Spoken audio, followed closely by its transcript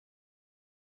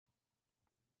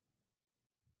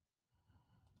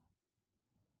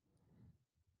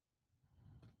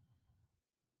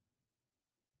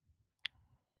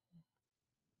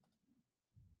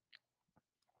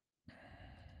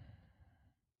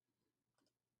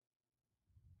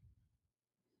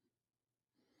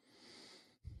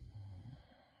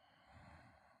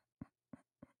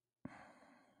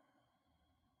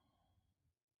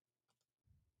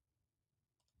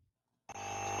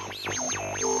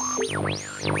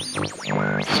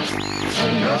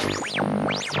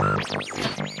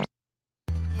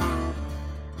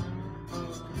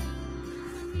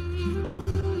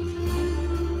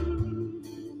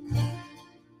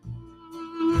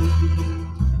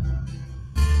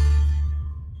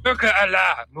Turka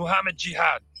Allah, Muhammad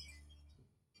Jihad.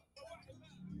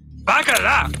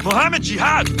 Bagala, Muhammad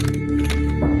Jihad.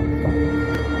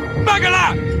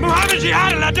 Bagala, Muhammad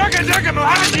Jihad, La Durga Durga,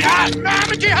 Muhammad Jihad,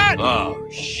 Muhammad Jihad. Oh,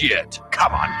 shit.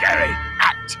 Come on, Gary,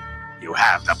 act. You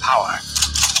have the power.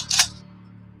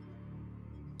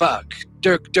 Bug,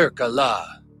 Dirk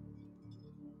Allah.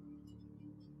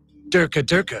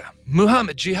 Durka,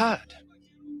 Muhammad Jihad.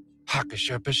 Haka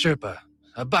Sherpa,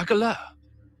 Bagala.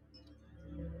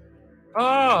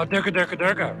 Oh,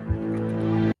 Durka.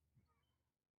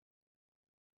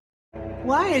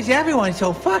 Why is everyone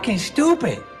so fucking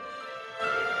stupid?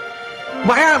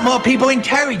 Why aren't more people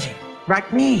intelligent,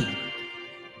 like me?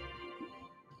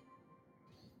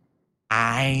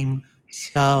 I'm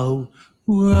so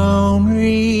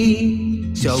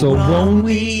lonely, so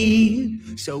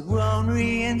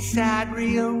lonely inside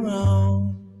real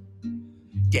Rome.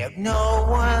 There's no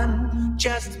one,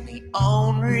 just me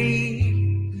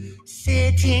only,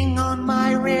 sitting on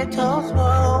my little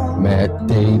throne. Matt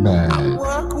Damon. I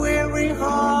work very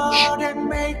hard and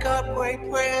make up great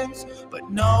plans, but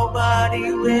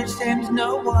nobody listens,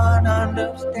 no one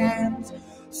understands.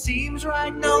 Seems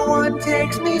like no one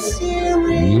takes me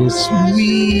seriously.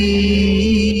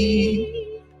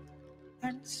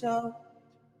 And so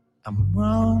I'm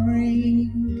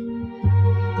lonely.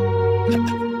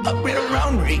 A bit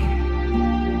lonely.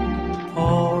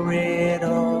 Pour it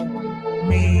on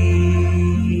me.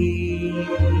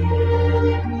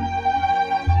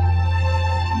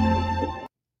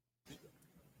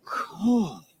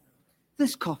 Oh,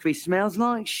 this coffee smells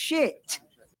like shit.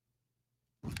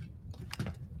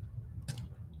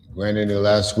 Glenn, any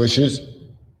last wishes?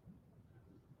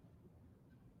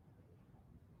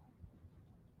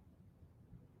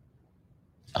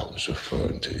 I was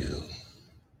referring to you.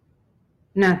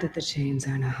 Not that the chains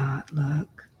aren't a hot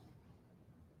look.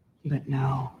 But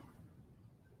no.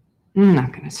 I'm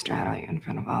not gonna straddle you in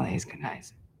front of all these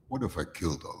guys. What if I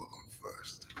killed all of them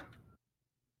first?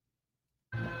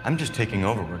 I'm just taking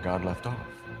over where God left off.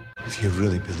 If you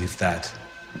really believe that,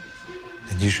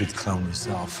 then you should clone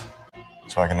yourself.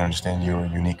 So I can understand your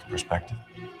unique perspective.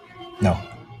 No.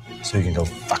 So you can go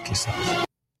fuck yourself.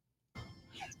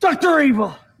 Dr.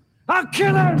 Evil! I'll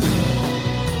kill him!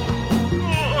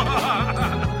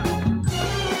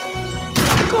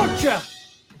 Gotcha!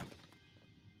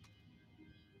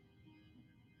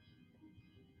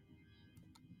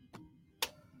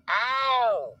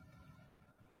 Ow!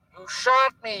 You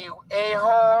shot me, you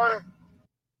a-hole!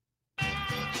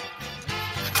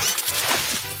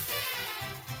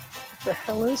 What the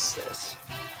hell is this?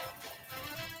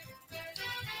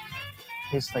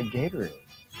 Tastes like Gatorade.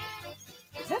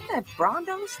 Is that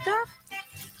Brondo stuff?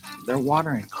 They're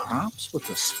watering crops with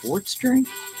a sports drink?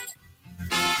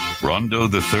 Brondo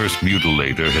the Thirst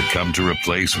Mutilator had come to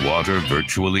replace water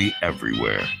virtually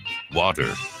everywhere.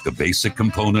 Water, the basic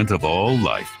component of all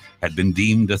life, had been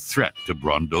deemed a threat to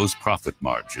Brondo's profit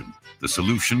margin. The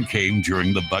solution came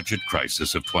during the budget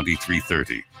crisis of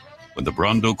 2330, when the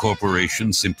Brondo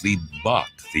Corporation simply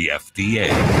bought the FDA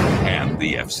and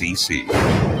the FCC,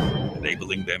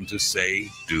 enabling them to say,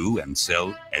 do, and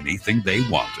sell anything they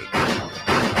wanted.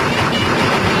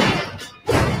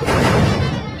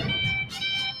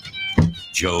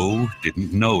 Joe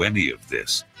didn't know any of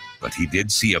this, but he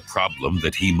did see a problem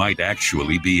that he might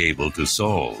actually be able to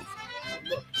solve.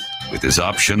 With his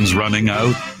options running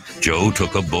out, Joe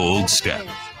took a bold step.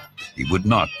 He would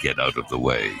not get out of the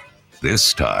way.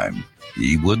 This time,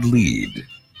 he would lead.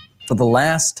 For the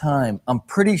last time, I'm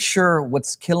pretty sure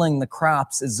what's killing the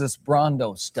crops is this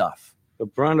Brondo stuff.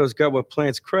 But Brondo's got what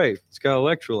plants crave. It's got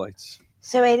electrolytes.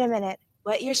 So wait a minute.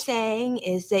 What you're saying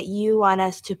is that you want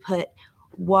us to put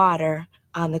water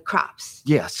on the crops?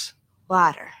 Yes.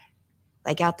 Water?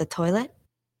 Like out the toilet?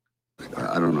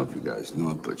 I don't know if you guys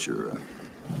know it, but you're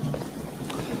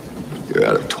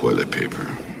out of toilet paper.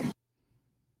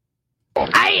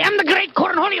 I am the great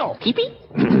Cornholio. Tippy?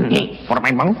 For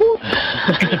my bunghole?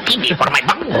 I need tippy for my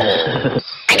bunghole.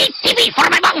 I need tippy for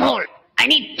my bunghole. I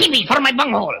need tippy for my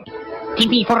bunghole.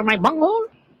 Tippy for my bunghole?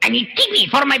 I need tippy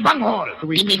for my bunghole.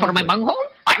 Tippy for my bunghole?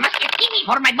 I must get tippy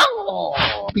for my bunghole.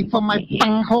 Tippy for my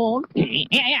bunghole?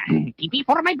 Yeah. Tippy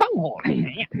for my bunghole.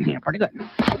 Yeah, pretty good.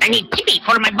 I need tippy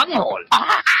for my bunghole.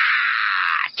 Ah,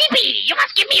 tippy! You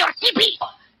must give me your tippy.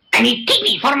 I need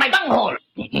TV for my bunghole.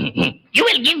 You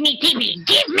will give me TV.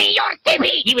 Give me your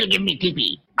TV. You will give me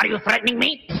TV. Are you threatening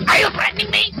me? Are you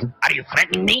threatening me? Are you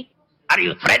threatening me? Are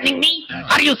you threatening me?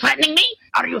 Are you threatening me?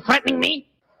 Are you threatening me?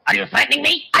 Are you threatening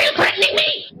me? Are you threatening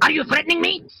me? Are you threatening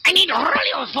me? I need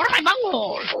Oreos for my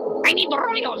bunghole. I need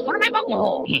Oreos for my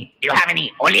bunghole. Do you have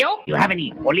any oleo? Do you have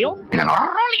any oleo?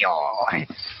 Oreo.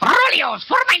 Oreos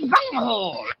for my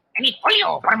bunghole. I need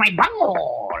oleo for my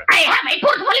bunghole. I have a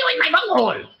portfolio in my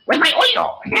bunghole with my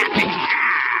oleo.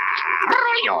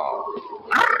 Oreo.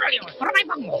 Oreos for my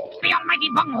bunghole. The almighty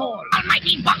bunghole.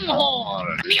 Almighty bunghole.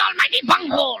 The almighty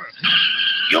bunghole.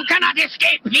 You cannot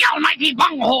escape the almighty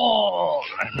bunghole.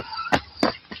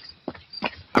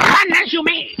 Run as you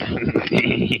may.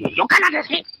 You cannot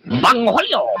escape.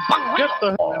 Bungholio. Bungholio.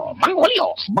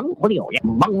 Bungholio. Bungholio.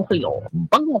 Bungholio.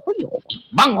 Bungholio.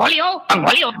 Bungholio. Bungholio.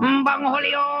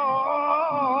 Bungholio.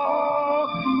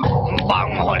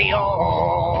 Bungholio.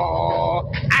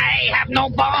 I have no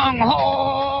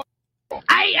bunghole.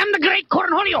 I am the great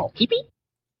Cornholio. Hippie?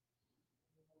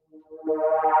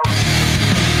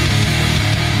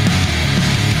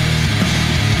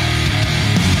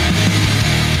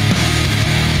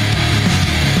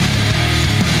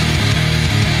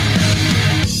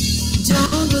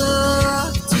 Don't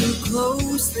look too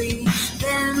closely,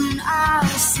 then I'll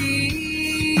see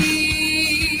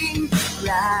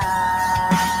right.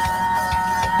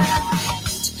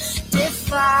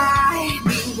 Defy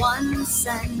me once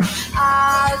and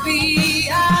I'll be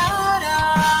out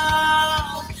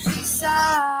of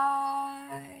sight.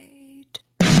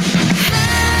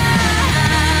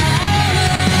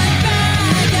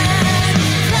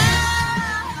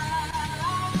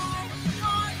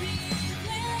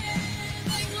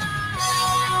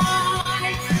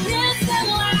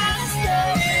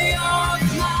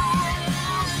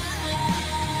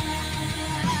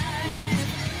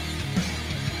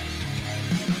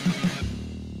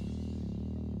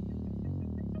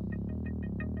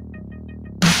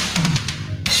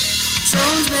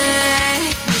 Don't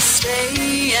make me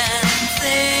stay and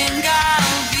think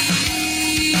I'll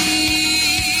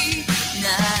be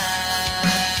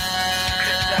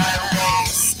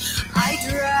nice. I'd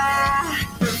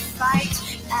rather fight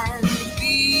and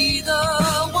be the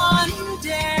one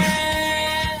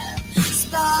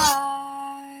despise.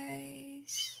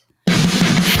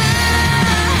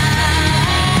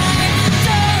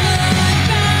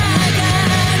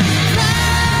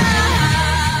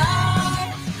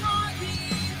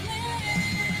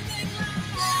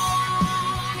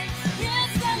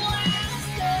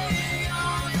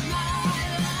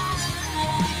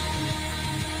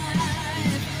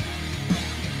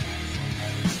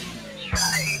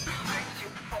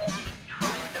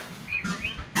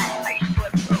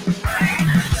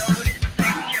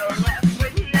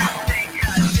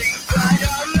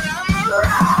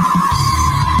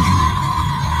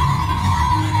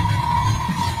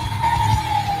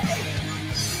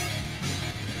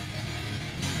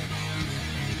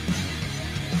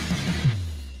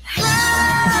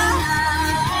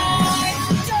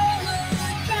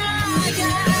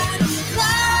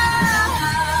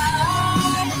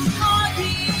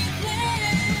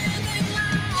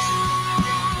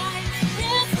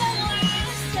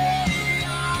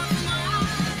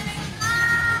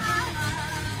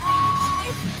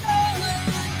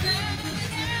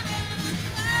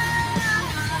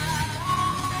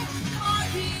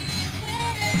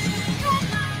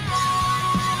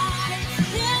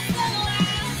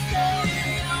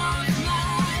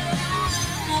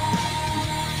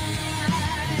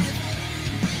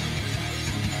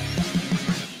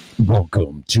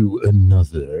 Welcome to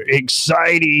another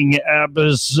exciting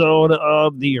episode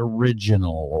of the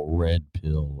original Red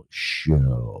Pill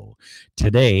Show.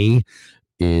 Today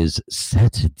is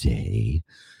Saturday,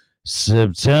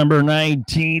 September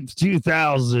 19th,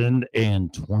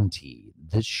 2020.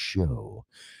 This show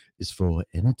is for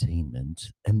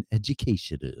entertainment and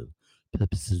educational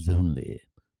purposes only.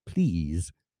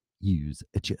 Please use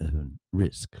at your own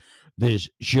risk. This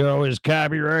show is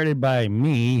copyrighted by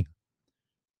me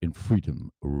in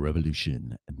Freedom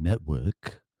Revolution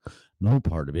Network. No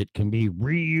part of it can be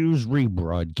reused,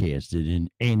 rebroadcasted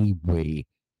in any way,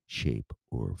 shape,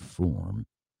 or form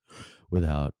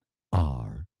without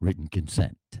our written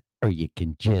consent. Or you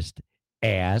can just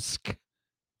ask.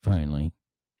 Finally,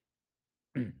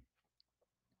 the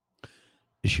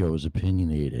show is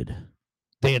opinionated.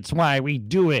 That's why we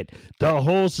do it. The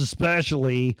hosts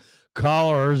especially,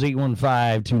 callers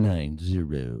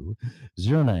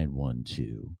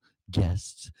 815-290-0912.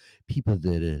 Guests, people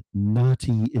that are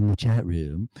naughty in the chat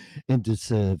room and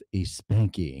deserve a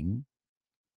spanking,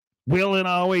 will and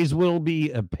always will be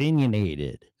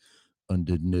opinionated.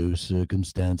 under no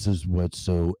circumstances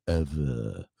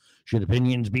whatsoever should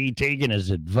opinions be taken as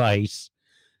advice.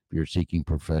 If you're seeking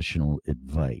professional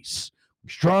advice, we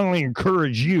strongly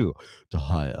encourage you to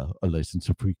hire a license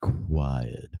if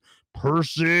required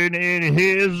person in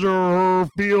his or her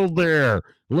field there.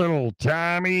 Little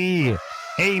Tommy.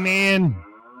 Hey, man.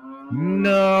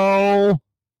 No.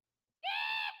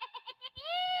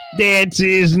 That's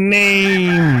his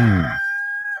name.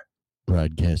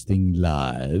 Broadcasting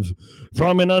live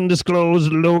from an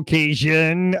undisclosed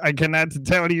location. I cannot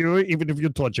tell you, even if you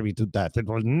torture me to death, it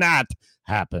will not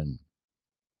happen.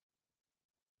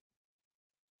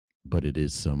 But it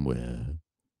is somewhere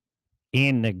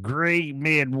in the great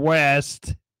Midwest.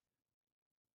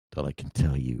 That's all I can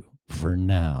tell you for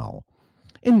now.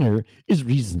 And there is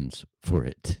reasons for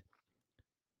it.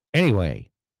 Anyway,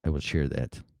 I will share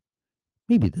that.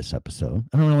 Maybe this episode.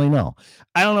 I don't really know.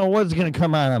 I don't know what's going to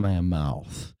come out of my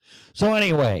mouth. So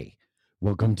anyway,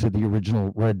 welcome to the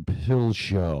original Red Pill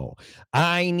Show.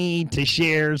 I need to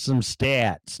share some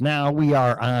stats. Now we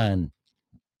are on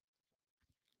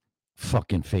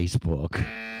fucking Facebook,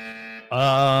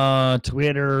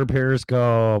 Twitter,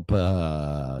 Periscope,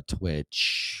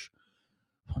 Twitch.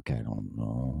 Fuck, I don't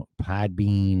know.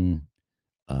 Podbean,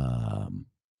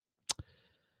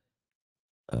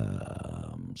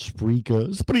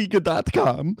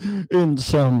 Spreaker.com, and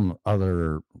some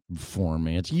other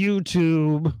formats.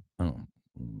 YouTube,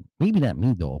 maybe not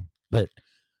me though, but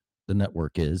the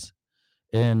network is,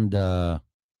 and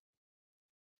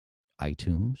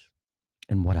iTunes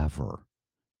and whatever.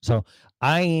 So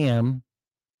I am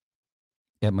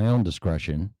at my own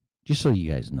discretion, just so you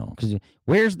guys know, because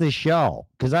where's the show?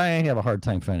 Because I have a hard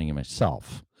time finding it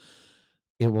myself.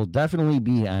 It will definitely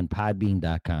be on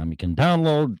podbean.com. You can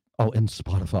download. Oh, and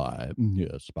Spotify.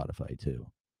 Yeah, Spotify too.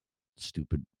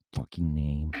 Stupid fucking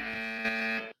name.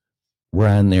 We're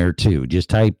on there too. Just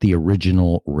type the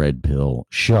original Red Pill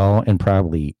Show and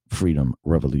probably Freedom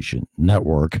Revolution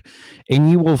Network,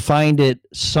 and you will find it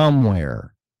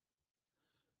somewhere.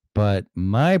 But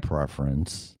my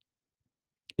preference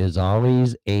is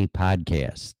always a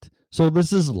podcast. So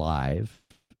this is live.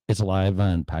 It's live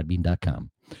on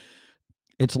podbean.com.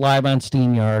 It's live on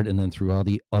StreamYard and then through all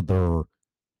the other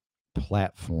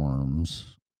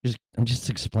platforms. I'm just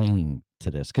explaining to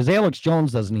this because Alex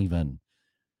Jones doesn't even,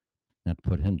 not to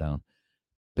put him down,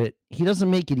 but he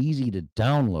doesn't make it easy to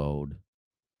download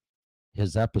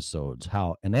his episodes.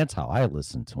 And that's how I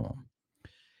listen to him.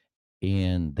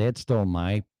 And that's still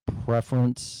my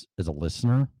preference as a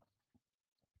listener.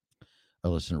 I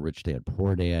listen to Rich Dad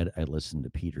Poor Dad. I listen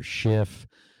to Peter Schiff.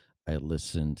 I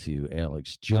listen to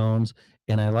Alex Jones,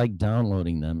 and I like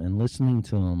downloading them and listening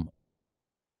to them.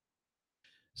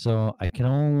 So I can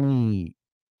only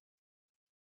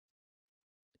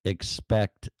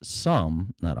expect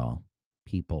some, not all,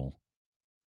 people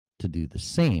to do the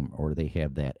same, or they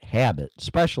have that habit,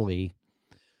 especially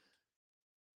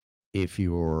if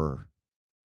you're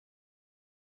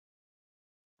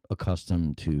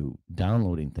accustomed to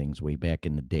downloading things way back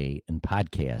in the day in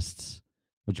podcasts,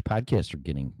 which podcasts are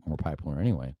getting more popular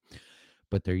anyway.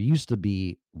 But there used to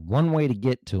be one way to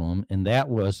get to them, and that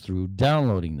was through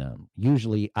downloading them,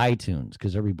 usually iTunes,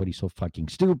 because everybody's so fucking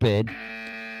stupid.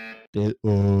 That,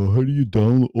 how do you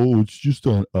download? Oh, it's just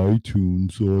on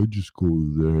iTunes, so I just go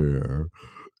there.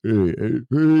 Hey,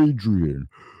 Adrian,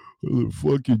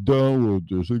 fucking download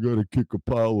this. I got to kick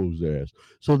Apollo's ass.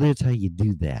 So that's how you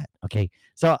do that, okay?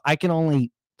 So I can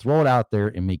only throw it out there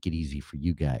and make it easy for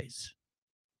you guys,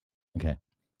 okay?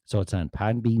 So it's on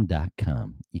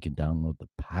podbean.com. You can download the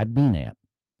Podbean app.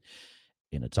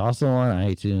 And it's also on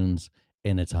iTunes.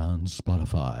 And it's on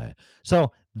Spotify.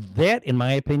 So that, in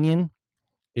my opinion,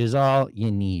 is all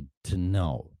you need to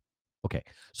know. Okay.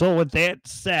 So with that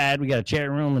said, we got a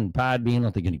chat room in Podbean. I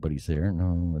don't think anybody's there.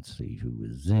 No, let's see who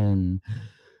is in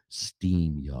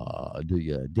SteamYard.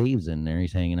 Yeah, Dave's in there.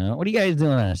 He's hanging out. What are you guys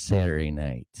doing on a Saturday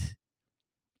night?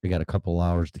 We got a couple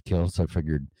hours to kill, so I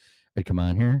figured I'd come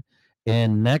on here.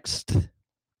 And next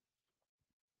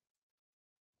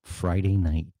Friday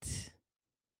night,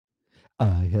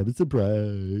 I have a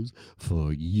surprise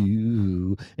for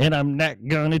you. And I'm not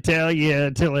going to tell you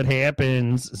till it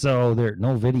happens. So there's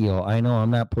no video. I know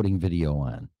I'm not putting video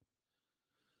on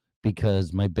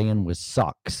because my bandwidth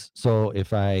sucks. So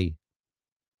if I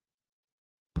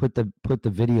put the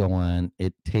video on,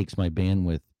 it takes my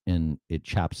bandwidth and it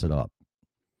chops it up.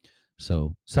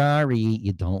 So sorry,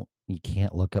 you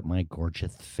can't look at my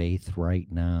gorgeous face right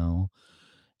now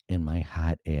and my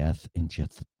hot ass and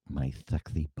just my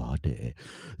sexy body.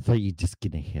 So you're just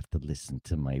going to have to listen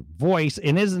to my voice.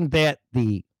 And isn't that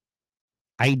the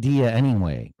idea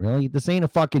anyway? Really? This ain't a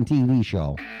fucking TV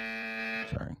show.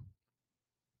 Sorry.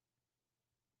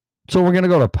 So we're going to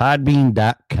go to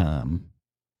podbean.com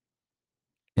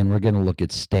and we're going to look at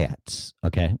stats,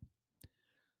 okay?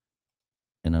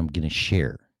 And I'm going to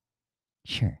share.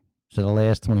 Sure. So the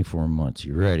last 24 months,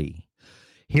 you ready?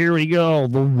 Here we go.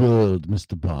 The world,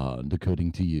 Mr. Bond,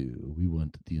 according to you. We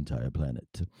want the entire planet.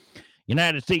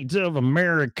 United States of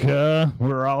America.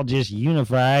 We're all just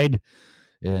unified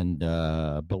and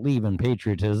believe in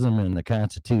patriotism and the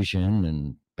Constitution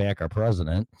and back our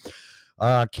president.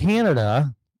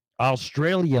 Canada,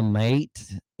 Australia,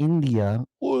 mate, India,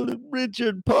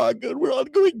 Richard Parker, we're all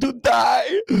going to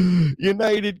die.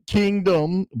 United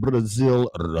Kingdom, Brazil,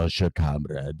 Russia,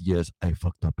 comrade. Yes, I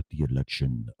fucked up at the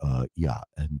election. Yeah,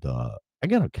 and I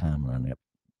got a comment on that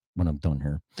when I'm done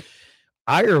here.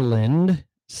 Ireland,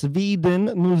 Sweden,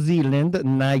 New Zealand,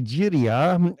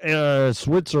 Nigeria,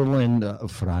 Switzerland,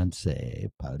 France,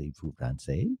 parlez-vous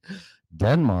français,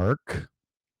 Denmark,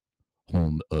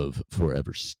 home of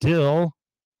Forever Still,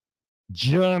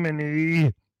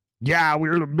 Germany, yeah,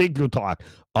 we're the big to talk,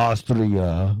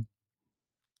 Austria,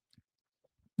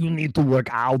 you need to work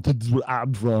out,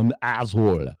 I'm from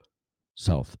asshole,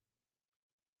 South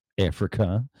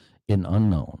Africa, in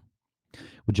unknown,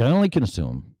 which I only can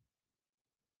assume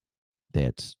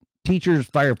that's teachers,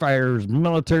 firefighters,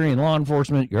 military, and law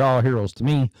enforcement. You're all heroes to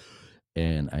me.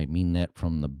 And I mean that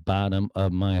from the bottom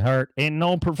of my heart. And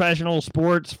no professional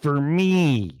sports for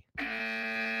me.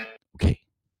 Okay.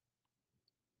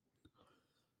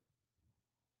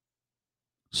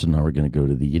 So now we're going to go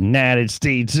to the United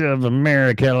States of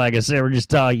America. Like I said, we're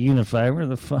just all unified. Where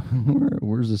the fuck?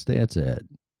 Where's the stats at?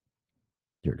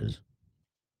 There it is.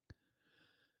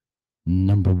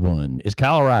 Number 1 is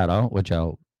Colorado, which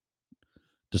I'll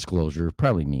disclosure,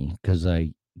 probably me, because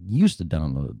I used to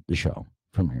download the show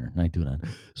from here, and I do it on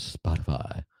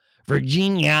Spotify.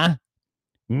 Virginia,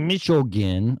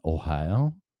 Michigan,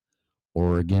 Ohio,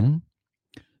 Oregon,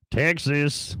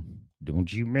 Texas.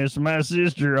 Don't you miss my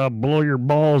sister, I'll blow your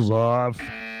balls off.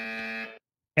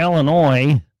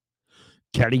 Illinois,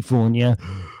 California,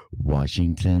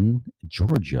 Washington,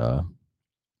 Georgia,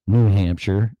 New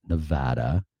Hampshire,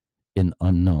 Nevada, and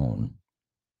unknown.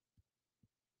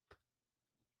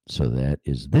 So that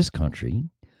is this country.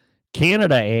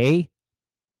 Canada,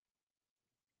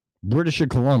 British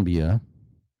Columbia,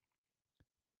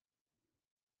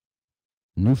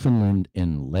 Newfoundland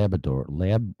and Labrador,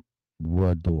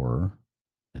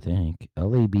 I think.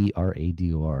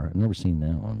 Labrador. I've never seen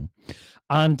that one.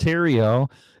 Ontario,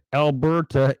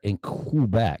 Alberta, and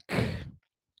Quebec.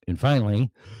 And finally,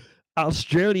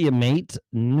 Australia, mate,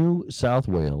 New South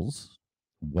Wales,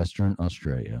 Western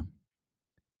Australia,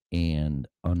 and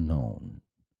unknown.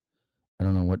 I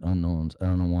don't know what unknowns. I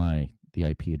don't know why the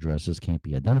IP addresses can't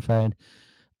be identified.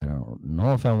 I don't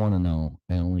know if I want to know.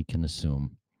 I only can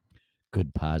assume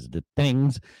good, positive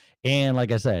things. And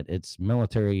like I said, it's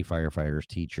military, firefighters,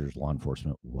 teachers, law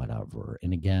enforcement, whatever.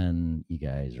 And again, you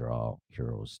guys are all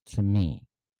heroes to me.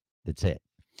 That's it.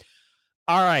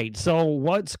 All right. So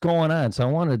what's going on? So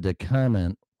I wanted to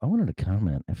comment. I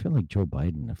feel like Joe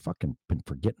Biden. I've fucking been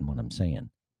forgetting what I'm saying.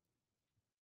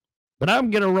 But I'm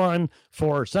going to run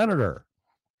for senator.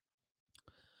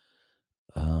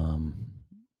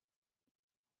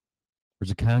 There's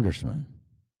a congressman.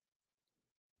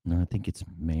 No, I think it's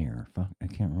mayor. Fuck, I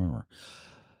can't remember.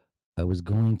 I was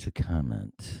going to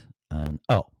comment on.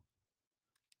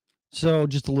 So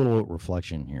just a little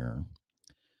reflection here.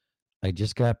 I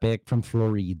just got back from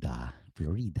Florida.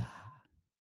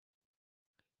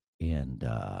 And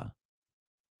was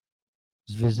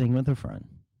visiting with a friend.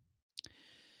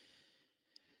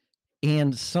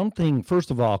 And something,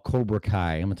 first of all, Cobra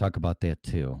Kai. I'm going to talk about that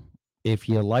too. If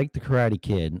you like The Karate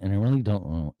Kid, and I really don't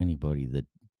know anybody that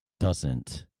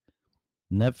doesn't,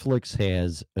 Netflix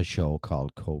has a show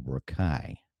called Cobra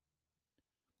Kai.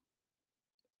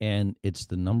 And it's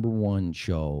the #1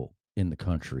 show in the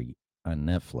country on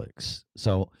Netflix.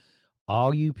 So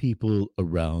all you people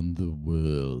around the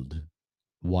world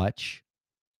watch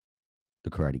The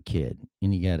Karate Kid.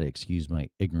 And you got to excuse my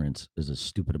ignorance as a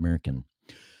stupid American.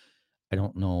 I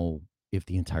don't know if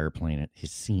the entire planet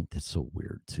has seen. That's so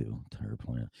weird, too.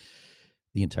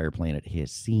 The entire planet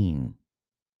has seen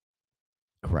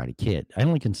Karate Kid. I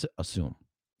only can assume.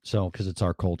 So, because it's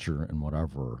our culture and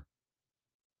whatever.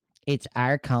 It's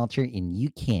our culture and you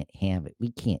can't have it.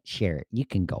 We can't share it. You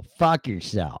can go fuck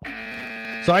yourself.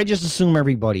 So, I just assume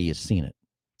everybody has seen it.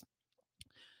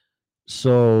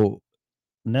 So,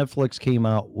 Netflix came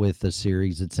out with a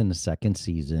series. It's in the 2nd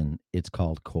season. It's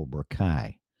called Cobra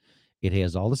Kai. It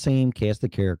has all the same cast of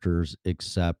characters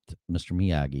except Mr.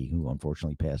 Miyagi, who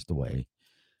unfortunately passed away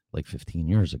like 15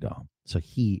 years ago. So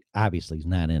he obviously is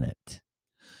not in it.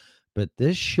 But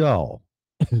this show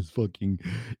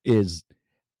is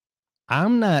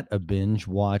I'm not a binge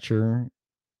watcher.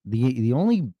 The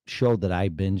only show that I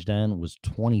binged on was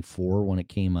 24 when it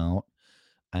came out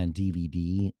on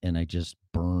DVD, and I just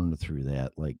burned through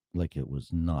that like it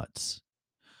was nuts.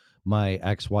 My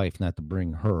ex-wife, not to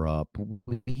bring her up,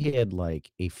 we had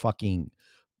like a fucking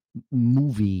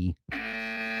movie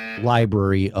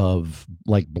library of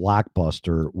like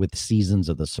Blockbuster with seasons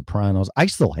of The Sopranos. I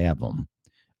still have them.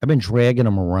 I've been dragging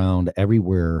them around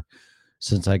everywhere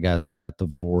since I got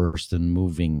divorced and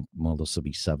moving. Well, this will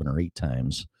be 7 or 8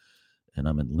 times, and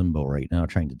I'm in limbo right now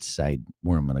trying to decide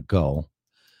where I'm going to go.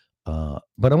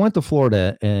 But I went to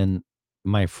Florida, and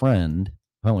my friend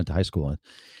who I went to high school with,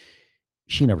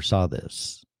 she never saw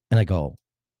this. And I go,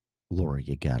 Laura,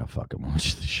 you gotta fucking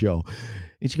watch the show.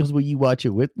 And she goes, will you watch it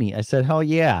with me? I said, hell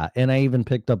yeah. And I even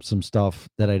picked up some stuff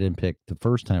that I didn't pick the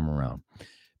first time around.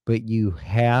 But you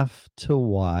have to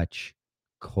watch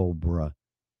Cobra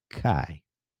Kai.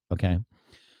 Okay.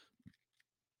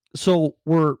 So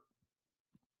we're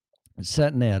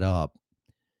setting that up.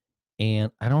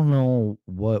 And I don't know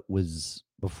what was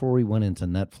before we went into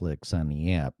Netflix on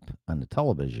the app on the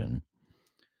television.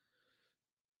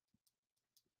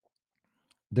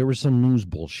 There was some news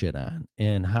bullshit on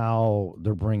and how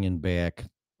they're bringing back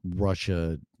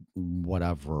Russia,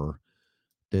 whatever,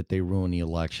 that they ruined the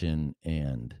election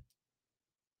and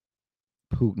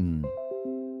Putin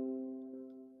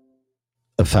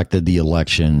affected the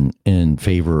election in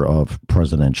favor of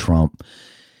President Trump.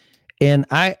 And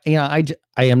I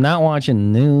am not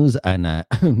watching news. I'm not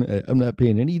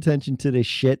paying any attention to this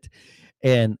shit.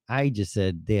 And I just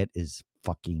said, that is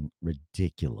fucking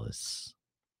ridiculous.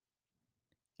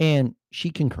 And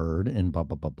she concurred and blah,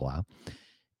 blah, blah, blah.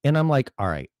 And I'm like, all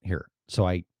right, here. So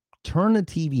I turn the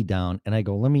TV down and I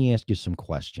go, let me ask you some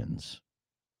questions.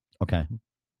 Okay.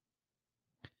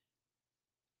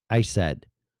 I said,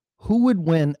 who would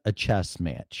win a chess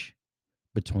match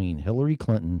between Hillary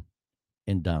Clinton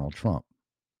and Donald Trump?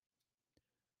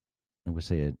 I would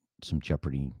say some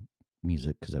Jeopardy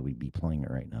music because I would be playing it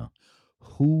right now.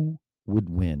 Who would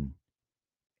win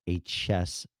a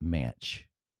chess match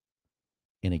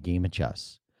in a game of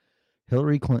chess?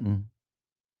 Hillary Clinton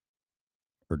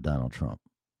or Donald Trump?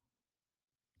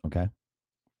 Okay.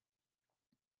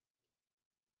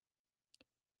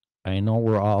 I know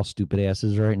we're all stupid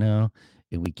asses right now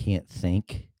and we can't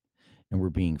think and we're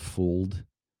being fooled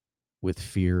with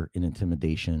fear and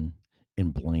intimidation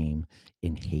and blame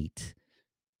and hate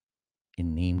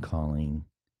and name calling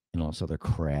and all this other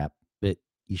crap. But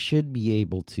you should be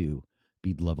able to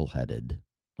be level headed.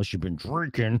 Unless you've been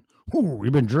drinking. Ooh,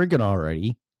 you've been drinking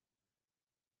already.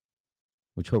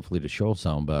 Which hopefully the show will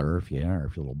sound better if you are,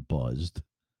 if you're a little buzzed.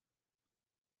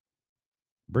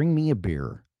 Bring me a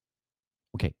beer.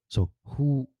 Okay, so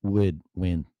who would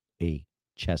win a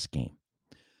chess game?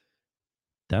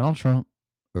 Donald Trump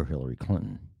or Hillary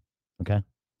Clinton? Okay.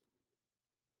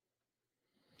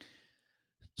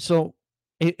 So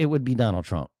it would be Donald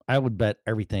Trump. I would bet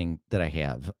everything that I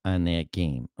have on that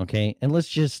game. Okay. And let's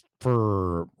just,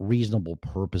 for reasonable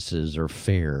purposes or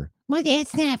fair. Well,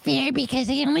 that's not fair because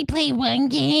I only play one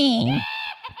game.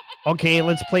 Okay,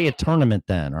 let's play a tournament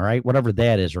then. All right. Whatever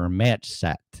that is, or a match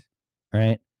set. All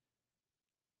right.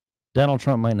 Donald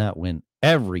Trump might not win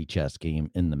every chess game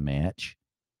in the match,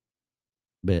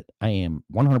 but I am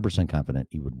 100% confident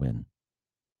he would win.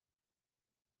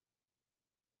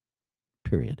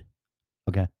 Period.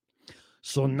 Okay.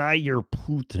 So now you're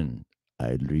Putin.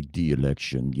 I rigged the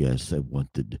election. Yes, I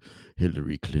wanted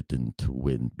Hillary Clinton to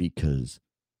win because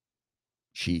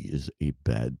she is a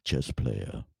bad chess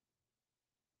player.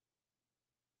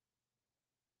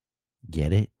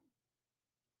 Get it?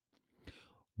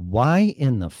 Why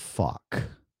in the fuck?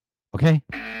 Okay.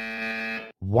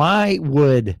 Why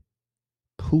would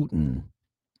Putin,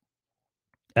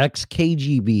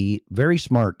 ex-KGB, very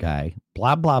smart guy,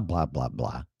 blah, blah, blah, blah,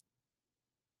 blah,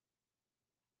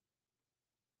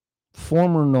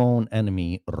 former known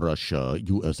enemy, Russia,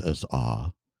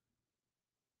 USSR,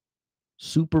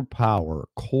 superpower,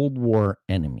 Cold War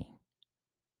enemy,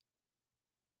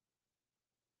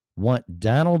 want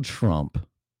Donald Trump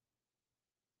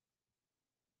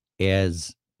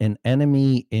as an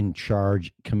enemy in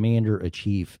charge,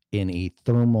 commander-in-chief in a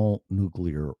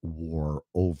thermonuclear war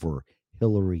over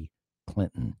Hillary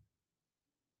Clinton?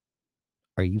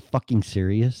 Are you fucking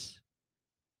serious?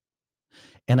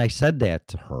 And I said that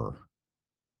to her,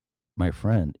 my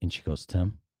friend, and she goes,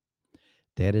 Tim,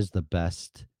 that is the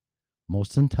best,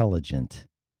 most intelligent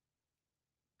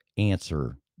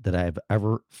answer that I've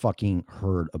ever fucking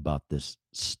heard about this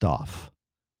stuff.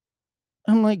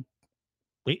 I'm like,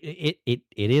 It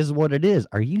is what it is.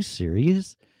 Are you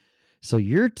serious? So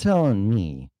you're telling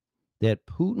me that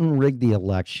Putin rigged the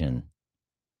election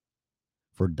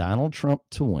for Donald Trump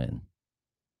to win,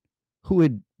 who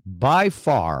would by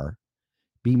far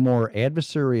be more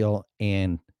adversarial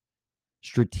and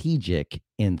strategic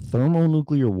in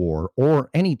thermonuclear war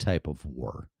or any type of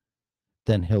war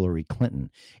than Hillary Clinton.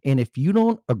 And if you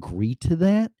don't agree to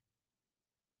that,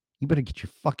 you better get your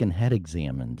fucking head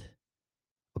examined.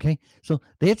 Okay? So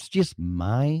that's just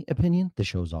my opinion. The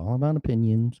show's all about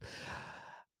opinions.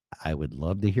 I would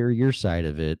love to hear your side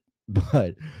of it,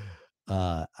 but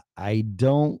I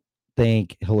don't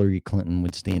think Hillary Clinton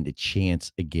would stand a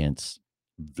chance against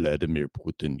Vladimir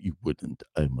Putin. You wouldn't.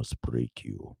 I must break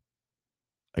you.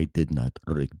 I did not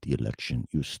rig the election,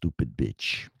 you stupid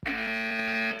bitch.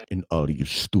 And all you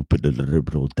stupid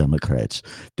liberal Democrats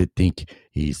that think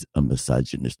he's a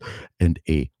misogynist and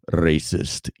a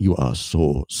racist. You are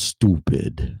so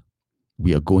stupid.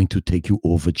 We are going to take you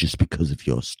over just because of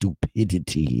your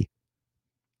stupidity.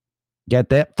 Get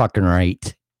that fucking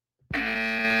right. All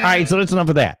right, so that's enough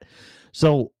of that.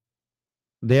 So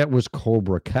that was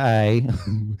Cobra Kai,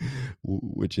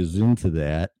 which is into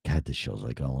that. God, this show's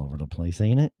like all over the place,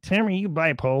 ain't it? Tammy, you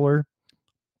bipolar?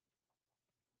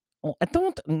 Oh, I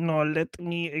don't know. Let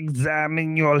me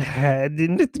examine your head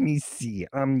and let me see.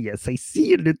 Yes, I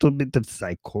see a little bit of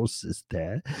psychosis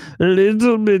there, a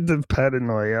little bit of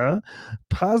paranoia,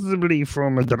 possibly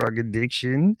from a drug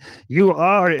addiction. You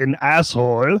are an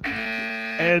asshole,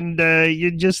 and you're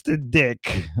just a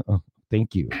dick. Oh,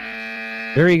 thank you.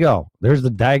 There you go. There's the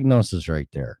diagnosis right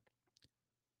there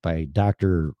by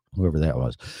Dr. whoever that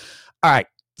was. All right.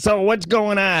 So what's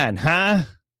going on, huh?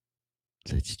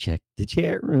 Let's check the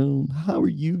chat room. How are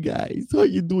you guys? How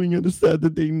you doing on a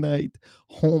Saturday night?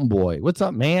 Homeboy. What's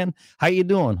up, man? How you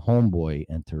doing? Homeboy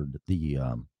entered the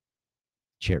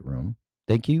chat room.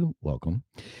 Thank you. Welcome.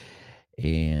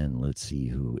 And let's see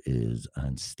who is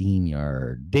on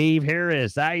StreamYard. Dave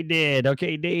Harris. I did.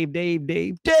 Okay, Dave.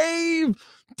 Hey,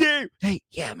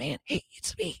 yeah, man. Hey,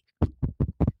 it's me.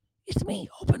 It's me.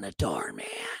 Open the door, man.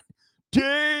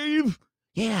 Dave.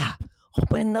 Yeah.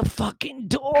 Open the fucking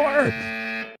door.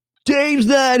 Dave's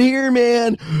not here,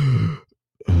 man.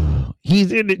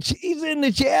 He's in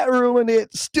the chat room in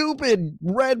that stupid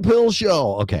red pill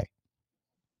show. Okay.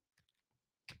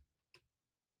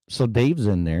 So Dave's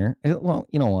in there. Well,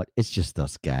 you know what? It's just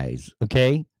us guys,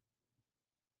 okay?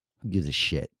 Who gives a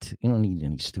shit? You don't need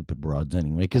any stupid broads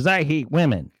anyway, because I hate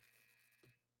women.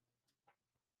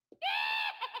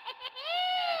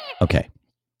 Okay.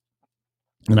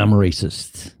 And I'm a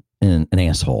racist and an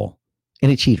asshole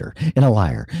and a cheater and a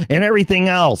liar and everything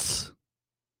else.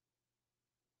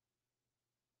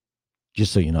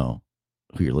 Just so you know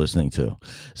who you're listening to.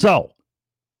 So,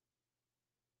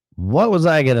 what was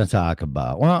I going to talk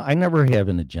about? Well, I never have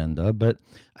an agenda, but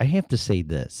I have to say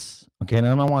this. Okay, and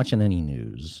I'm not watching any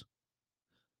news.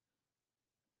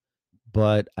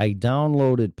 But I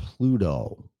downloaded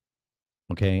Pluto.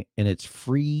 Okay, and it's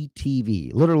free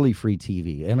TV, literally free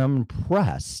TV. And I'm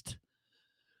impressed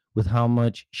with how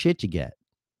much shit you get.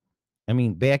 I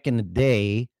mean, back in the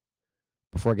day,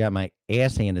 before I got my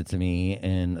ass handed to me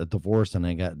and a divorce and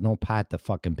I got no pot to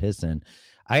fucking piss in,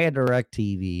 I had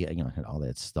DirecTV, you know, had all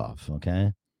that stuff,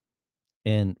 okay?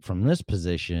 And from this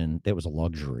position, that was a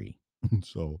luxury.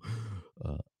 So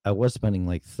I was spending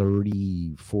like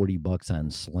 30, 40 bucks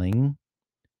on Sling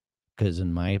because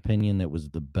in my opinion, that was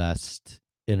the best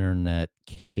internet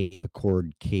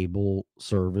cord cable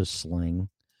service, Sling.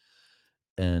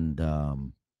 And I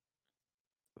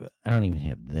don't even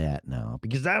have that now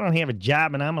because I don't have a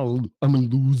job and I'm a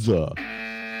loser.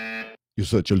 You're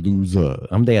such a loser.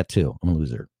 I'm that too. I'm a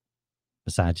loser.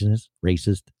 Misogynist,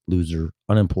 racist, loser,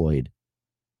 unemployed,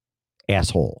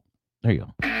 asshole. There you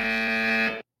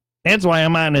go. That's why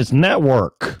I'm on this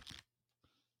network.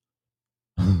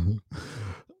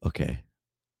 Okay.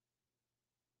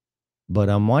 But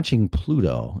I'm watching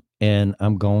Pluto and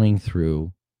I'm going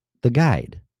through the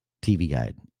guide, TV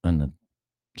guide, on the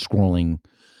scrolling,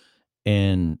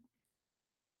 and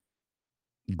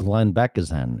Glenn Beck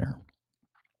is on there.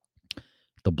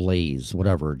 The Blaze,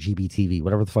 whatever, GBTV,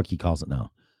 whatever the fuck he calls it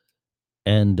now.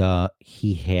 And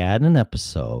he had an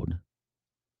episode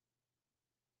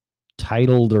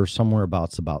titled or somewhere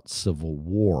about Civil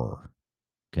War.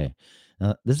 Okay.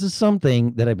 This is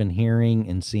something that I've been hearing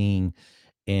and seeing,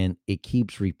 and it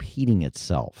keeps repeating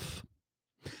itself.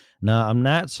 Now, I'm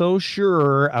not so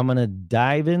sure I'm going to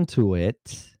dive into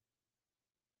it,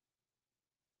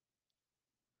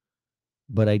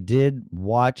 but I did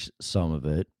watch some of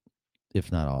it,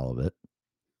 if not all of it.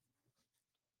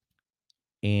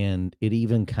 And it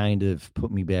even kind of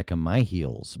put me back on my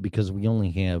heels because we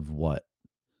only have what?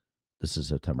 This is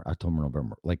September, October,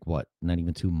 November. Like what? Not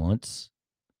even 2 months?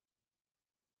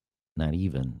 Not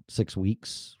even 6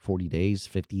 weeks, 40 days,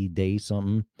 50 days,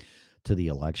 something to the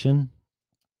election.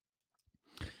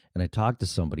 And I talked to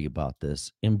somebody about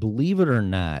this, and believe it or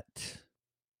not,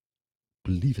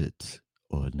 this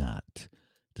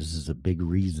is a big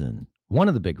reason, one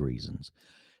of the big reasons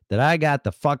that I got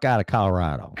the fuck out of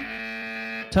Colorado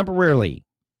temporarily.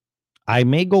 I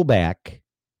may go back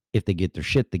if they get their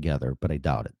shit together, but I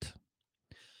doubt it.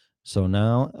 So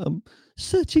now I'm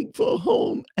searching for a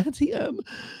home as I am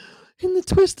in the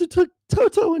Twister took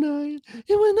Toto and I, and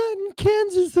we're not in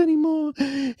Kansas anymore,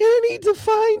 and I need to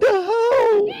find a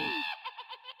home.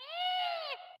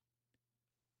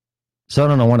 So I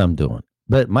don't know what I'm doing,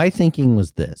 but my thinking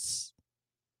was this.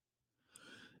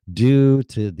 Due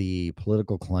to the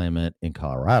political climate in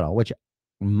Colorado, which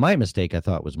my mistake, I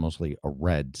thought was mostly a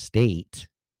red state,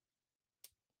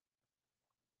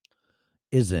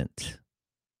 isn't.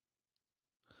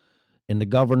 And the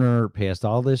governor passed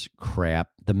all this crap.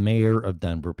 The mayor of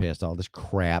Denver passed all this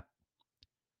crap,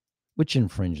 which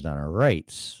infringed on our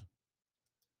rights.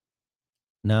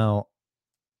 Now,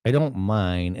 I don't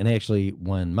mind. And actually,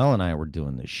 when Mel and I were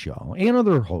doing this show, and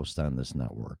other hosts on this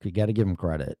network, you got to give them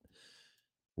credit.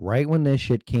 Right when this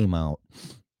shit came out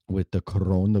with the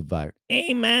coronavirus.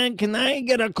 Hey, man, can I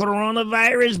get a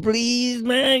coronavirus, please,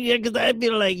 man? Yeah, because I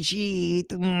feel like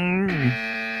shit.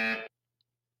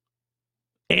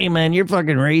 Hey, man, you're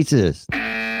fucking racist.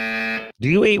 Do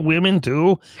you hate women,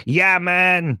 too? Yeah,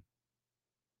 man.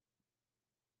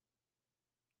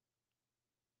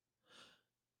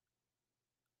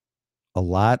 A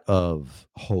lot of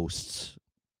hosts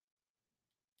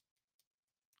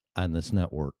on this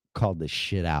network called this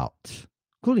shit out,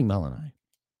 including Mel and I.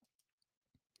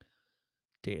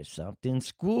 There's something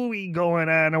screwy going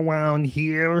on around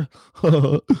here.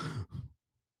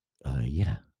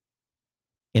 Yeah.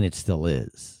 And it still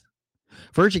is.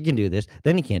 First, you can do this,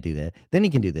 then you can't do that, then you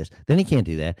can do this, then you can't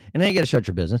do that, and then you got to shut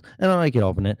your business, and then you can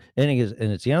open it, and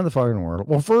it's the end of the fucking world.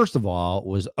 Well, first of all, it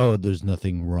was, there's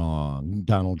nothing wrong.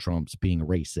 Donald Trump's being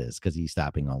racist because he's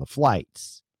stopping all the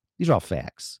flights. These are all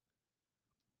facts.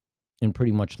 And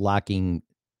pretty much locking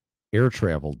air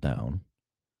travel down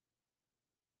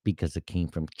because it came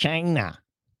from China.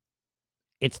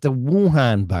 It's the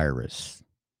Wuhan virus.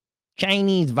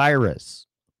 Chinese virus.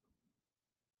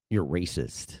 You're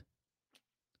racist.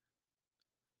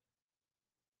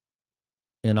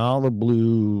 And all the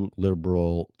blue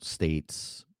liberal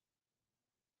states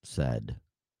said,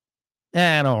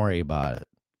 don't worry about it.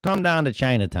 Come down to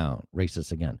Chinatown.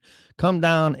 Racist again. Come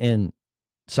down and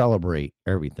celebrate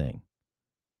everything.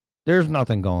 There's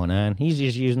nothing going on. He's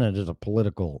just using it as a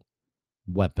political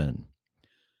weapon.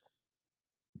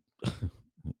 Do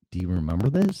you remember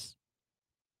this?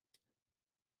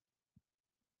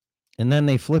 And then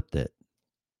they flipped it.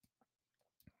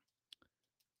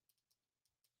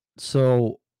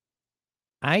 So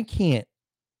I can't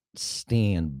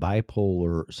stand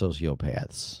bipolar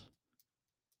sociopaths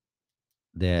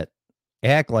that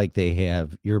act like they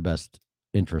have your best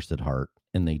interest at heart,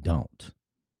 and they don't.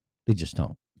 They just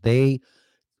don't.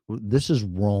 This is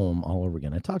Rome all over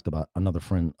again. I talked about another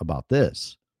friend about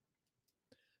this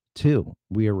too.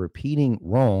 We are repeating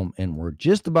Rome, and we're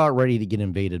just about ready to get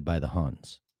invaded by the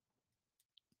Huns.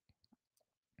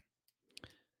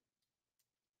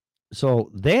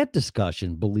 So that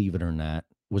discussion, believe it or not,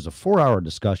 was a 4-hour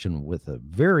discussion with a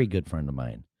very good friend of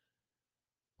mine,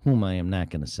 whom I am not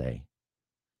going to say.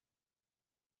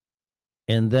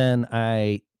 And then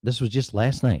this was just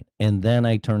last night, and then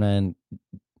I turn on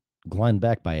Glenn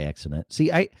Beck by accident.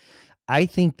 See, I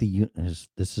think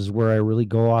this is where I really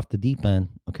go off the deep end.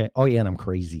 Okay. Oh yeah, and I'm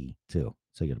crazy too.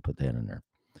 So you got to put that in there.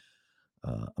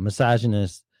 A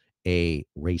misogynist, a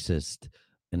racist,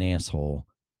 an asshole.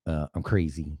 I'm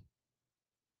crazy.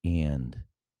 And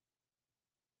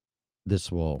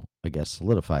this will, I guess,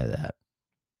 solidify that.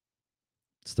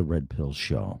 It's the Red Pill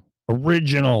Show.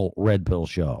 Original Red Pill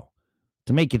Show.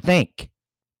 To make you think.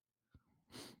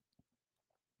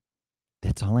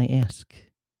 That's all I ask.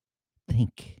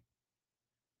 Think.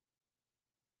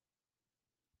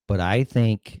 But I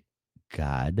think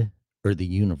God or the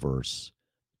universe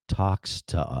talks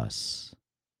to us.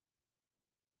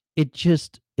 It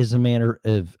just is a matter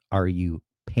of, are you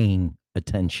paying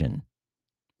attention?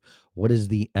 What is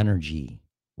the energy?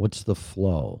 What's the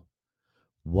flow?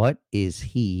 What is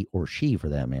he or she, for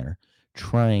that matter,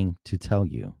 trying to tell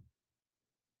you?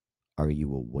 Are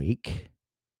you awake?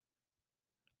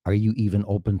 Are you even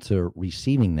open to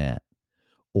receiving that?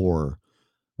 Or,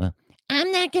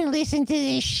 I'm not going to listen to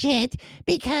this shit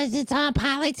because it's all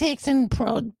politics and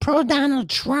pro Donald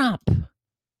Trump.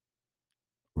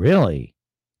 Really?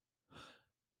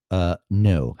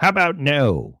 No. How about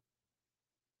no?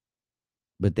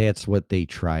 But that's what they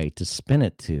try to spin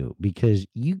it to, because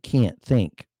you can't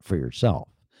think for yourself.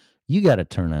 You got to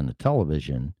turn on the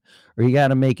television, or you got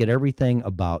to make it everything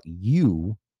about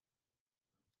you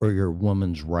or your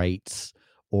woman's rights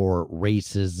or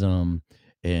racism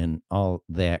and all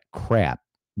that crap,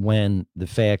 when the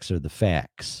facts are the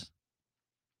facts.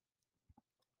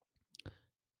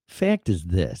 Fact is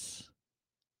this: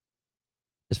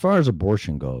 as far as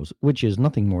abortion goes, which is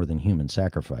nothing more than human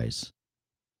sacrifice,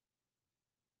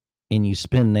 and you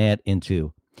spin that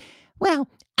into, well,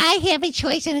 I have a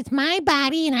choice and it's my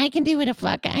body and I can do what the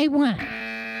fuck I want.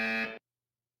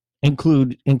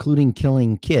 Including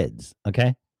killing kids,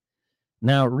 okay?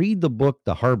 Now read the book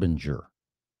The Harbinger,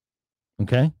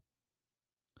 okay?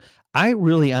 I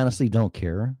really honestly don't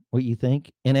care what you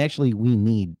think. And actually, we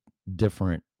need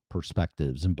different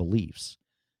perspectives and beliefs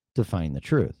to find the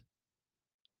truth.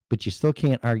 But you still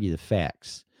can't argue the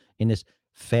facts. In this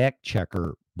fact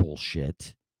checker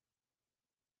bullshit,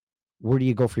 where do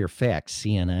you go for your facts?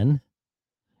 CNN?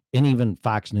 And even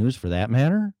Fox News for that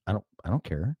matter? I don't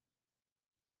care.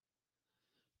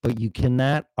 But you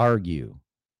cannot argue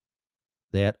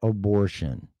that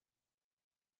abortion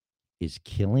is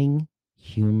killing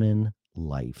human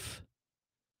life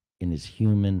and is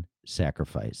human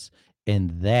sacrifice.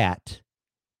 And that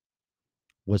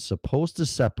was supposed to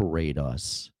separate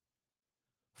us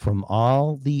from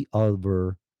all the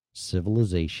other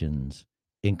civilizations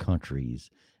and countries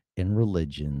and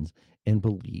religions and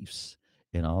beliefs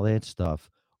and all that stuff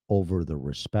over the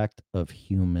respect of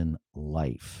human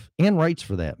life and rights,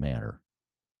 for that matter.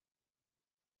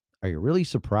 Are you really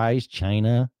surprised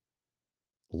China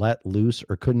let loose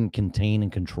or couldn't contain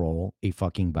and control a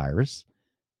fucking virus,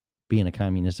 being a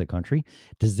communistic country?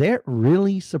 Does that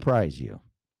really surprise you?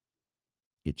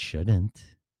 It shouldn't.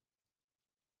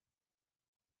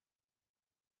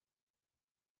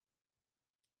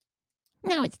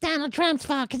 No, it's Donald Trump's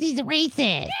fault because he's a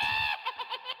racist.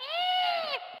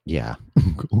 Yeah.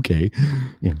 Okay.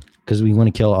 Yeah. Because we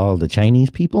want to kill all the Chinese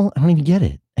people? I don't even get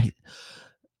it.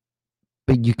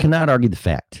 But you cannot argue the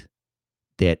fact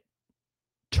that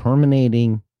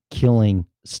terminating, killing,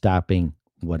 stopping,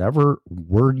 whatever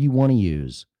word you want to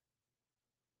use,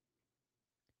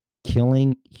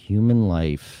 killing human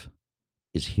life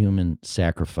is human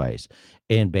sacrifice.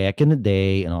 And back in the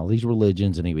day, and all these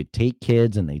religions, and they would take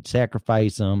kids and they'd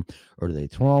sacrifice them, or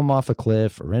they'd throw them off a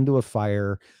cliff or into a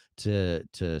fire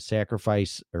to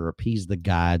sacrifice or appease the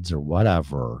gods or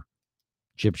whatever.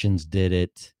 Egyptians did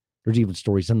it. There's even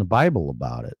stories in the Bible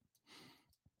about it.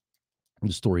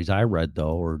 The stories I read,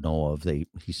 though, or know of,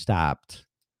 he stopped.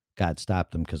 God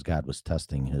stopped him because God was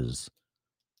testing his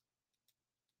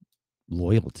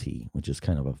loyalty, which is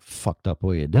kind of a fucked up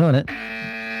way of doing it.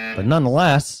 But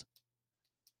nonetheless,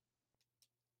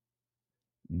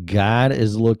 God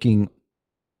is looking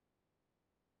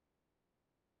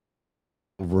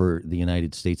over the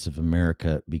United States of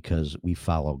America because we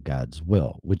follow God's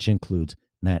will, which includes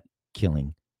not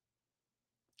killing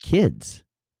kids.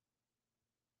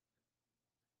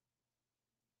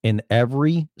 In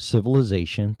every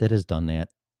civilization that has done that,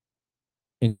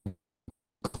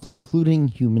 including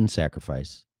human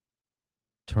sacrifice,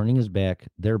 turning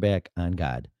their back on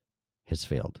God, has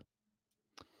failed.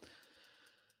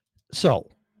 So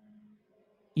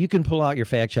you can pull out your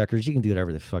fact checkers. You can do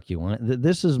whatever the fuck you want.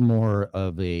 This is more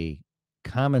of a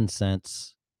common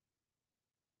sense.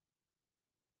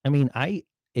 I mean,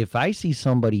 if I see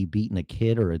somebody beating a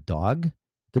kid or a dog,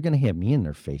 they're going to have me in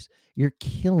their face. You're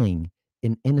killing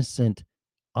an innocent,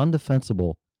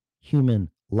 undefensible human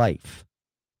life.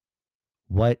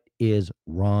 What is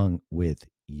wrong with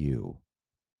you?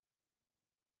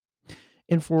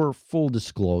 And for full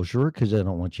disclosure, because I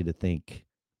don't want you to think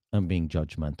I'm being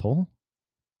judgmental.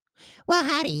 Well,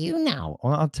 how do you know?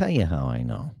 Well, I'll tell you how I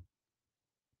know.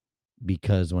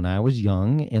 Because when I was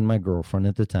young, and my girlfriend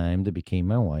at the time that became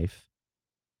my wife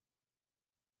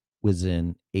was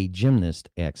in a gymnast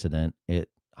accident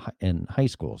in high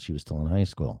school. She was still in high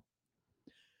school.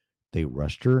 They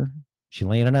rushed her. She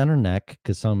landed on her neck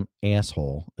because some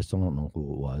asshole, I still don't know who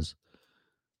it was,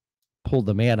 pulled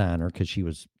the mat on her because she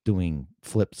was doing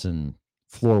flips and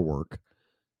floor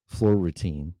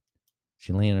routine.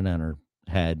 She landed on her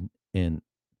head and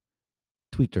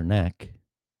tweaked her neck,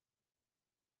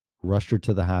 rushed her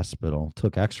to the hospital,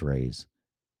 took x-rays,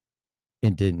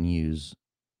 and didn't use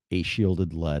a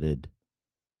shielded leaded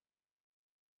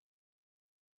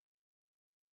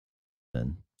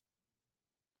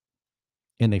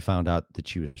And they found out that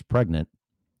she was pregnant,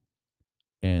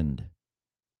 and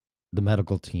the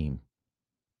medical team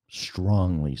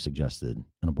strongly suggested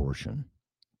an abortion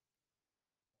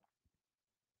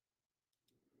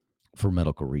for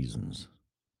medical reasons.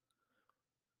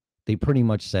 They pretty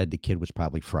much said the kid was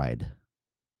probably fried.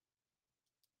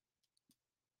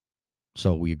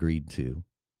 So we agreed to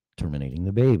terminating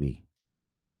the baby.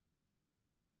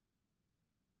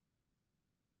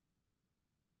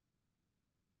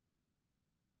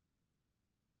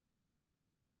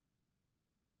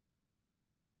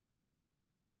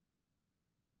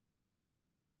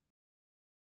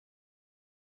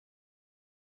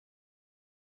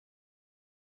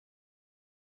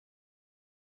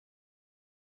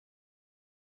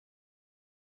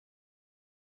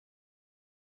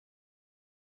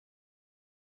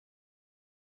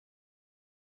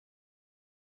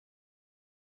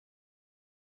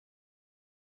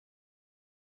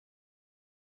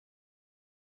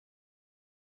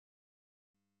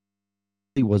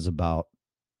 It was about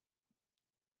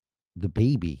the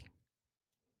baby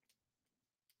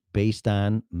based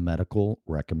on medical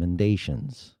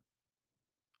recommendations.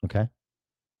 Okay?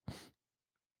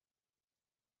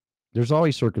 There's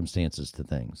always circumstances to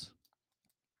things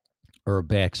or a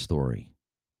backstory.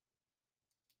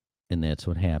 And that's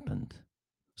what happened.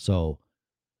 So,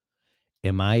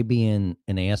 am I being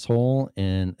an asshole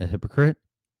and a hypocrite?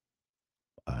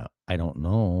 I don't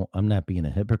know. I'm not being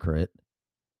a hypocrite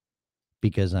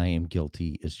because I am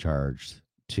guilty as charged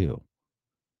too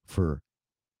for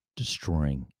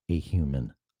destroying a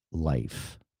human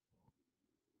life.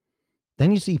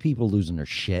 Then you see people losing their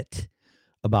shit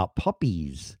about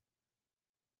puppies,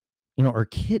 or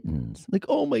kittens. Like,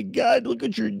 oh my God, look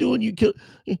what you're doing. You kill.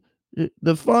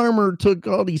 The farmer took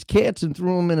all these cats and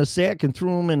threw them in a sack and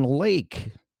threw them in a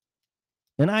lake.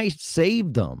 And I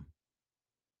saved them.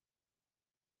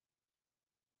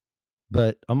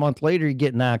 But a month later, you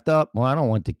get knocked up. Well, I don't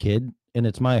want the kid, and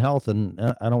it's my health, and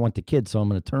I don't want the kid, so I'm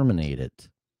going to terminate it.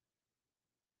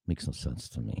 Makes no sense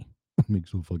to me.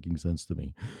 Makes no fucking sense to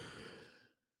me.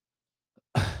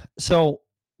 So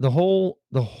the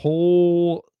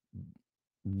whole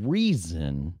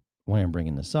reason why I'm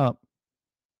bringing this up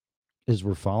is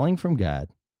we're falling from God.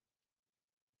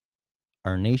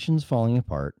 Our nation's falling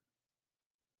apart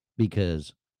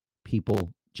because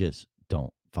people just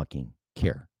don't fucking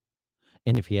care.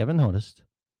 And if you haven't noticed,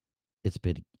 it's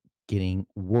been getting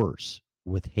worse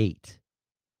with hate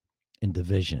and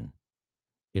division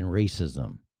and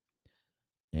racism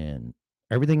and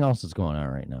everything else that's going on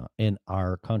right now. And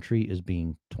our country is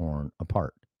being torn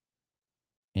apart.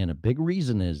 And a big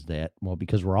reason is that, well,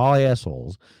 because we're all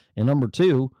assholes. And number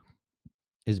two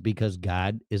is because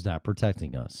God is not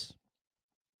protecting us.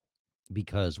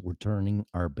 Because we're turning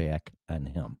our back on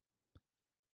him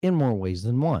in more ways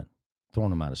than one.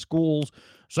 Throwing them out of schools,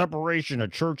 separation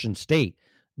of church and state.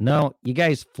 No, you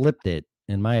guys flipped it,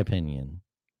 in my opinion.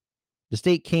 The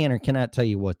state can or cannot tell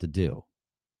you what to do.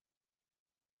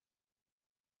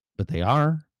 But they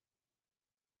are.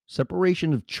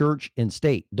 Separation of church and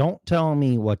state. Don't tell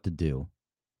me what to do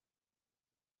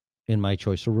in my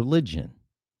choice of religion.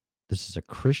 This is a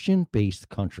Christian-based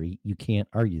country. You can't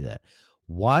argue that.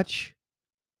 Watch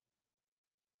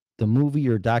the movie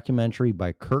or documentary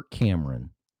by Kirk Cameron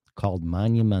called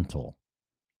Monumental.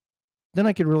 Then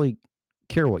I could really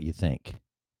care what you think.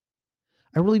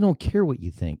 I really don't care what you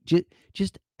think.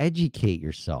 Just educate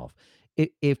yourself.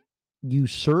 If you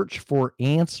search for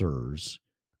answers,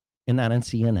 and not on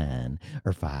CNN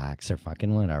or Fox or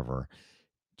fucking whatever,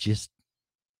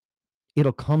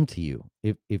 it'll come to you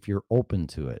if you're open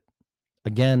to it.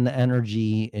 Again, the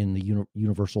energy in the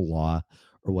universal law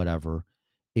or whatever,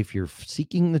 if you're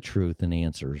seeking the truth and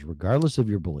answers, regardless of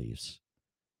your beliefs,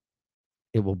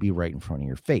 it will be right in front of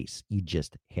your face. You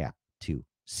just have to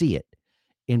see it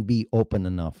and be open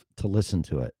enough to listen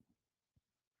to it.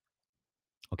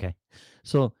 Okay.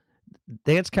 So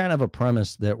that's kind of a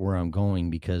premise that where I'm going,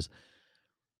 because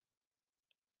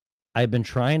I've been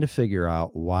trying to figure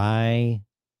out why.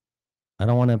 I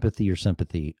don't want empathy or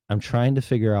sympathy. I'm trying to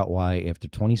figure out why, after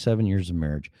 27 years of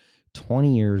marriage,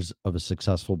 20 years of a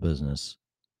successful business,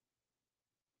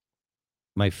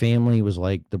 my family was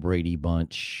like the Brady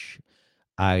Bunch.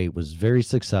 I was very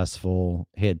successful,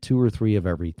 had 2 or 3 of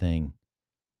everything.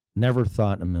 Never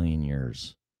thought in a million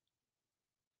years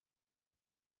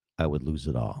I would lose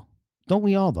it all. Don't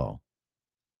we all, though?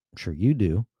 I'm sure you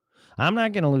do. I'm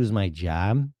not going to lose my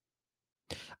job.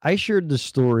 I shared the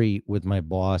story with my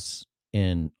boss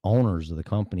and owners of the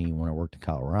company when I worked in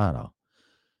Colorado,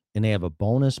 and they have a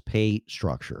bonus pay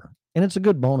structure, and it's a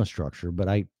good bonus structure. But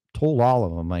I told all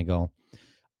of them, I go,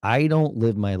 I don't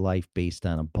live my life based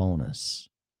on a bonus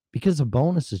because a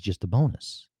bonus is just a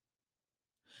bonus.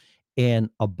 And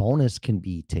a bonus can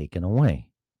be taken away.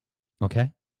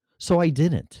 Okay. So I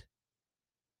didn't.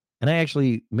 And I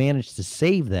actually managed to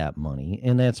save that money.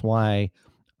 And that's why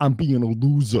I'm being a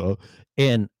loser.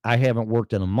 And I haven't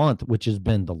worked in a month, which has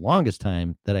been the longest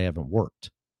time that I haven't worked.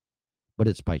 But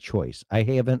it's by choice. I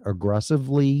haven't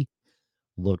aggressively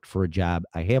looked for a job.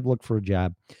 I have looked for a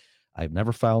job. I've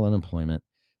never filed unemployment.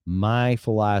 My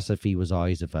philosophy was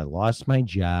always if I lost my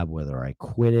job, whether I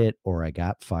quit it or I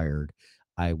got fired,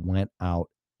 I went out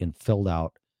and filled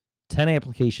out 10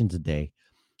 applications a day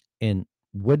and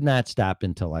would not stop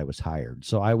until I was hired.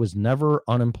 So I was never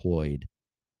unemployed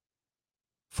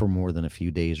for more than a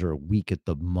few days or a week at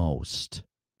the most.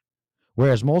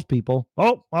 Whereas most people,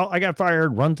 oh, well, I got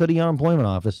fired, run to the unemployment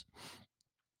office.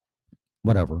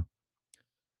 Whatever.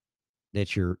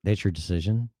 That's your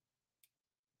decision.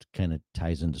 It kind of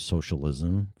ties into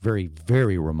socialism very,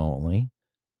 very remotely.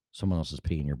 Someone else is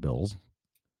paying your bills.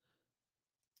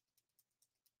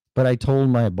 But I told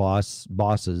my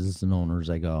bosses and owners,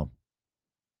 I go,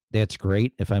 that's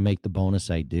great. If I make the bonus,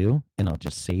 I do, and I'll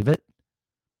just save it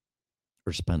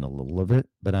or spend a little of it,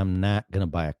 but I'm not going to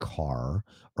buy a car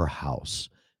or house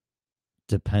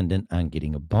dependent on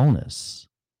getting a bonus.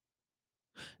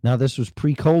 Now, this was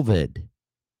pre-COVID.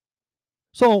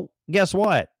 So guess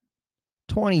what?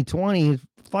 2020,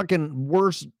 fucking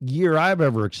worst year I've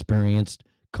ever experienced,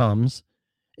 comes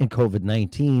in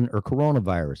COVID-19 or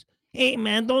coronavirus. Hey,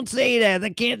 man, don't say that.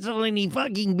 I can't sell any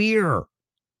fucking beer.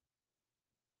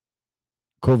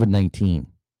 COVID-19.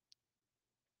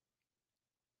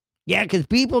 Yeah, because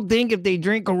people think if they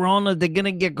drink Corona, they're going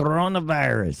to get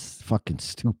coronavirus. Fucking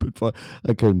stupid.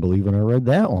 I couldn't believe when I read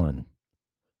that one.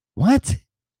 What?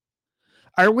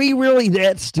 Are we really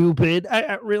that stupid?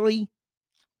 Really?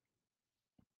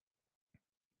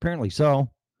 Apparently so.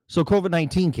 So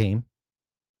COVID-19 came.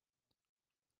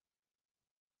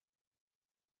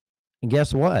 And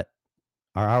guess what?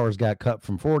 Our hours got cut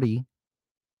from 40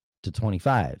 to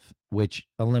 25, which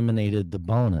eliminated the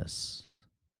bonus.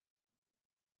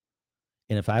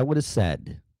 And if I would have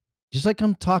said, just like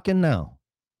I'm talking now,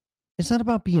 it's not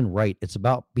about being right. It's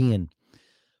about being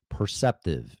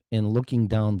perceptive and looking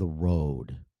down the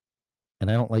road. And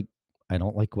I don't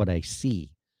like what I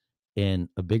see. And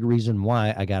a big reason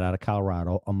why I got out of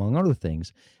Colorado, among other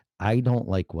things, I don't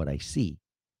like what I see.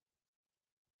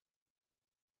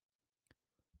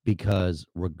 Because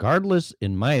regardless,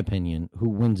 in my opinion, who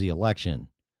wins the election,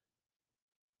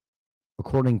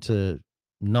 according to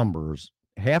numbers,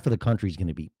 half of the country is going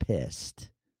to be pissed.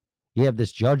 You have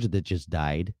this judge that just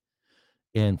died.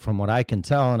 And from what I can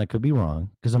tell, and I could be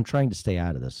wrong, because I'm trying to stay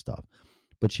out of this stuff,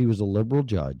 but she was a liberal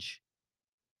judge.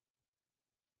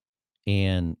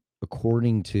 And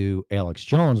according to Alex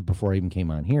Jones, before I even came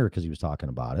on here, because he was talking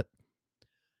about it,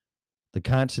 the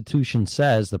Constitution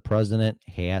says the president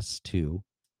has to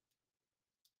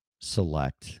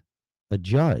select a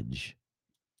judge,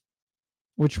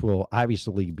 which will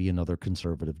obviously be another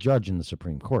conservative judge in the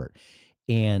Supreme Court.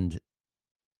 And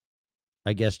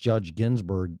I guess Judge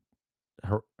Ginsburg,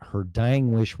 her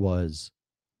dying wish was,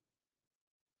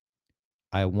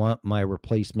 I want my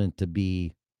replacement to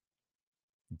be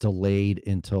delayed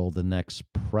until the next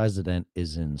president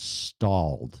is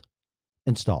installed.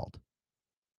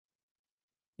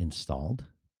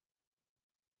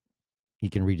 You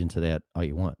can read into that all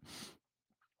you want.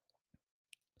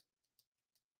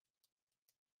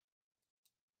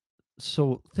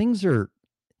 So things are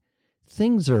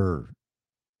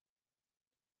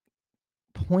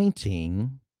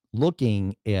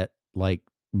looking at like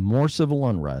more civil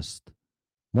unrest,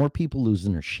 more people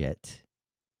losing their shit.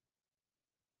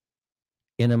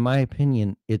 And in my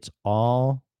opinion, it's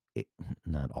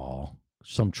not all,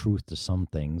 some truth to some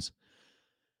things,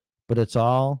 but it's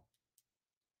all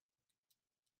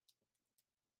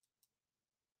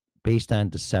based on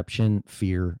deception,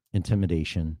 fear,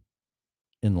 intimidation,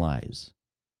 and lies.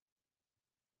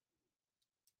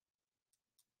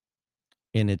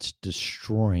 And it's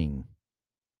destroying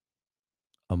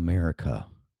America.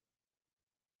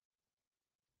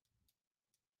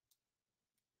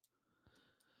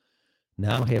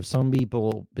 Now, have some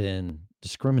people been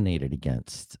discriminated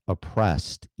against,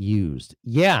 oppressed, used?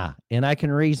 Yeah, and I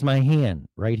can raise my hand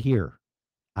right here.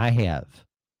 I have.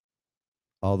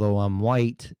 Although I'm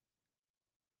white,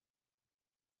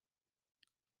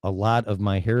 a lot of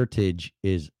my heritage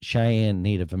is Cheyenne,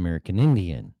 Native American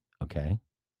Indian, okay?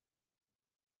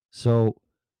 So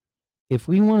if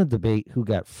we want to debate who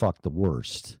got fucked the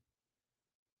worst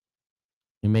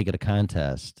and make it a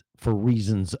contest for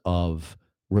reasons of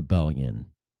rebellion,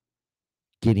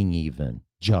 getting even,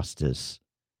 justice.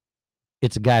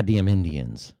 It's goddamn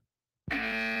Indians.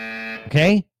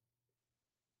 Okay?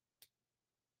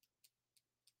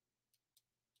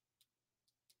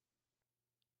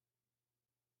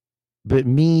 But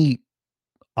me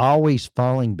always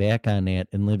falling back on that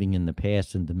and living in the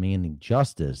past and demanding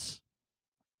justice,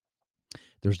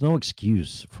 there's no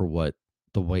excuse for what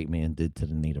the white man did to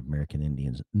the Native American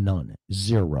Indians. None.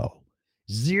 Zero.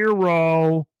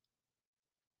 Zero.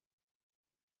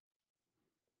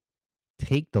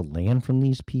 Take the land from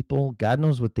these people. God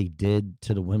knows what they did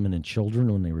to the women and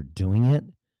children when they were doing it.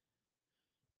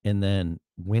 And then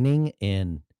winning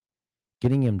and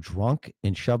getting him drunk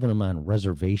and shoving him on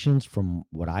reservations from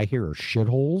what I hear are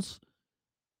shitholes.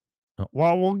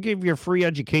 Well, we'll give you a free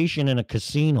education in a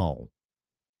casino.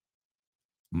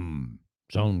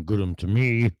 Sound good to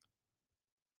me.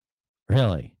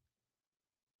 Really.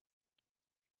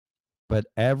 But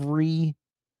every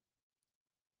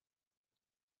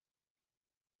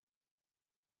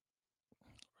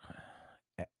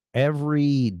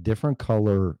different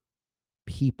color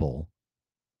people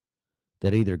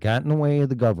that either got in the way of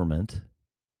the government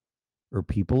or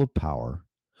people of power,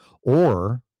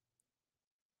 or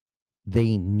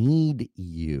they need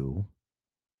you,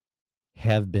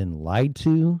 have been lied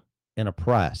to and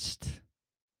oppressed.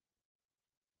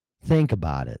 Think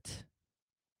about it.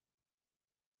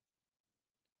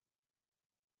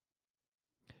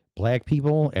 Black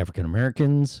people, African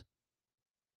Americans.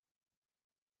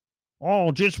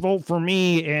 Oh, just vote for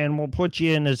me and we'll put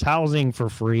you in this housing for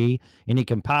free and you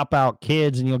can pop out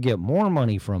kids and you'll get more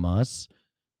money from us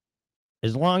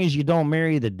as long as you don't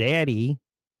marry the daddy.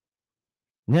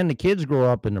 And then the kids grow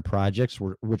up in the projects,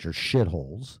 which are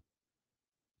shitholes.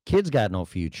 Kids got no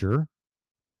future.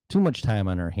 Too much time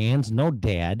on their hands. No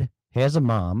dad. Has a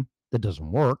mom that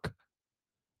doesn't work.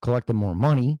 Collecting more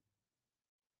money.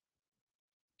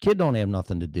 Kid don't have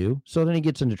nothing to do. So then he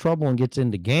gets into trouble and gets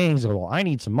into gangs. Well, I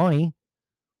need some money.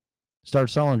 Start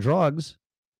selling drugs.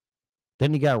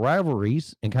 Then you got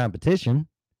rivalries and competition.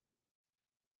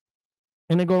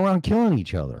 And they go around killing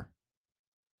each other.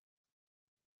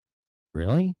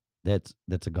 Really? That's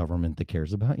a government that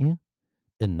cares about you?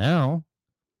 And now,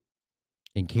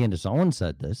 and Candace Owens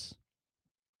said this,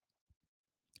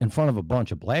 in front of a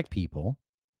bunch of black people,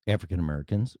 African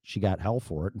Americans, she got hell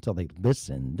for it until they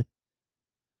listened.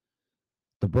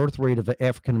 The birth rate of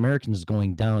African Americans is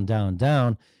going down, down,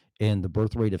 down, and the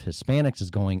birth rate of Hispanics is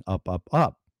going up, up,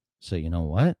 up. So you know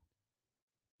what?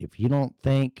 If you don't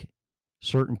think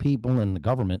certain people in the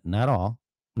government, not all,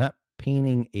 not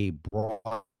painting a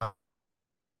broad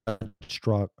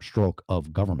stroke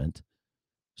of government,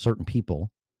 certain people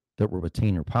that will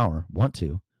retain their power want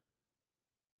to,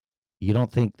 you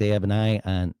don't think they have an eye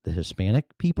on the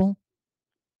Hispanic people?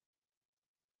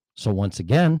 So once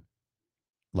again,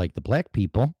 like the black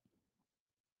people,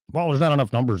 well, there's not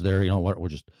enough numbers there. You know what?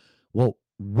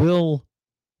 We'll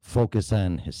focus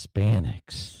on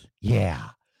Hispanics. Yeah.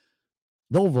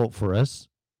 They'll vote for us.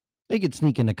 They could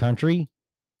sneak in the country,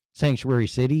 sanctuary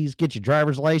cities, get your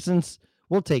driver's license.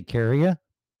 We'll take care of you as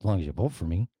long as you vote for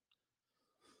me.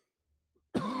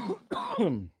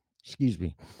 Excuse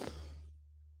me.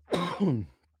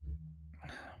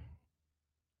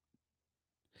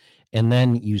 And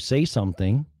then you say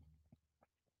something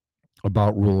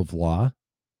about rule of law,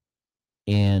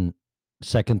 and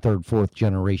second, third, fourth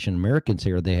generation Americans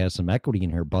here, they have some equity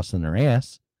in here busting their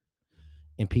ass,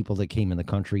 and people that came in the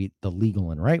country the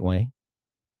legal and right way,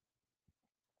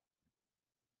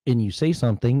 and you say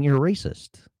something, you're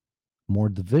racist. More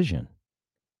division.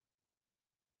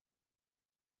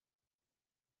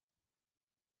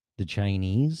 The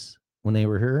Chinese, when they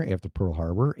were here after Pearl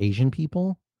Harbor, Asian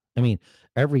people, I mean,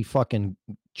 every fucking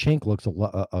chink looks a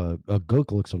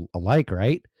gook looks alike,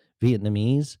 right?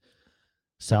 Vietnamese,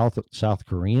 South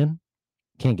Korean.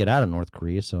 Can't get out of North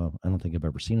Korea, so I don't think I've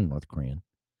ever seen a North Korean.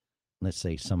 Let's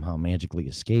say somehow magically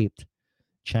escaped.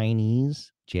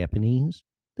 Chinese, Japanese,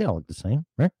 they all look the same,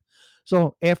 right?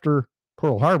 So after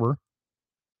Pearl Harbor,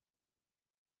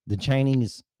 the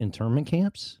Chinese internment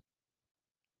camps,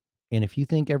 and if you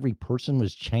think every person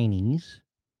was Chinese,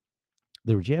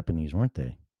 they were Japanese, weren't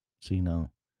they? So, you know,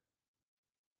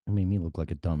 it made me look like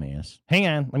a dumbass. Hang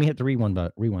on, let me hit the rewind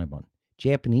button.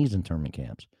 Japanese internment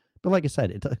camps. But like I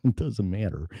said, it doesn't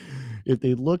matter. If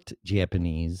they looked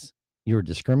Japanese, you were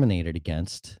discriminated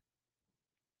against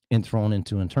and thrown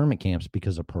into internment camps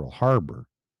because of Pearl Harbor.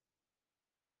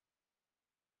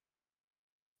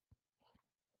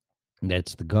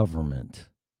 That's the government.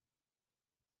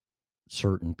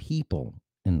 Certain people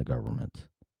in the government.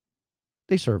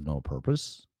 They serve no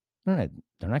purpose. They're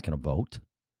not going to vote.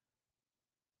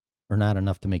 Or not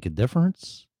enough to make a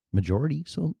difference. majority,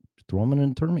 so throw them in an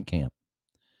internment camp.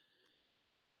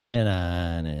 And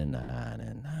on and on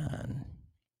and on.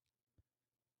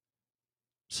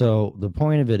 So the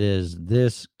point of it is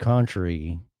this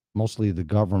country, mostly the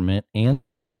government and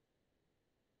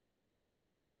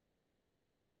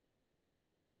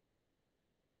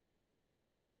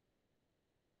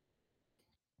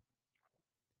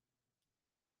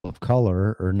of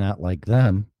color are not like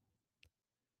them.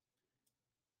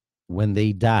 When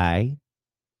they die,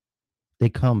 they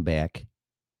come back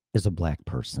as a black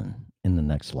person in the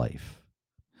next life,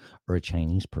 or a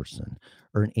Chinese person,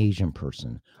 or an Asian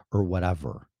person, or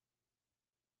whatever.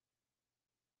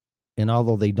 And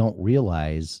although they don't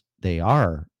realize they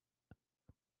are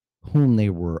whom they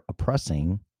were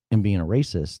oppressing and being a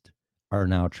racist, are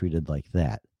now treated like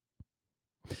that.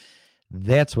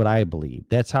 That's what I believe.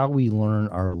 That's how we learn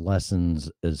our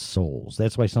lessons as souls.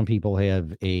 That's why some people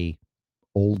have a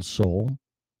old soul.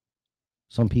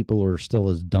 Some people are still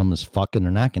as dumb as fuck and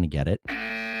they're not going to get it.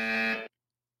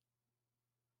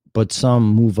 But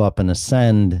some move up and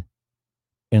ascend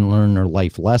and learn their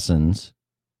life lessons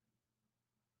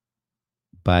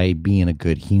by being a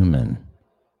good human.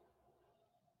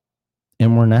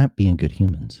 And we're not being good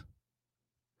humans.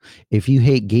 If you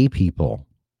hate gay people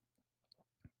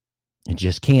and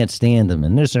just can't stand them,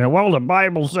 and this and well, the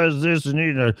Bible says this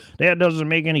and that doesn't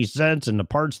make any sense and the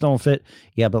parts don't fit.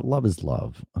 Yeah, but love is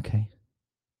love, okay?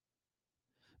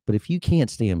 But if you can't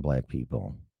stand black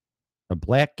people, a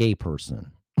black gay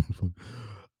person,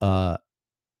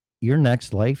 your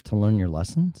next life to learn your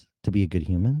lessons, to be a good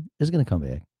human, is going to come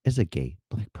back as a gay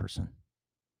black person.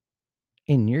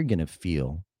 And you're going to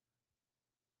feel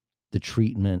the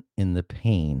treatment and the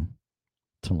pain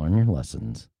to learn your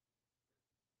lessons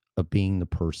of being the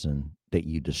person that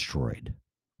you destroyed.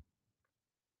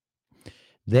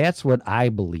 That's what I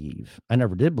believe. I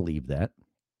never did believe that.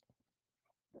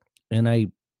 And I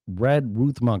read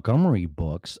Ruth Montgomery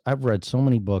books. I've read so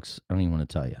many books, I don't even want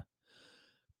to tell you.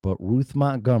 But Ruth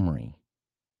Montgomery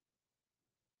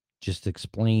just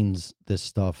explains this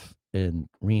stuff and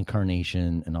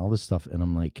reincarnation and all this stuff. And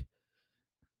I'm like,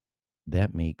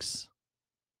 that makes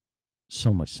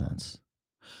so much sense.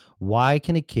 Why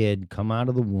can a kid come out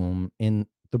of the womb in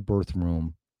the birth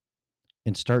room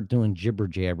and start doing jibber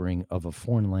jabbering of a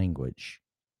foreign language?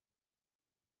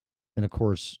 And of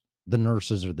course, the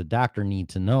nurses or the doctor need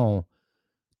to know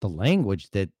the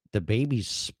language that the baby's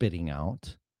spitting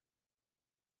out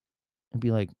and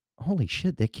be like, holy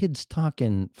shit, that kid's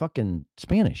talking fucking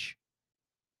Spanish.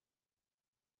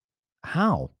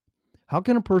 How? How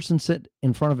can a person sit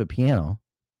in front of a piano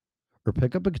or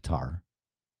pick up a guitar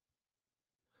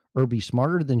or be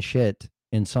smarter than shit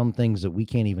in some things that we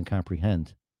can't even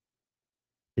comprehend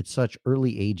at such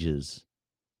early ages?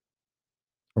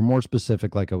 Or more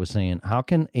specific, like I was saying, how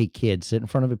can a kid sit in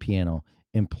front of a piano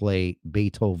and play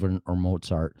Beethoven or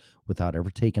Mozart without ever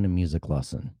taking a music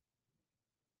lesson?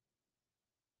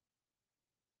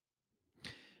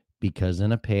 Because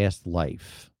in a past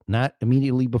life, not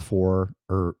immediately before,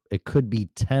 or it could be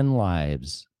 10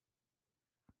 lives,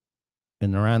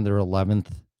 and they're on their 11th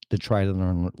to try to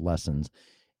learn lessons.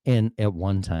 And at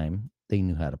one time, they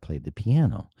knew how to play the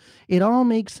piano. It all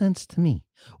makes sense to me,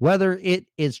 whether it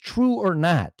is true or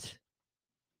not.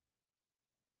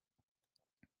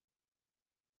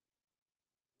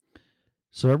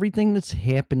 So everything that's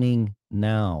happening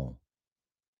now,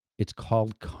 it's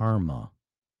called karma,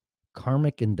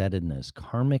 karmic indebtedness,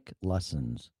 karmic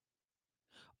lessons.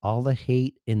 All the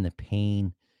hate and the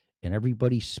pain and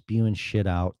everybody spewing shit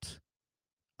out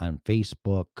on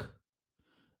Facebook,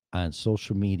 on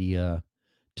social media,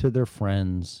 to their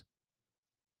friends,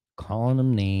 calling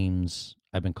them names.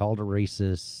 I've been called a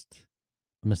racist,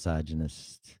 a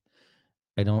misogynist.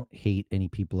 I don't hate any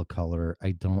people of color.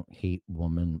 I don't hate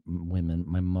women.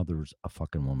 My mother's a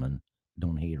fucking woman.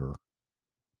 Don't hate her.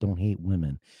 Don't hate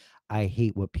women. I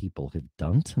hate what people have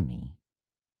done to me.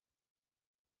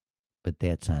 But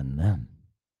that's on them.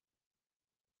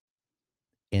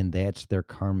 And that's their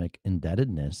karmic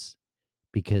indebtedness.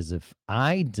 Because if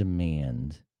I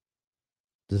demand,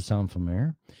 does it sound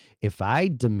familiar? If I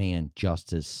demand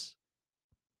justice,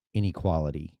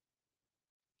 inequality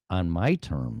on my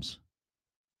terms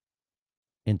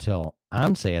until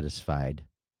I'm satisfied,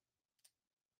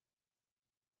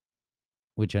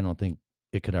 which I don't think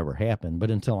it could ever happen, but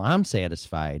until I'm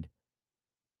satisfied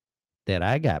that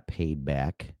I got paid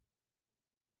back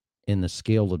and the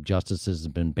scale of justice has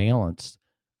been balanced,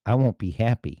 I won't be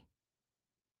happy.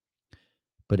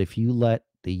 But if you let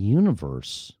the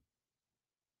universe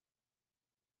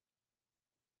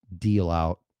deal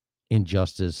out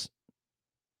injustice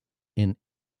and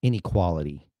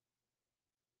inequality,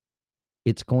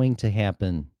 It's going to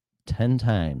happen 10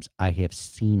 times. I have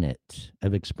seen it.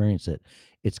 I've experienced it.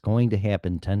 It's going to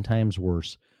happen 10 times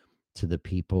worse to the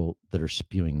people that are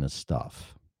spewing this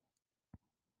stuff.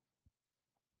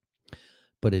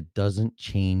 But it doesn't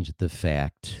change the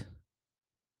fact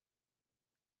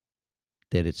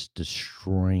that it's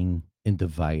destroying and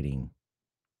dividing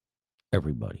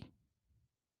everybody.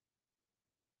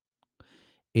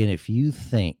 And if you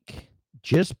think,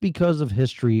 just because of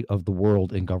history of the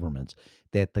world and governments,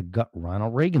 that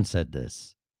Ronald Reagan said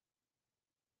this,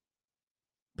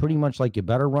 pretty much like you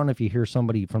better run if you hear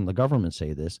somebody from the government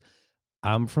say this.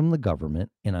 I'm from the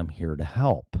government and I'm here to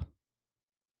help.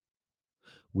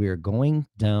 We're going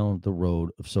down the road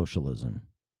of socialism.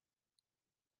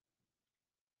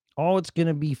 Oh, it's going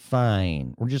to be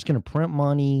fine. We're just going to print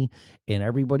money and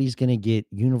everybody's going to get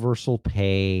universal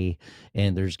pay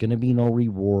and there's going to be no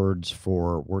rewards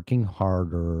for working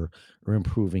harder or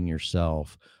improving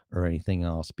yourself or anything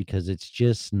else because it's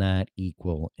just not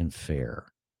equal and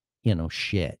fair.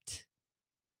 Shit.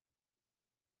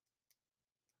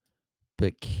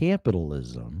 But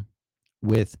capitalism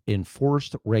with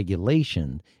enforced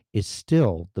regulation is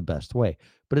still the best way,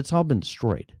 but it's all been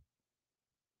destroyed.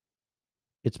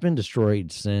 It's been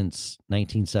destroyed since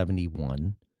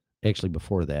 1971. Actually,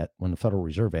 before that, when the Federal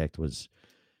Reserve Act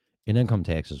and income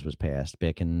taxes was passed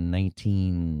back in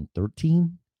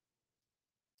 1913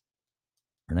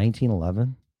 or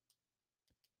 1911,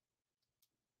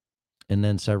 and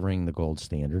then severing the gold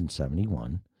standard in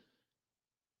 71,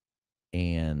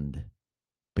 and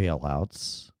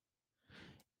bailouts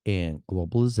and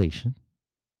globalization,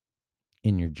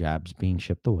 and your jobs being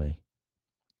shipped away,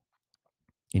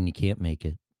 and you can't make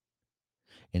it,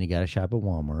 and you got to shop at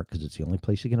Walmart because it's the only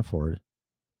place you can afford it,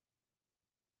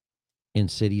 and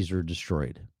cities are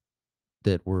destroyed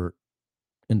that were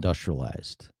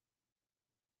industrialized.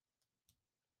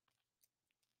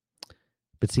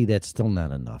 But see, that's still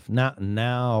not enough.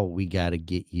 Now we got to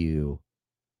get you.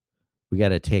 We got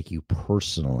to attack you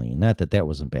personally. Not that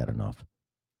wasn't bad enough.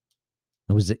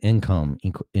 It was the income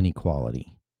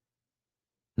inequality.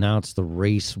 Now it's the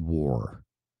race war.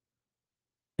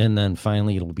 And then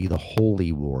finally it'll be the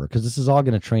holy war because this is all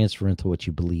going to transfer into what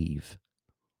you believe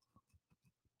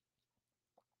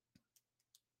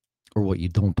or what you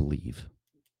don't believe.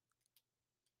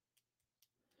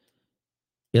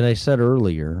 And I said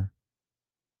earlier,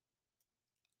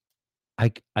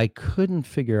 I couldn't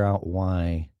figure out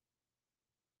why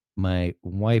my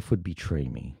wife would betray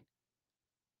me.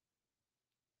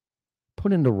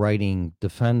 Put into writing,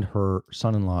 defend her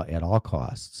son-in-law at all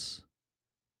costs.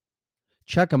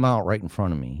 Check him out right in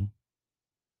front of me.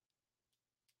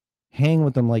 Hang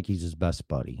with him like he's his best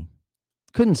buddy.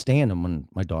 Couldn't stand him when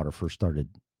my daughter first started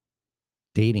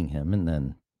dating him, and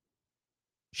then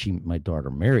my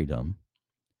daughter married him.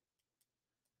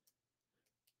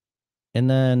 And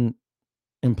then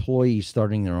employees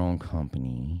starting their own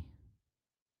company,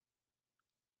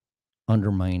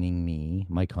 undermining me,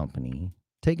 my company,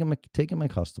 taking my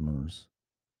customers.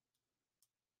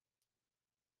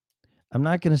 I'm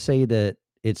not going to say that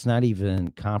it's not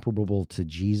even comparable to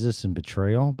Jesus and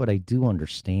betrayal, but I do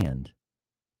understand.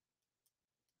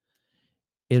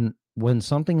 And when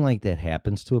something like that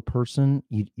happens to a person,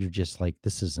 you're just like,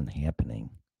 this isn't happening.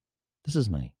 This is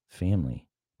my family.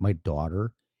 My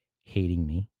daughter hating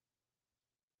me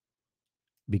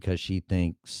because she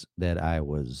thinks that I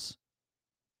was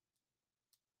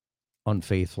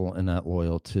unfaithful and not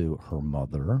loyal to her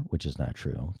mother, which is not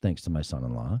true, thanks to my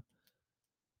son-in-law.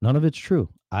 None of it's true.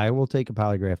 I will take a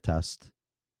polygraph test,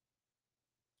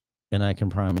 and I can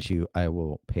promise you I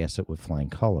will pass it with flying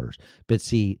colors. But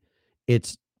see,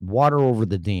 it's water over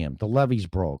the dam. The levee's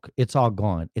broke. It's all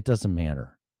gone. It doesn't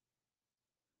matter.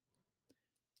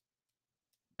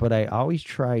 But I always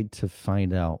tried to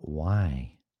find out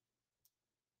why.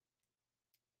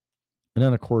 And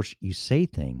then, of course, you say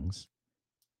things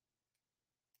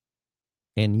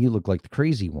and you look like the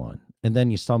crazy one. And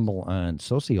then you stumble on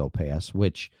sociopaths,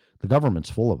 which the government's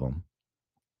full of them.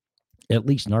 At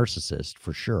least narcissists,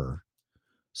 for sure.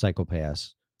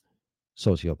 Psychopaths,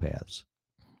 sociopaths.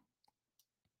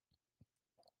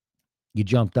 You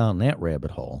jump down that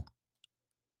rabbit hole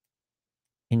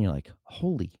and you're like,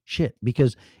 holy shit.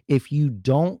 Because if you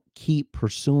don't keep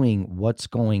pursuing what's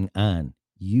going on,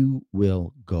 you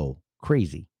will go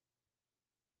crazy.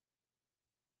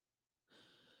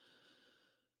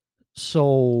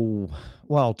 So,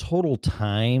 well, total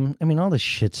time, I mean, all this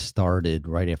shit started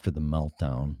right after the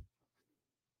meltdown.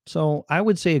 So I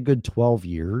would say a good 12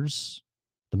 years.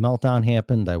 The meltdown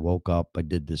happened. I woke up. I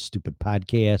did this stupid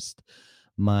podcast.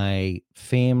 My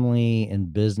family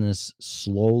and business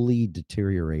slowly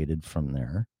deteriorated from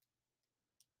there.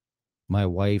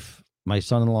 my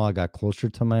son-in-law got closer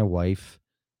to my wife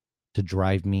to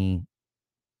drive me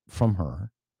from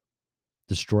her,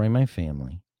 destroy my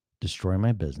family, destroy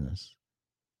my business.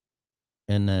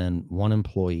 And then one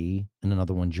employee and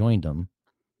another one joined him,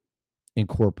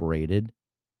 incorporated,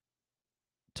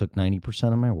 took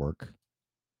 90% of my work.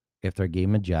 After I gave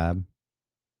him a job,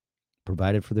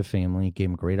 provided for the family, gave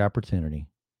him a great opportunity.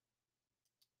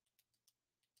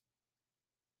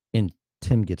 And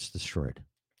Tim gets destroyed.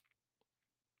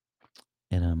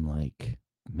 And I'm like,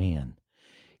 man,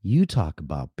 you talk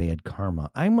about bad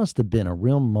karma. I must have been a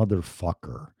real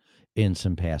motherfucker in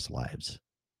some past lives.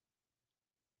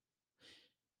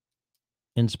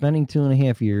 And spending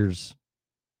 2.5 years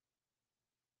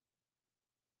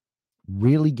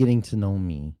really getting to know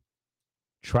me,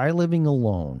 try living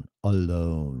alone.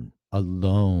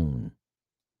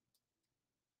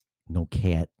 No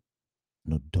cat,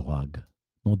 no dog,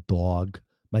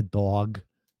 my dog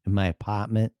in my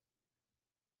apartment,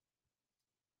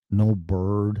 no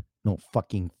bird, no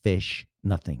fucking fish,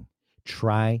 nothing.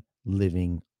 Try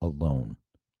living alone.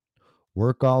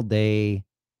 Work all day,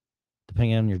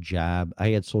 depending on your job. I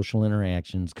had social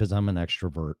interactions because I'm an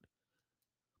extrovert.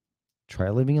 Try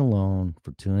living alone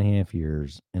for 2.5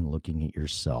 years and looking at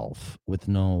yourself with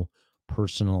no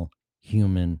personal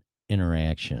human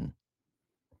interaction.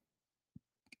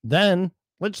 Then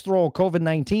let's throw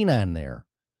COVID-19 on there.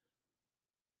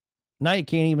 Now you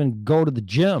can't even go to the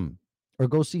gym or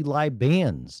go see live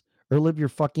bands or live your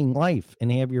fucking life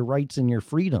and have your rights and your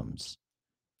freedoms.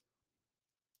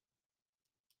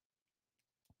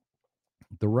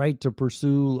 The right to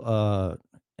pursue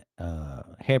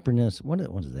happiness. What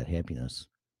is that? Happiness.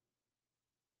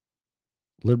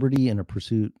 Liberty and a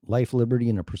pursuit, life, liberty,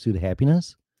 and a pursuit of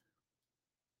happiness.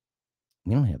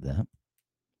 We don't have that.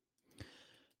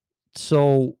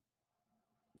 So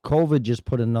COVID just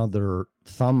put another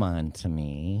thumb on to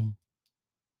me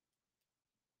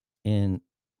and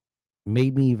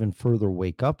made me even further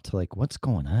wake up to like, what's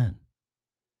going on?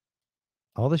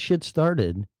 All the shit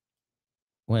started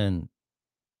when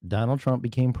Donald Trump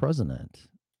became president.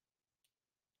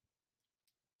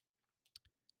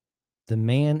 The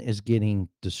man is getting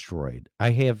destroyed. I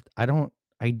don't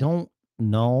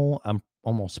know. I'm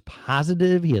almost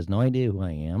positive he has no idea who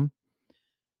I am,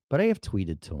 but I have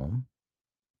tweeted to him.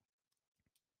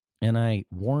 And I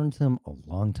warned him a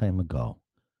long time ago.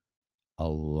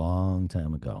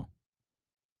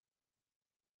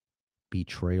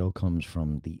 Betrayal comes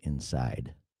from the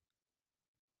inside.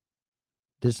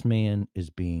 This man is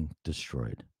being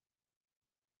destroyed.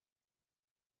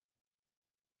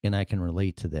 And I can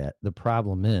relate to that. The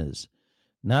problem is,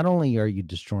 not only are you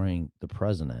destroying the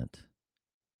president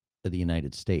of the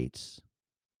United States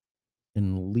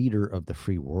and leader of the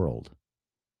free world,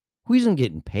 who isn't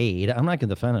getting paid. I'm not going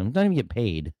to defend him. He's not even getting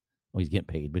paid. Well, he's getting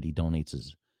paid, but he donates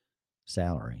his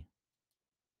salary.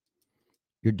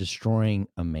 You're destroying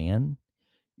a man.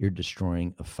 You're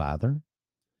destroying a father.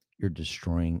 You're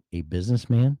destroying a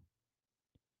businessman.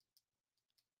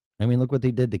 I mean, look what they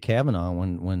did to Kavanaugh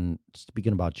when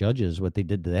speaking about judges, what they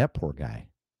did to that poor guy.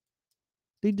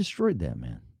 They destroyed that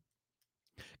man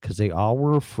because they all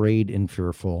were afraid and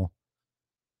fearful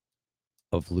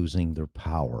of losing their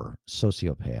power.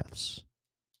 Sociopaths.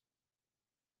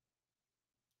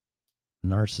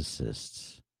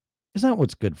 Narcissists. It's not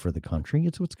what's good for the country.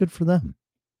 It's what's good for them.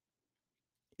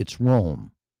 It's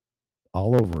Rome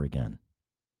all over again.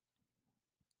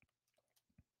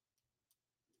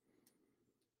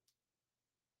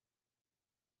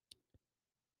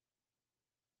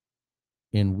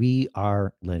 And we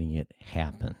are letting it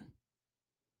happen.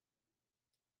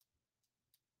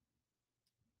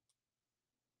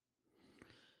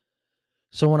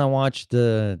 So when I watched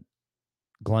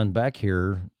Glenn Beck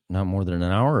here not more than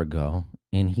an hour ago,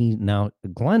 and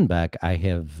Glenn Beck, I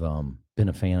have been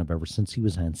a fan of ever since he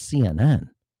was on CNN.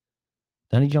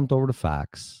 Then he jumped over to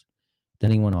Fox.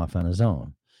 Then he went off on his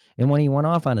own. And when he went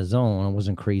off on his own, I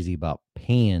wasn't crazy about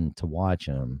paying to watch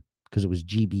him because it was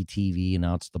GBTV and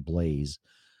now it's The Blaze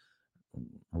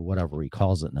or whatever he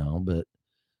calls it now. But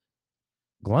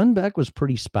Glenn Beck was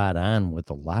pretty spot on with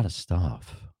a lot of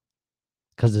stuff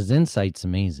because his insight's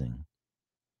amazing.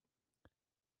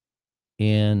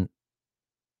 And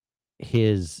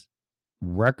his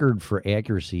record for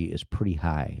accuracy is pretty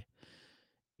high.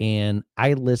 And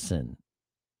I listen.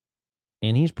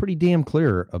 And he's pretty damn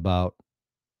clear about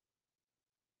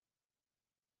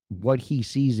what he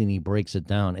sees and he breaks it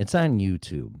down. It's on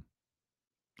YouTube.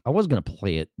 I was going to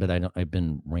play it, but I've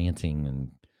been ranting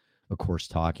and, of course,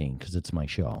 talking because it's my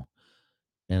show.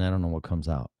 And I don't know what comes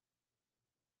out.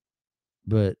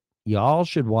 But y'all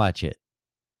should watch it.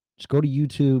 Just go to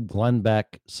YouTube, Glenn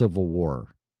Beck, Civil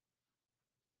War.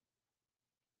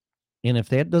 And if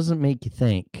that doesn't make you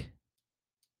think,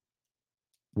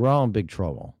 we're all in big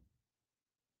trouble.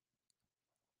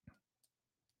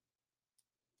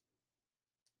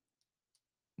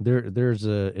 There's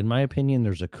in my opinion,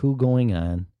 there's a coup going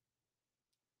on.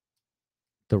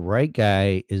 The right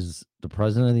guy is the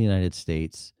president of the United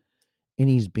States, and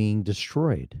he's being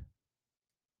destroyed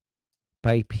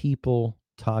by people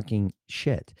talking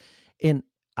shit. And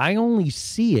I only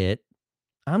see it.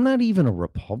 I'm not even a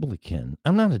Republican.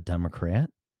 I'm not a Democrat.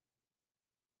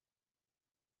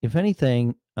 If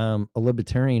anything, a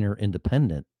libertarian or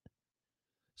independent.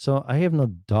 So I have no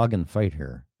dog in the fight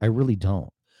here. I really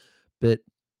don't. But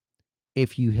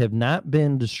if you have not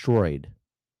been destroyed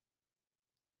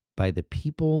by the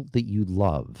people that you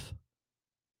love,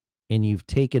 and you've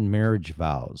taken marriage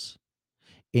vows,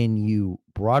 and you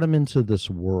brought them into this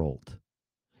world,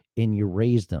 and you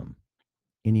raised them,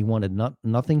 and you wanted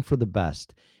nothing for the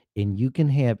best, and you can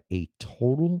have a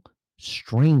total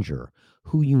stranger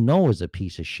who you know is a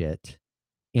piece of shit,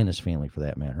 and his family for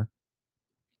that matter,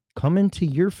 come into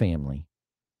your family,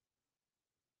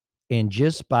 and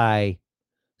just by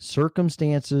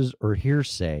circumstances or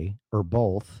hearsay or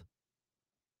both,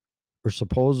 or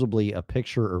supposedly a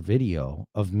picture or video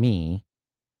of me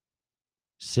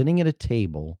sitting at a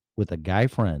table with a guy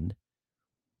friend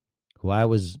who I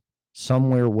was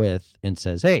somewhere with and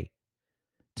says, "Hey,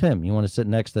 Tim, you want to sit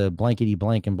next to blankety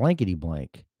blank and blankety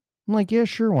blank?" I'm like, "Yeah,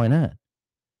 sure, why not?"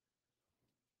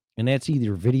 And that's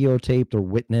either videotaped or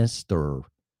witnessed or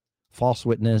false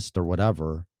witnessed or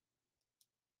whatever,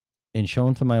 and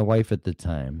shown to my wife at the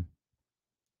time,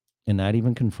 and not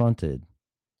even confronted,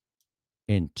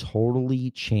 and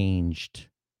totally changed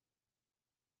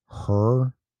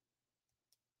her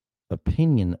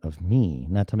opinion of me,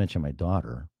 not to mention my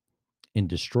daughter, and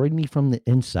destroyed me from the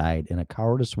inside in a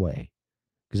cowardice way,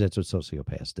 because that's what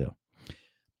sociopaths do.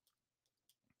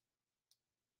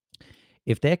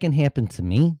 If that can happen to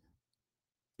me,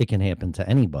 it can happen to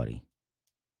anybody.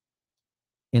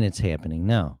 And it's happening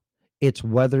now. It's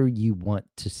whether you want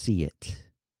to see it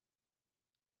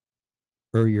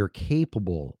or you're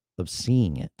capable of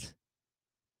seeing it.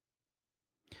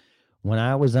 When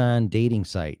I was on dating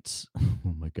sites,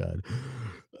 oh my God,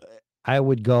 I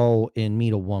would go and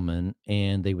meet a woman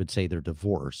and they would say they're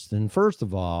divorced. And first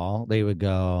of all, they would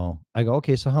go, I go,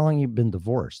 okay, so how long have you been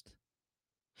divorced?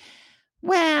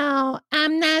 Well,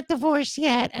 I'm not divorced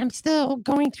yet. I'm still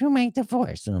going through my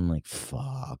divorce. And I'm like,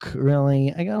 fuck,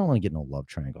 really? I don't want to get no love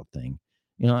triangle thing.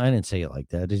 You know, I didn't say it like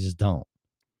that. I just don't.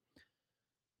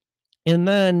 And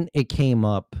then it came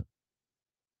up,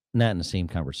 not in the same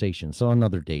conversation. So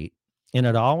another date. And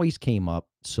it always came up.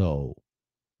 So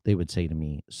they would say to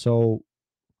me, so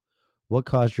what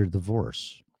caused your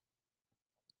divorce?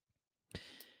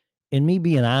 And me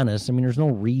being honest, I mean, there's no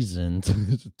reason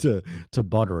to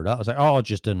butter it up. I was like, oh, it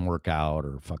just didn't work out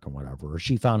or fucking whatever. Or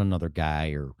she found another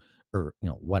guy or you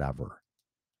know, whatever.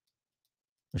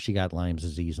 Or she got Lyme's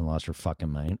disease and lost her fucking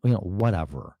mind. You know,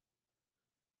 whatever.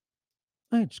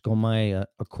 I just go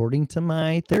according to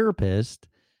my therapist,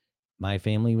 my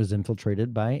family was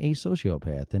infiltrated by a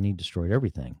sociopath and he destroyed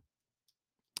everything.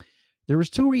 There was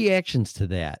two reactions to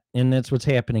that, and that's what's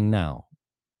happening now,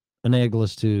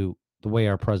 analogous to the way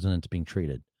our president's being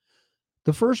treated.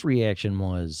 The first reaction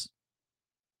was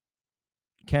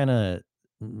kind of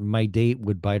my date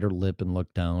would bite her lip and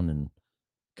look down and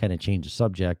kind of change the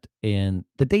subject, and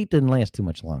the date didn't last too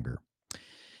much longer.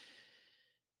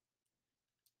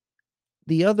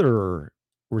 The other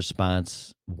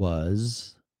response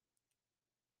was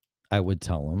I would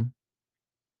tell them,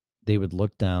 they would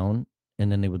look down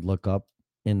and then they would look up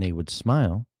and they would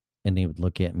smile and they would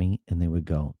look at me and they would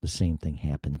go, the same thing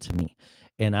happened to me.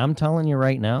 And I'm telling you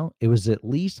right now, it was at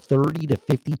least 30 to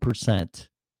 50%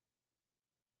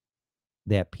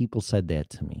 that people said that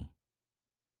to me.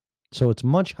 So it's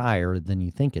much higher than you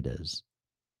think it is.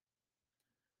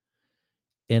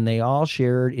 And they all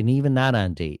shared, and even not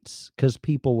on dates, because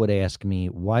people would ask me,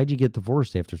 why'd you get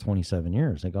divorced after 27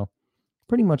 years? I go,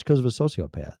 pretty much because of a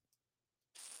sociopath.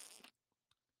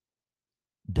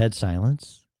 Dead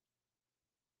silence.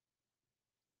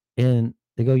 And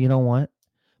they go, you know what?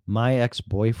 My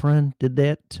ex-boyfriend did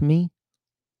that to me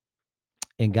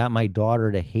and got my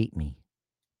daughter to hate me.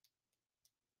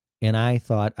 And I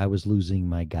thought I was losing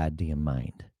my goddamn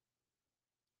mind.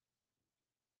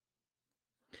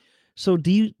 So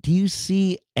do you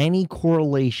see any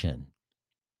correlation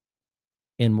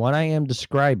in what I am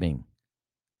describing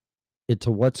it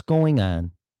to what's going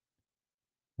on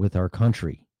with our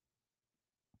country?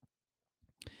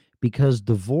 Because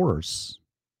divorce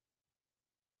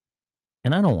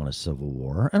And I don't want a civil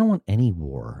war. I don't want any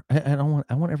war. I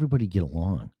want everybody to get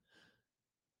along.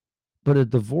 But a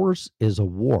divorce is a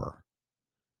war.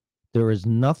 There is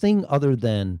nothing other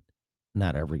than,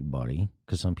 not everybody,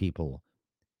 because some people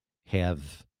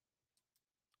have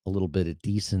a little bit of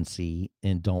decency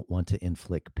and don't want to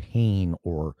inflict pain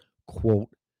or, quote,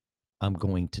 I'm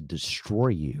going to destroy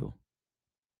you.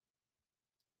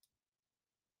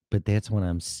 But that's what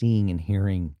I'm seeing and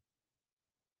hearing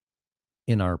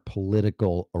in our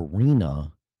political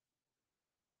arena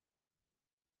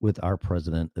with our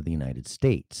president of the United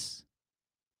States.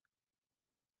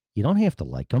 You don't have to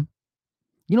like him.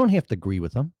 You don't have to agree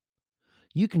with him.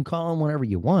 You can call him whatever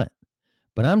you want.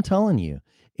 But I'm telling you,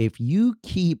 if you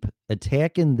keep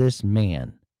attacking this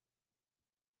man,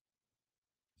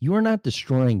 you are not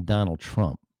destroying Donald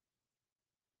Trump.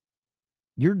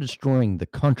 You're destroying the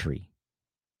country.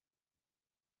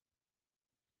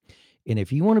 And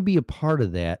if you want to be a part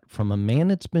of that from a man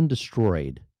that's been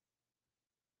destroyed,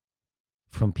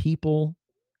 from people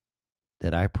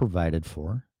that I provided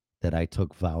for, that I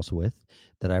took vows with,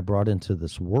 that I brought into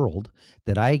this world,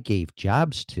 that I gave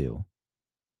jobs to,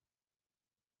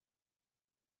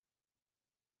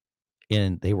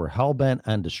 and they were hell-bent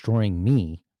on destroying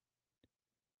me,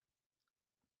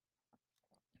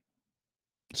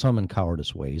 some in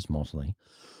cowardice ways mostly,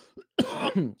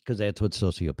 because that's what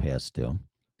sociopaths do.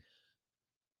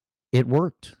 It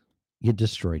worked. You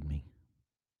destroyed me.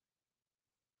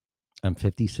 I'm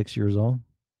 56 years old.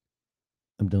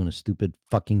 I'm doing a stupid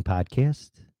fucking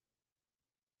podcast.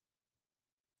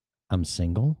 I'm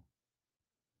single.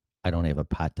 I don't have a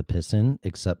pot to piss in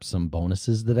except some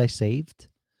bonuses that I saved.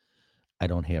 I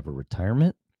don't have a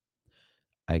retirement.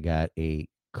 I got a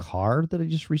car that I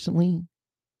just recently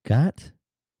got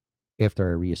after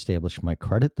I reestablished my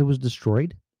credit that was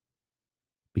destroyed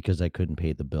because I couldn't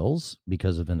pay the bills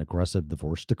because of an aggressive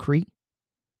divorce decree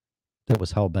that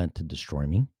was hell-bent to destroy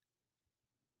me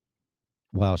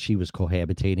while she was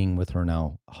cohabitating with her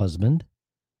now husband.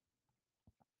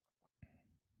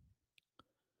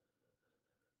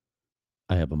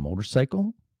 I have a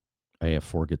motorcycle. I have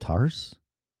 4 guitars.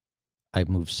 I've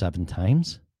moved 7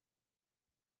 times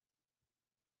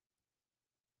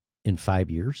in 5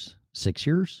 years, 6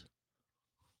 years.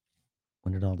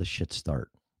 When did all this shit start?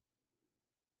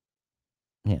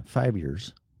 Yeah, 5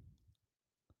 years.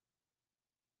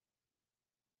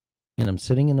 And I'm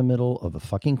sitting in the middle of a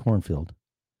fucking cornfield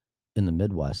in the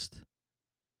Midwest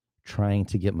trying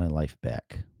to get my life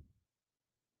back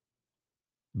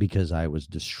because I was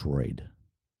destroyed.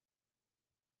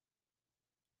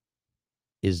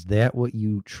 Is that what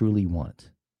you truly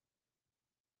want?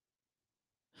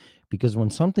 Because when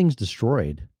something's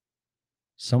destroyed,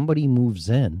 somebody moves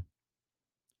in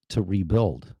to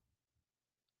rebuild.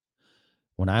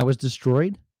 When I was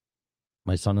destroyed,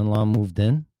 my son-in-law moved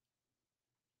in.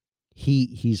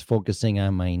 He's focusing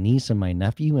on my niece and my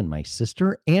nephew and my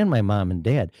sister and my mom and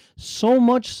dad. So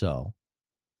much so,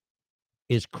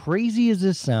 as crazy as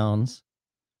this sounds,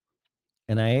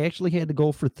 and I actually had to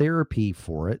go for therapy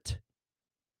for it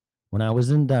when I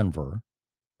was in Denver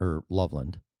or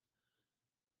Loveland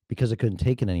because I couldn't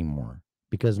take it anymore.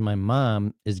 Because my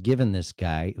mom is giving this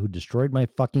guy who destroyed my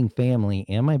fucking family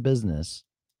and my business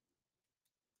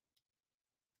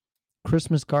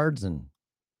Christmas cards and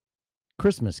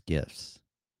Christmas gifts.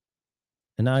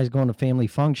 And now he's going to family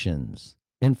functions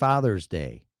and Father's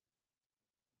Day.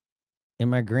 And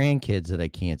my grandkids that I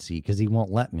can't see because he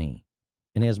won't let me.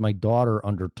 And has my daughter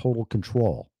under total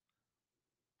control.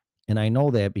 And I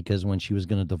know that because when she was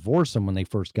going to divorce him when they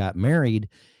first got married,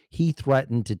 he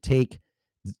threatened to take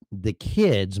the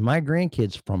kids, my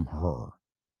grandkids, from her.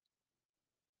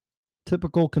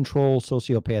 Typical control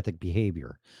sociopathic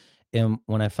behavior. And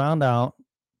when I found out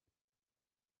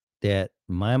that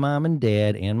my mom and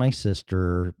dad and my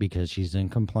sister, because she's in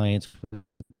compliance with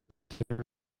her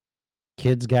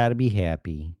kids got to be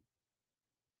happy,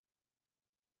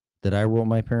 that I wrote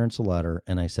my parents a letter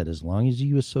and I said, as long as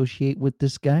you associate with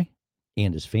this guy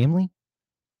and his family,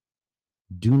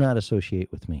 do not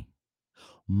associate with me.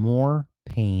 More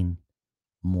pain,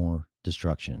 more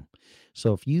destruction.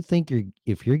 So if you think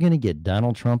if you're going to get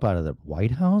Donald Trump out of the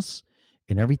White House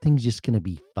and everything's just going to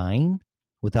be fine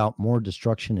without more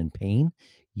destruction and pain,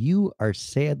 you are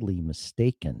sadly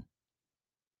mistaken.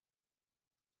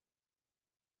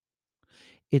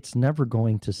 It's never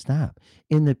going to stop.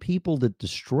 And the people that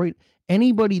destroyed,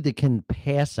 anybody that can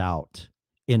pass out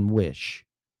and wish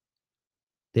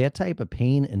that type of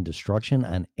pain and destruction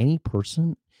on any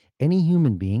person, any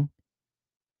human being,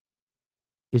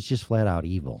 is just flat out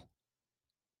evil.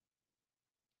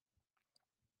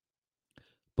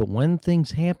 But when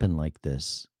things happen like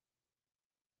this,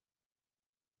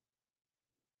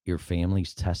 Your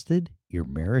family's tested, your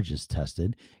marriage is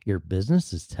tested, your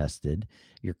business is tested,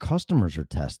 your customers are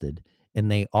tested, and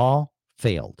they all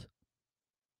failed.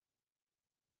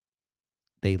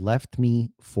 They left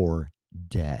me for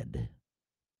dead.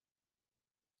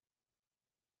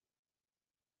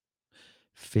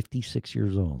 56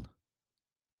 years old.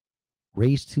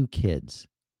 Raised 2 kids.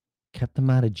 Kept them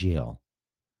out of jail.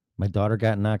 My daughter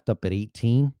got knocked up at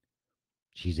 18.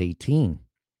 She's 18.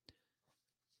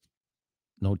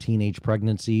 No teenage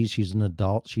pregnancies. She's an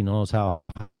adult. She knows how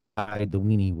high the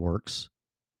weenie works.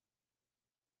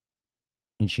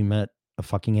 And she met a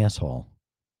fucking asshole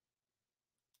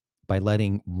by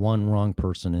letting one wrong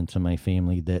person into my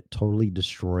family that totally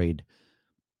destroyed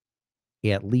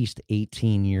at least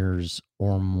 18 years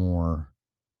or more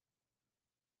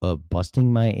of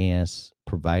busting my ass,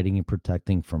 providing and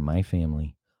protecting for my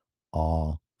family,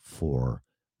 all for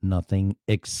nothing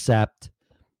except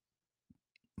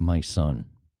my son.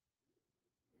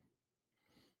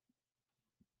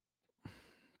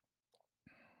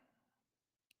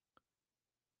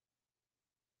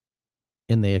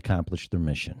 And they accomplished their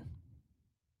mission.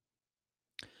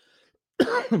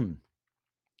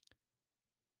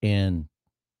 And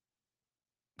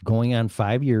going on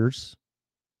 5 years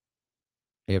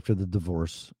after the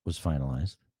divorce was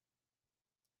finalized,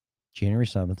 January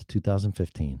 7th,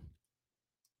 2015,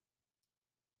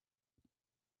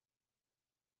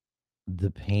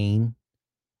 the pain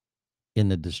and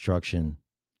the destruction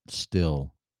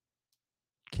still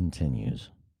continues.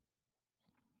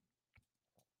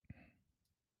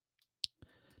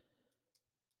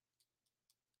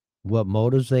 What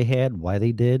motives they had, why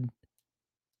they did,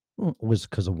 was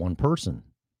because of one person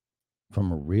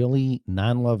from a really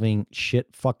non-loving shit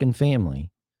fucking family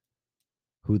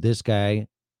who this guy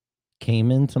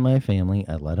came into my family.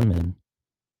 I let him in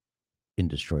and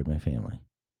destroyed my family.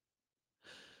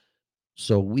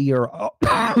 So we are all,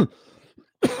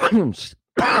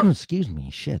 excuse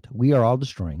me, shit. We are all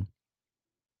destroying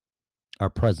our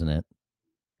president,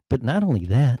 but not only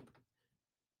that,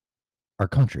 our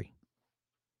country.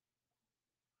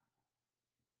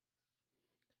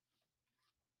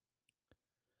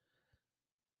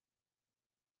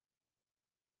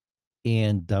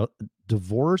 And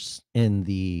divorce and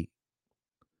the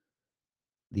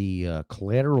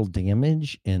collateral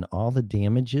damage and all the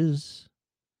damages.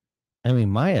 I mean,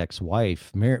 my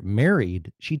ex-wife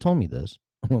married. She told me this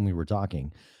when we were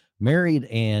talking. Married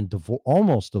and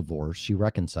almost divorced. She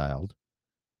reconciled.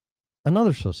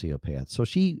 Another sociopath. So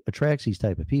she attracts these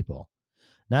type of people.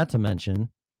 Not to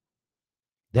mention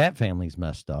that family's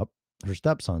messed up. Her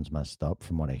stepson's messed up,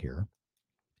 from what I hear.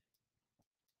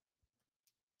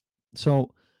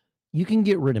 So you can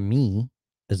get rid of me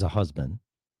as a husband,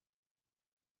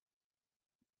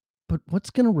 but what's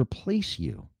going to replace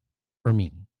you? Or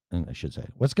me, I should say.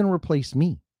 What's going to replace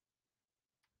me?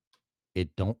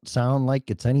 It don't sound like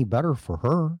it's any better for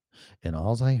her. And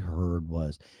all I heard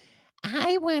was,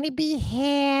 I want to be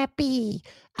happy.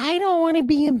 I don't want to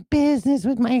be in business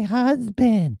with my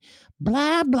husband.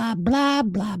 Blah, blah, blah,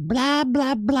 blah, blah,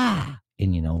 blah, blah.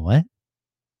 And you know what?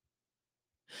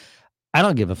 I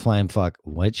don't give a flying fuck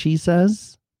what she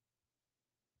says.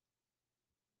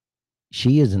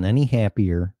 She isn't any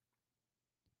happier,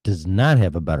 does not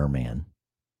have a better man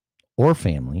or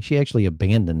family. She actually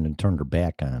abandoned and turned her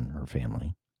back on her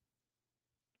family.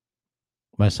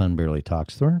 My son barely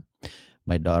talks to her.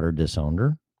 My daughter disowned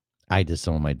her. I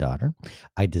disowned my daughter.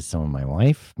 I disowned my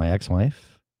wife, my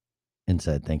ex-wife, and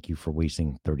said, thank you for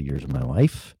wasting 30 years of my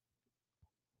life.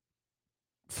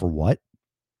 For what?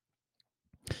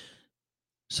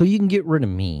 So you can get rid of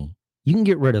me. You can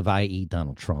get rid of i.e.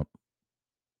 Donald Trump.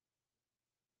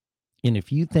 And if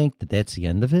you think that that's the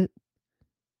end of it,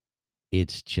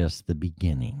 it's just the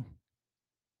beginning.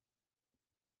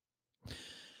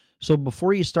 So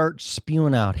before you start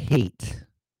spewing out hate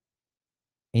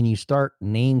and you start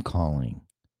name calling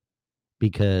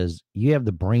because you have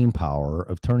the brain power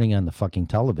of turning on the fucking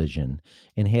television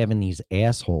and having these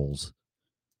assholes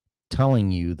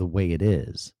telling you the way it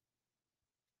is,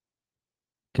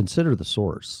 consider the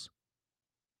source.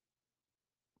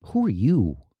 Who are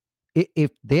you?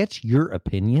 If that's your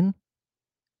opinion,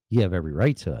 you have every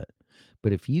right to it.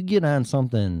 But if you get on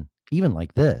something even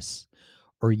like this,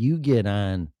 or you get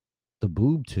on the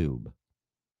boob tube,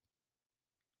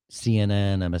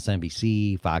 CNN,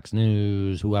 MSNBC, Fox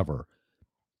News, whoever,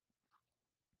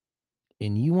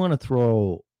 and you want to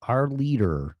throw our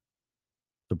leader,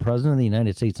 the president of the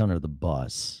United States, under the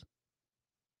bus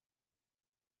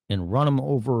and run him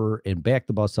over and back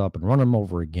the bus up and run him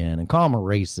over again and call him a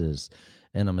racist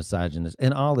and a misogynist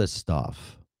and all this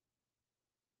stuff.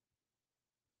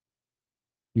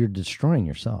 you're destroying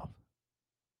yourself.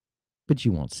 But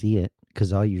you won't see it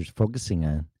because all you're focusing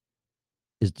on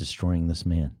is destroying this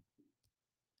man.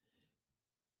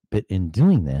 But in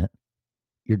doing that,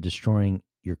 you're destroying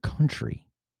your country,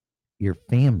 your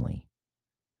family,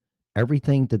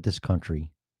 everything that this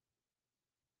country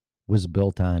was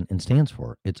built on and stands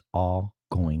for. It's all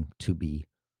going to be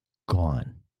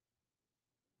gone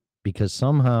because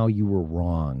somehow you were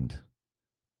wronged.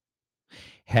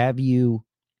 Have you,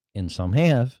 and some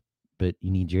have, but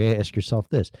you need to ask yourself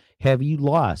this: have you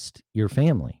lost your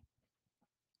family,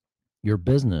 your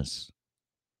business,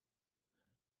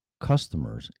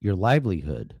 customers, your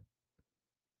livelihood,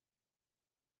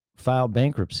 filed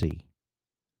bankruptcy,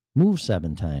 move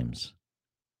 7 times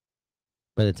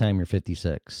by the time you're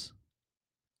 56,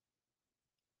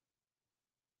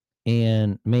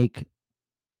 and make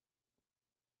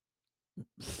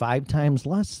 5 times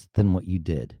less than what you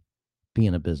did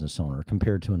being a business owner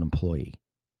compared to an employee?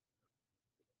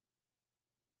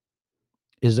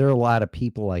 Is there a lot of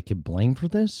people I could blame for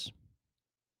this?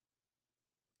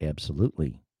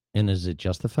 Absolutely. And is it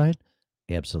justified?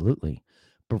 Absolutely.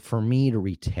 But for me to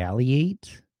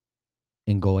retaliate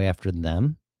and go after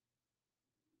them,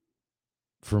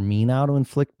 for me now to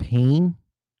inflict pain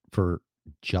for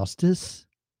justice,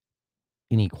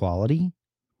 inequality,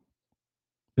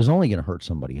 is only going to hurt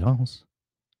somebody else.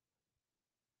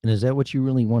 And is that what you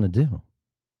really want to do?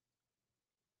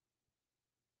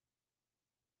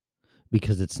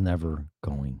 Because it's never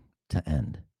going to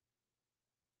end.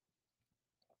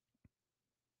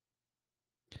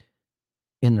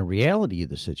 In the reality of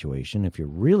the situation, if you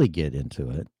really get into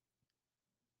it,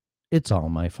 it's all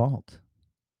my fault.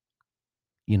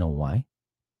 You know why?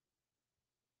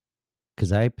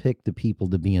 Because I picked the people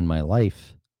to be in my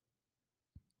life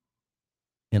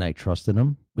and I trusted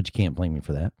them, which you can't blame me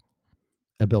for that.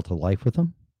 I built a life with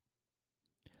them.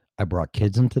 I brought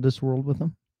kids into this world with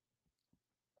them.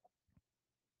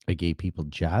 I gave people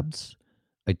jobs.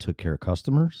 I took care of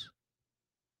customers.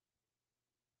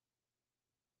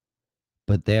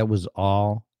 But that was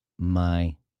all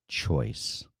my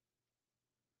choice.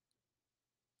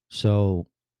 So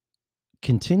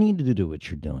continue to do what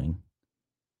you're doing.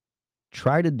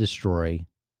 Try to destroy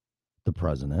the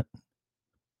president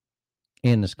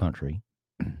and this country.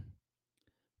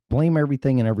 Blame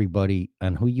everything and everybody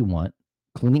on who you want,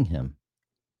 including him.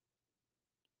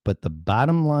 But the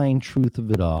bottom line truth of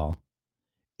it all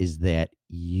is that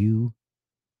you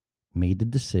made the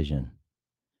decision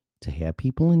to have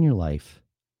people in your life,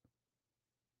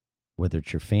 whether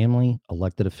it's your family,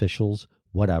 elected officials,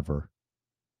 whatever,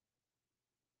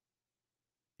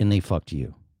 and they fucked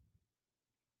you.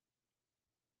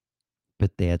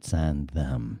 But that's on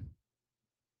them.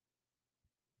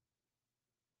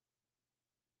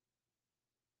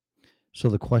 So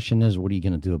the question is, what are you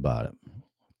going to do about it?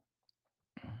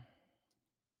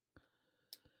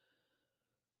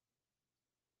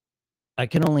 I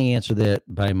can only answer that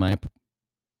by my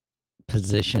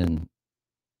position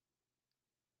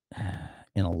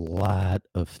and a lot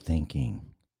of thinking.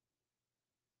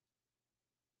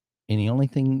 And the only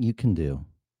thing you can do,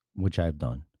 which I've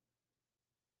done,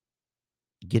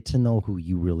 get to know who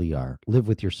you really are. Live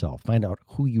with yourself. Find out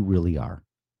who you really are.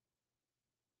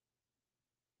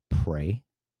 Pray.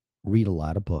 Read a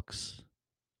lot of books.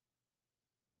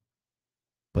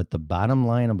 But the bottom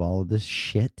line of all of this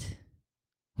shit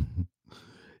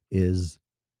is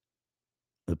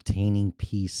obtaining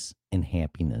peace and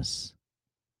happiness.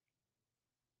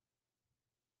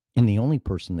 And the only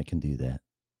person that can do that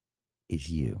is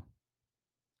you.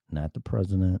 Not the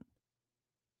president,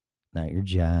 not your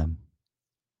job,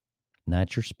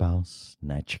 not your spouse,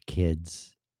 not your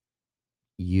kids.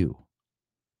 You.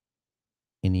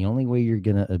 And the only way you're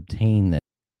going to obtain that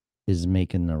is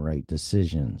making the right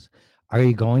decisions. Are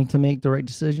you going to make the right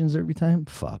decisions every time?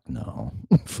 Fuck no.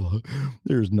 Fuck.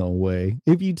 There's no way.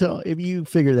 If you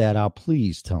figure that out,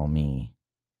 please tell me.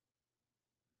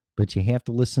 But you have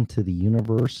to listen to the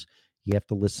universe. You have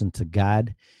to listen to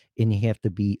God, and you have to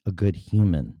be a good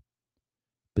human.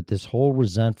 But this whole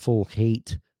resentful,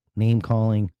 hate, name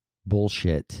calling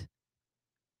bullshit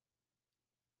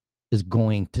is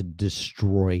going to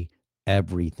destroy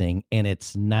everything, and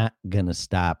it's not going to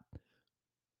stop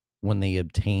when they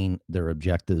obtain their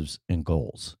objectives and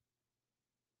goals.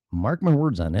 Mark my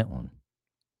words on that one.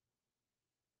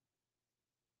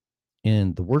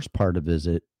 And the worst part of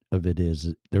it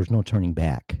is there's no turning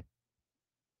back.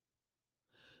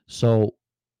 So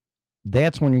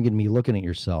that's when you're going to be looking at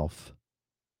yourself,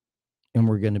 and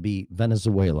we're going to be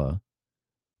Venezuela.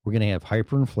 We're going to have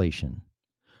hyperinflation.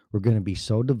 We're going to be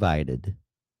so divided,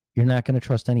 you're not going to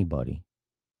trust anybody.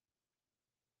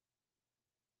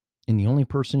 And the only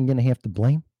person you're going to have to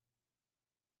blame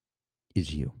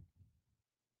is you.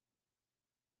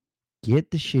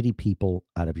 Get the shitty people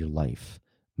out of your life.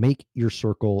 Make your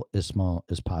circle as small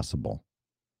as possible.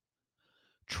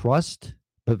 Trust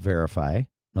but verify,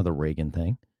 another Reagan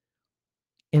thing,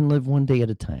 and live one day at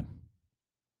a time.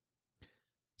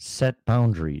 Set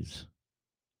boundaries.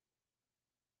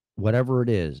 Whatever it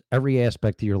is, every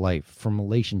aspect of your life, from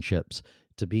relationships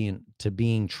to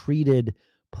being treated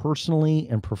personally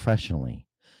and professionally,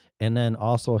 and then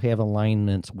also have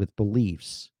alignments with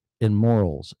beliefs and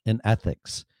morals and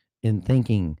ethics in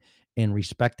thinking and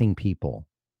respecting people.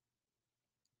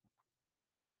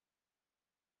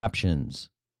 Options.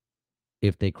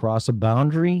 If they cross a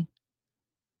boundary,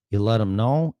 you let them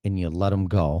know and you let them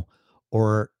go.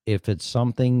 Or if it's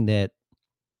something that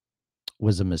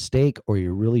was a mistake or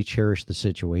you really cherish the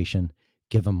situation,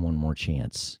 give them one more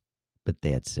chance. But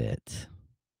that's it.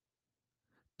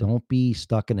 Don't be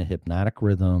stuck in a hypnotic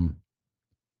rhythm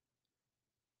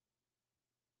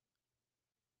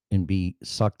and be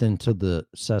sucked into the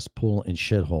cesspool and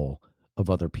shithole of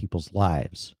other people's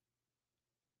lives.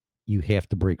 You have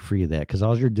to break free of that, because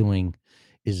all you're doing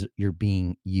is you're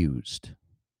being used,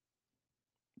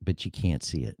 but you can't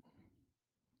see it.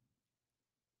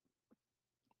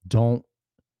 Don't.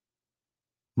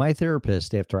 My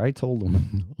therapist, after I told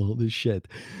him all this shit,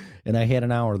 and I had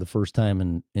an hour the first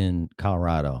time in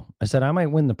Colorado, I said, I might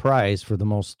win the prize for the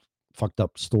most fucked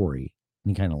up story.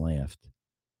 And he kind of laughed.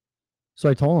 So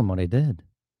I told him what I did.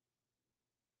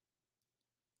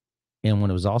 And when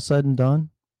it was all said and done,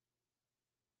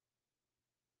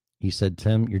 he said,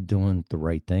 Tim, you're doing the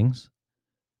right things.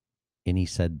 And he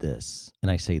said this, and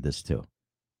I say this too: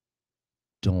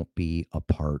 don't be a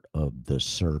part of the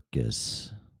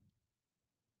circus.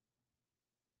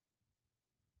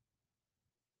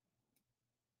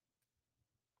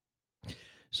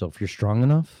 So if you're strong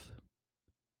enough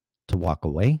to walk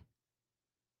away,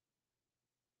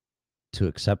 to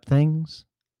accept things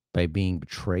by being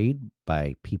betrayed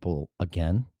by people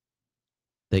again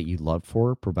that you loved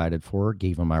for, provided for,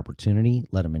 gave them opportunity,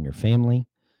 let them in your family,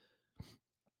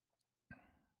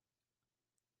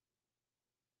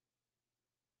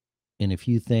 and if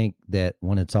you think that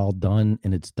when it's all done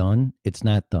and it's done, it's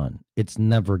not done. It's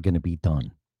never going to be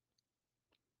done,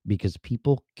 because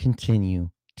people continue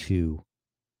to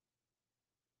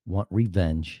want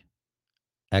revenge,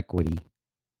 equity,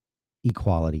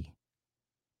 equality.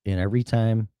 And every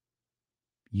time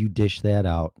you dish that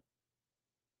out,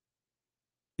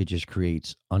 it just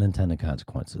creates unintended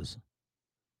consequences.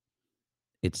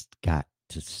 It's got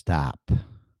to stop. And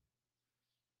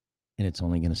it's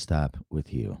only going to stop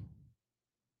with you.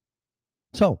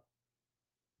 So,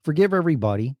 forgive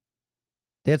everybody.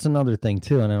 That's another thing,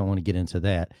 too, and I don't want to get into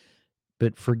that.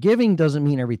 But forgiving doesn't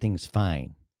mean everything's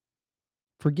fine.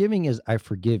 Forgiving is, I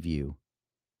forgive you,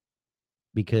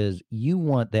 because you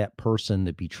want that person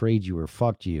that betrayed you or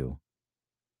fucked you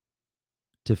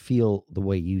to feel the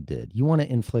way you did. You want to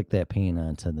inflict that pain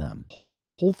onto them.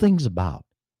 Whole thing's about.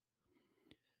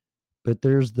 But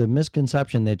there's the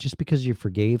misconception that just because you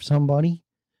forgave somebody,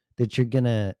 that you're going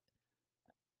to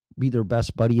be their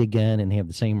best buddy again and have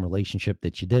the same relationship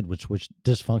that you did, which was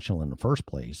dysfunctional in the first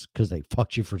place because they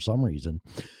fucked you for some reason.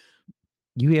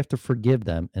 You have to forgive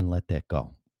them and let that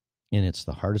go. And it's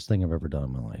the hardest thing I've ever done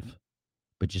in my life.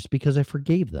 But just because I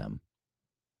forgave them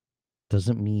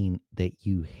doesn't mean that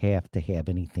you have to have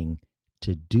anything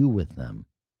to do with them.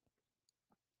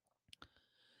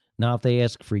 Now, if they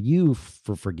ask for you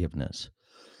for forgiveness,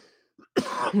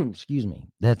 excuse me,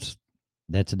 that's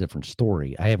a different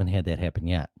story. I haven't had that happen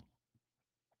yet.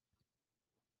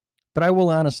 But I will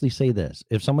honestly say this.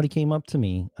 If somebody came up to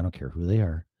me, I don't care who they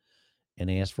are, and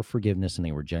they asked for forgiveness and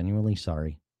they were genuinely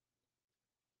sorry,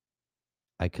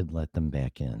 I could let them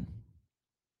back in.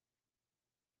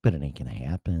 But it ain't going to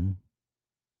happen.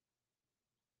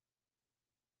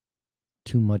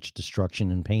 Too much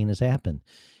destruction and pain has happened.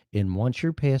 And once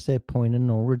you're past that point of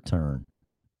no return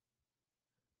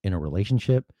in a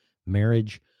relationship,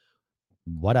 marriage,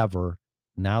 whatever,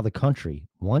 now the country,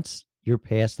 once you're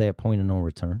past that point of no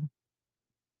return,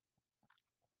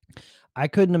 I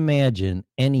couldn't imagine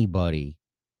anybody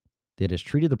that has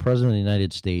treated the president of the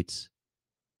United States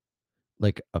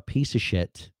like a piece of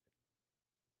shit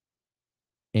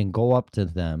and go up to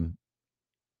them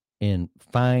and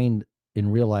find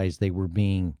and realize they were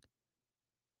being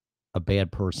a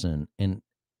bad person and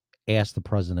ask the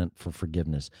president for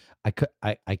forgiveness. I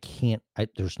can't,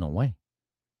 there's no way.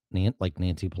 Like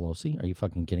Nancy Pelosi, are you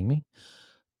fucking kidding me?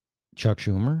 Chuck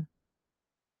Schumer,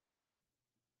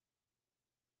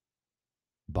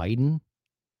 Biden,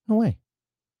 no way.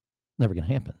 Never going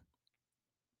to happen.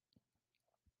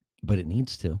 but it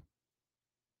needs to.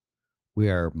 We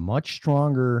are much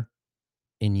stronger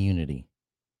in unity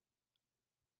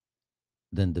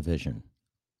than division.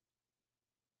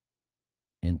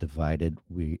 And divided,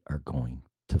 we are going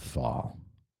to fall.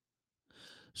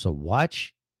 So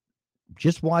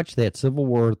just watch that Civil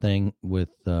War thing with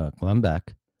Glenn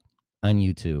Beck on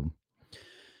YouTube.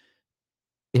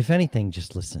 If anything,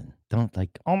 just listen. Don't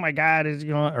like, oh my God, is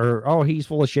or oh, he's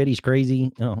full of shit, he's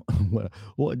crazy. No,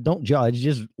 well, don't judge.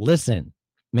 Just listen.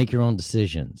 Make your own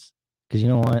decisions. Because you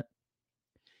know what?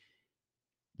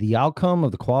 The outcome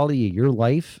of the quality of your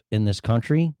life in this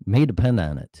country may depend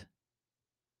on it.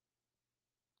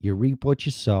 You reap what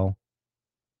you sow.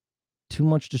 Too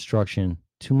much destruction,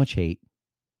 too much hate,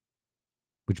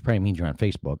 which probably means you're on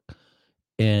Facebook.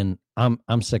 And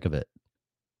I'm sick of it.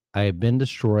 I have been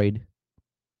destroyed,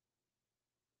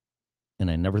 and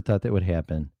I never thought that would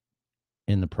happen.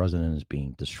 And the president is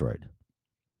being destroyed.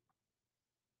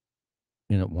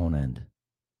 And it won't end.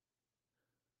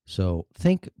 So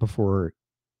think before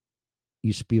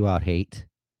you spew out hate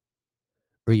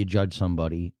or you judge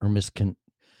somebody or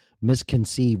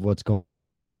misconceive what's going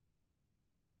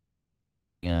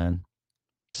on.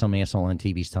 Some asshole on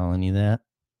TV's telling you that.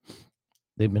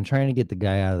 They've been trying to get the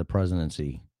guy out of the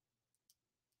presidency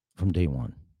from day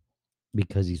one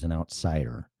because he's an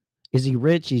outsider. Is he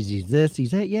rich? Is he this?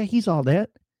 He's that? Yeah, he's all that.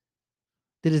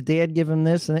 Did his dad give him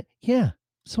this and that? Yeah.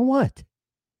 So what?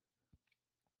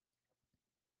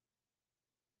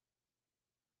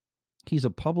 He's a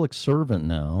public servant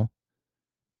now,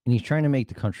 and he's trying to make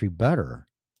the country better.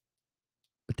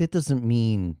 But that doesn't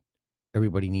mean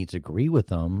everybody needs to agree with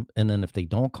him. And then if they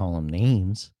don't, call him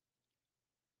names.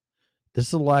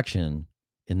 This election,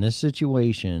 in this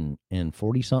situation, in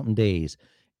 40-something days,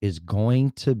 is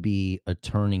going to be a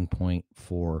turning point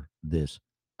for this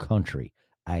country.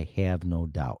 I have no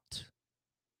doubt.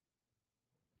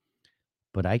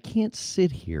 But I can't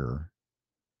sit here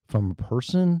from a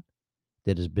person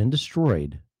that has been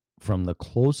destroyed from the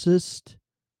closest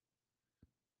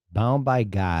bound by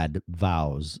God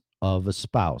vows of a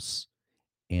spouse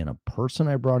and a person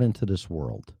I brought into this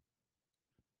world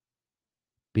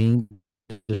being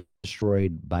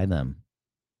destroyed by them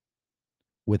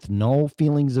with no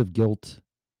feelings of guilt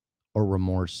or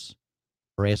remorse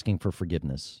or asking for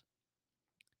forgiveness.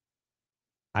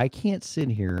 I can't sit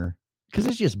here because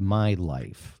it's just my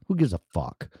life. Who gives a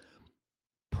fuck?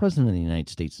 President of the United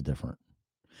States is different.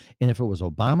 And if it was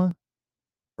Obama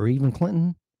or even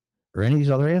Clinton or any of these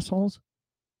other assholes,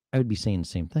 I would be saying the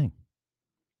same thing.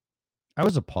 I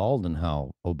was appalled in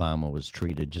how Obama was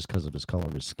treated just because of his color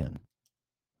of his skin.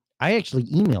 I actually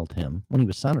emailed him when he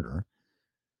was senator,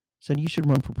 said, you should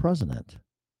run for president.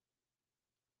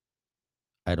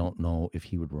 I don't know if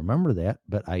he would remember that,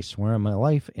 but I swear on my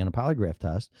life and a polygraph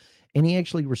test, and he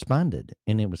actually responded.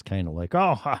 And it was kind of like,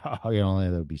 oh,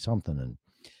 that would be something. And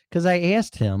because I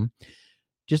asked him,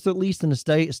 just at least in the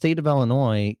state of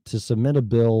Illinois, to submit a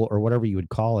bill or whatever you would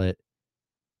call it,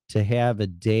 to have a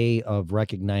day of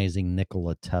recognizing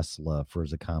Nikola Tesla for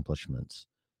his accomplishments.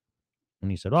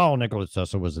 And he said, oh, Nikola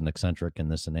Tesla was an eccentric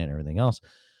and this and that and everything else.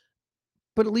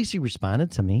 But at least he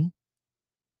responded to me.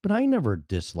 But I never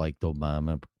disliked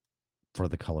Obama for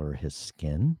the color of his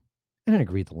skin. I didn't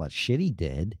agree with a lot of shit he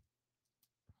did.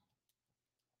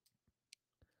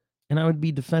 And I would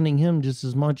be defending him just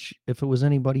as much if it was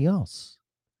anybody else.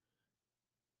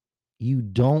 You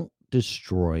don't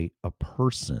destroy a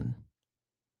person,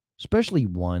 especially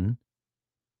one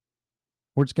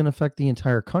where it's going to affect the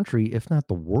entire country, if not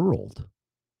the world.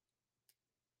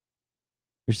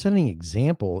 You're setting an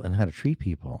example in how to treat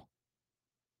people.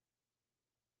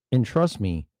 And trust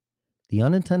me, the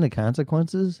unintended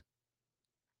consequences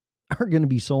are going to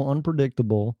be so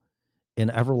unpredictable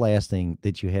and everlasting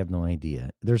that you have no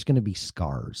idea. There's going to be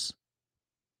scars.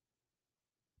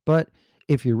 But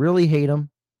if you really hate him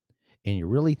and you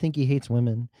really think he hates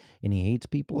women and he hates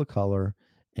people of color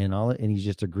and all, and he's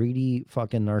just a greedy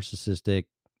fucking narcissistic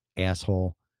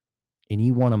asshole and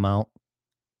you want him out,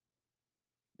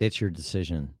 that's your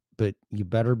decision. But you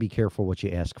better be careful what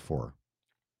you ask for,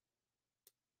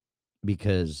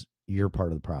 because you're part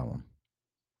of the problem.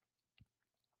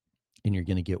 And you're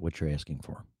going to get what you're asking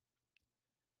for.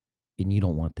 And you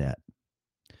don't want that.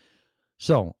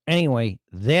 So, anyway,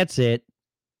 that's it.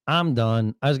 I'm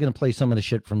done. I was going to play some of the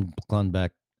shit from Glenn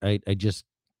Beck.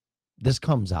 This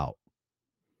comes out.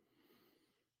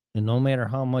 And no matter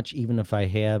how much, even if I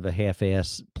have a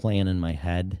half-ass plan in my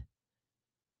head,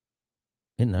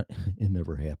 it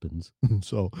never happens.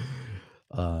 So,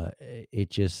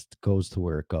 it just goes to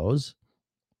where it goes.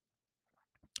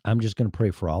 I'm just going to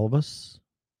pray for all of us.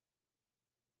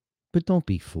 But don't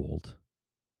be fooled.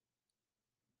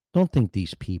 Don't think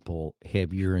these people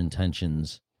have your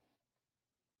intentions,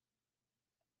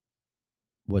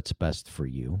 what's best for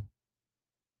you.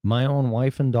 My own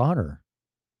wife and daughter.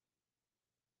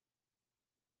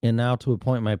 And now to a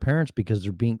point, my parents, because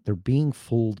they're being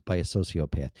fooled by a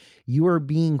sociopath. You are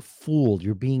being fooled.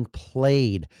 You're being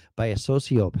played by a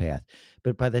sociopath.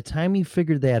 But by the time you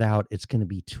figure that out, it's going to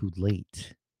be too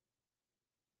late.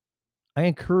 I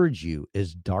encourage you,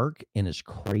 as dark and as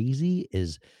crazy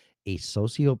as a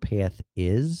sociopath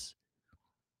is,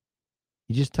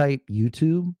 you just type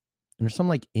YouTube, and there's some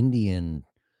like Indian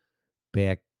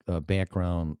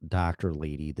background doctor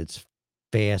lady that's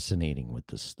fascinating with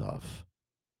this stuff.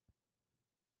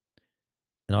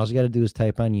 And all you got to do is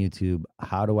type on YouTube,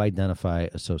 how to identify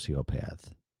a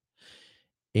sociopath.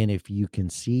 And if you can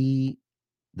see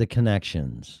the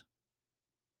connections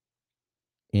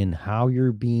in how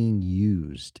you're being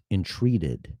used and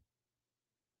treated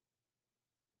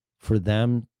for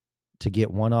them to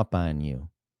get one up on you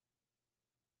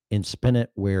and spin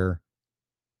it where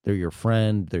they're your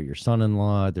friend, they're your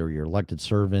son-in-law, they're your elected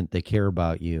servant, they care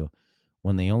about you,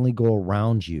 when they only go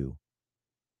around you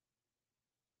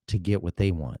to get what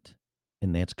they want.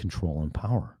 And that's control and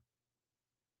power.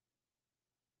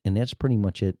 And that's pretty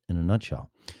much it in a nutshell.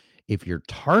 If you're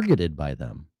targeted by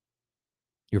them,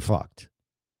 you're fucked.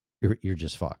 You're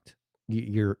just fucked.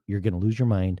 You're going to lose your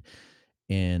mind,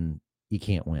 and you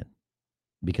can't win,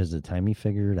 because the time you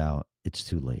figure it out, it's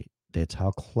too late. That's how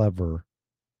clever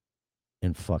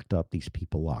and fucked up these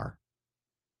people are.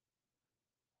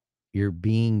 You're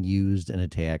being used and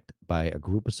attacked by a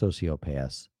group of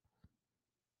sociopaths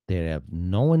that have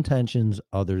no intentions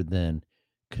other than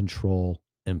control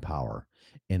and power,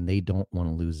 and they don't want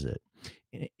to lose it.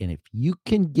 And if you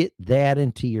can get that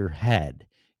into your head,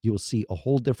 you'll see a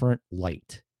whole different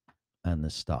light on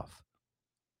this stuff.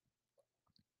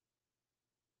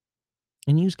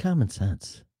 And use common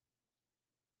sense.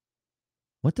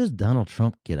 What does Donald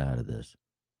Trump get out of this?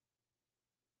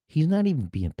 He's not even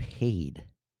being paid.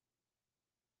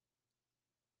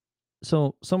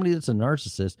 So somebody that's a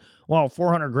narcissist, well,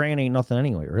 400 grand ain't nothing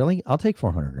anyway. Really? I'll take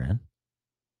 400 grand.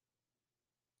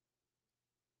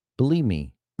 Believe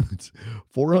me, it's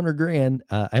 400 grand.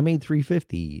 I made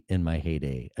 350 in my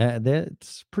heyday.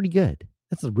 That's pretty good.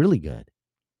 That's really good.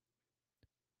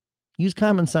 Use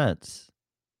common sense.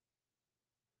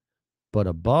 But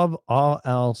above all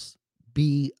else,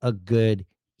 be a good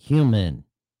human.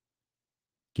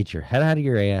 Get your head out of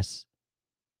your ass.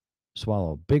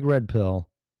 Swallow a big red pill.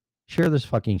 Share this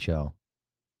fucking show.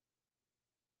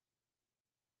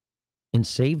 And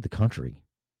save the country.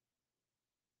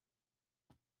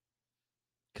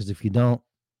 Because if you don't,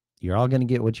 you're all going to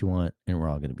get what you want, and we're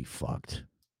all going to be fucked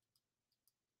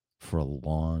for a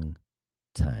long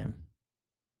time.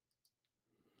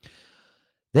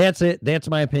 That's it. That's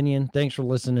my opinion. Thanks for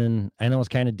listening. I know it's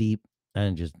kind of deep.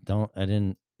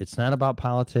 It's not about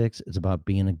politics. It's about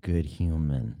being a good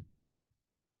human.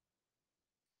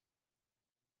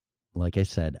 Like I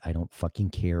said, I don't fucking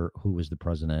care who is the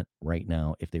president right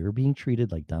now. If they were being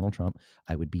treated like Donald Trump,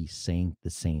 I would be saying the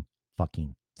same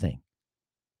fucking thing.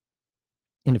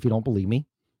 And if you don't believe me,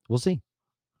 we'll see.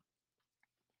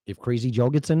 If Crazy Joe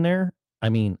gets in there, I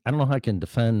mean, I don't know how I can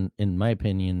defend, in my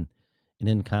opinion, an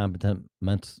incompetent,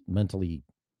 mentally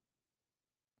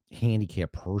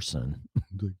handicapped person.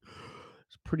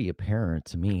 It's pretty apparent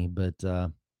to me, but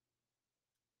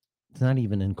it's not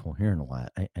even incoherent a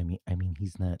lot. I mean,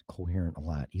 he's not coherent a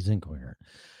lot. He's incoherent.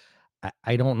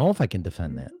 I don't know if I can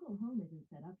defend that.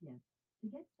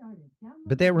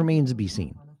 But that remains to be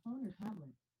seen.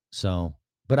 So,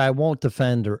 but I won't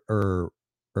defend or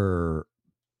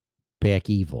back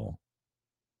evil.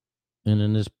 And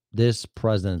then this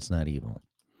president's not evil.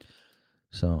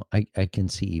 So I can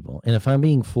see evil. And if I'm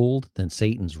being fooled, then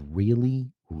Satan's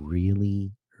really,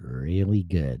 really, really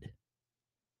good.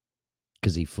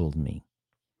 Because he fooled me.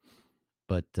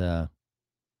 But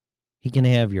he can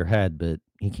have your head, but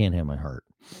he can't have my heart.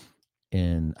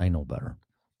 And I know better.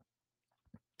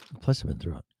 Plus, I've been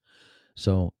through it.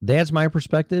 So that's my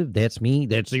perspective. That's me.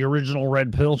 That's the original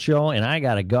Red Pill Show. And I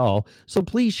got to go. So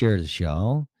please share the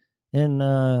show. And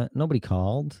nobody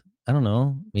called. I don't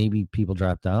know. Maybe people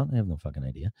dropped out. I have no fucking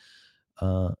idea.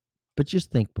 But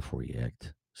just think before you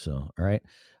act. So, all right.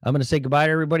 I'm going to say goodbye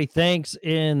to everybody. Thanks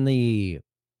in the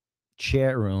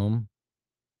chat room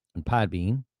and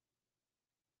Podbean.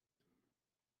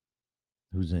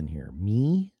 Who's in here?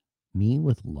 Me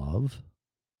with love.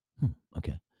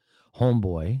 Okay.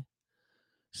 Homeboy,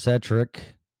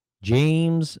 Cedric,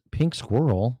 James, Pink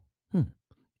Squirrel,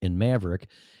 and Maverick.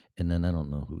 And then I don't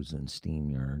know who's in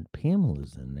SteamYard.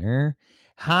 Pamela's in there.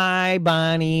 Hi,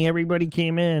 Bonnie. Everybody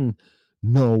came in.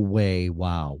 No way.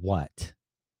 Wow. What?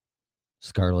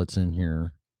 Scarlett's in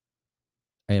here.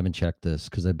 I haven't checked this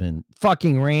because I've been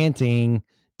fucking ranting.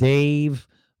 Dave,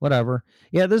 whatever.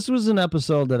 Yeah, this was an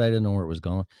episode that I didn't know where it was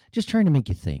going. Just trying to make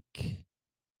you think.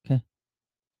 Okay.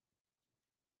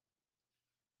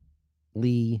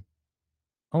 Lee.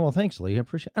 Oh, well, thanks, Lee. I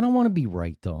appreciate it. I don't want to be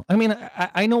right, though. I mean,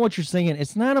 I know what you're saying.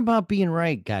 It's not about being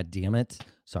right, God damn it.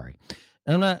 Sorry.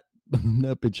 I'm not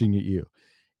bitching at you.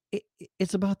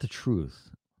 It's about the truth.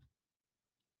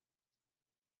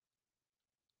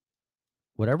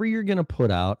 Whatever you're going to put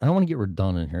out, I don't want to get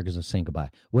redundant here because I'm saying goodbye.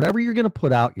 Whatever you're going to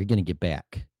put out, you're going to get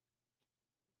back.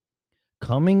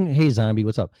 Hey, zombie,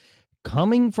 what's up?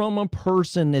 Coming from a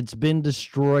person that's been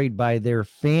destroyed by their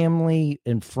family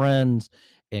and friends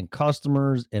and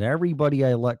customers and everybody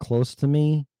I let close to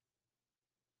me,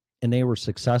 and they were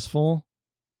successful.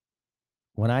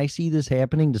 When I see this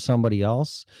happening to somebody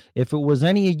else, if it was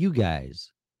any of you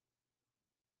guys,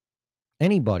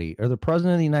 anybody, or the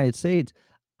president of the United States,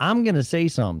 I'm going to say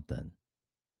something.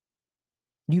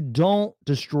 You don't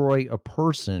destroy a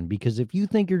person, because if you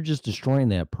think you're just destroying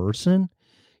that person,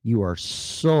 you are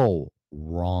so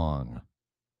wrong.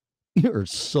 You're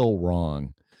so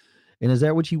wrong. And is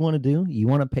that what you want to do? You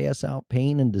want to pass out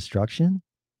pain and destruction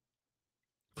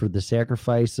for the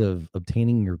sacrifice of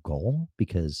obtaining your goal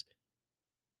because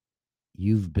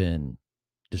you've been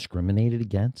discriminated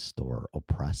against or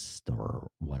oppressed or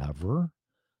whatever?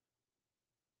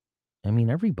 I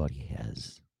mean, everybody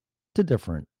has, to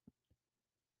different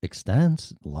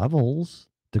extents, levels,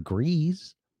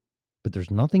 degrees, but there's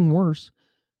nothing worse,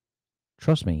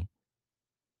 trust me,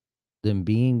 than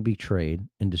being betrayed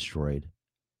and destroyed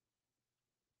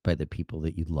by the people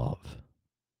that you love.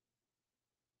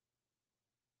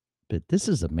 But this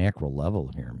is a macro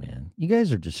level here, man. You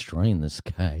guys are destroying this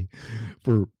guy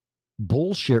for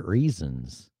bullshit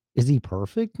reasons. Is he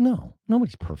perfect? No,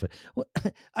 nobody's perfect. Well,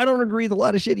 I don't agree with a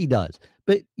lot of shit he does,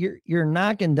 but you're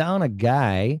knocking down a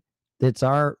guy that's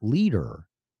our leader.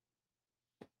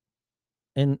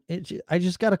 And I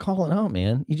just got to call it out,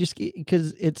 man. You just,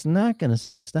 because it's not going to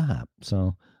stop.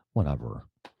 So whatever.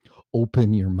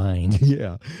 Open your mind.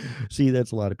 Yeah. See,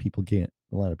 that's a lot of people can't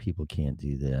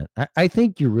do that. I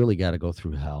think you really got to go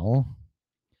through hell.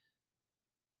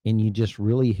 And you just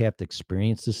really have to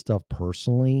experience this stuff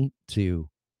personally to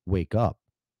wake up.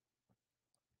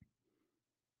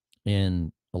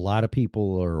 And a lot of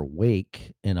people are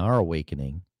awake and are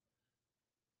awakening.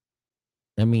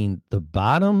 I mean, the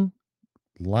bottom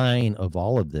line of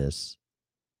all of this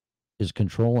is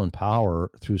control and power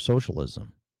through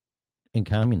socialism and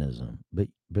communism,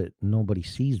 but nobody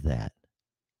sees that.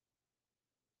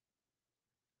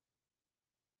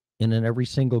 And in every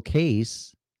single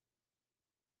case,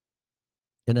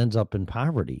 it ends up in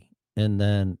poverty, and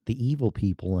then the evil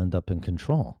people end up in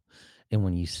control. And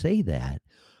when you say that,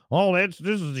 oh, this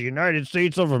is the United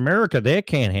States of America, that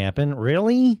can't happen.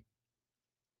 Really?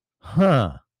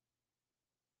 Huh.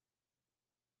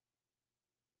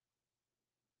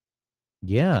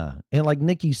 Yeah. And like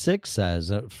Nikki Sixx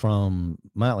says from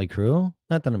Motley Crue,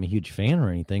 not that I'm a huge fan or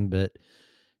anything, but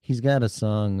he's got a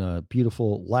song,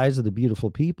 Beautiful Lies of the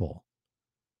Beautiful People.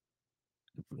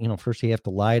 You know, first you have to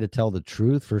lie to tell the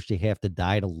truth. First you have to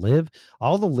die to live.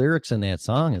 All the lyrics in that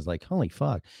song is like, holy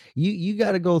fuck. You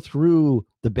got to go through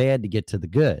the bad to get to the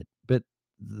good. But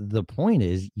the point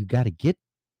is, you got to get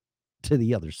to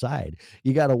the other side.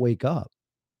 You got to wake up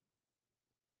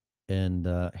and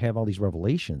have all these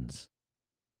revelations.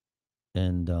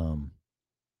 And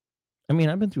I mean,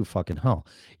 I've been through fucking hell.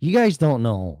 You guys don't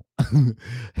know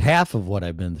half of what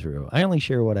I've been through. I only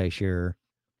share what I share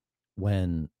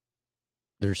when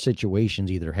there's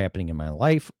situations either happening in my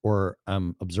life or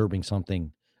I'm observing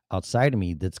something outside of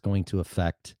me that's going to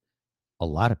affect a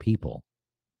lot of people.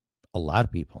 A lot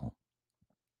of people.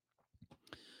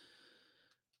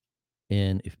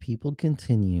 And if people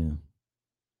continue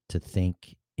to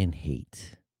think and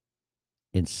hate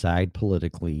and side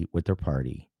politically with their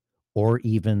party, or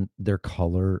even their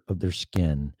color of their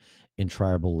skin and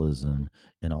tribalism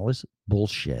and all this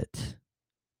bullshit,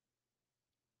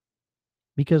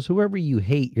 because whoever you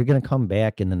hate, you're going to come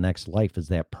back in the next life as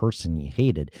that person you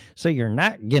hated. So you're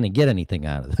not going to get anything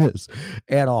out of this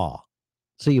at all.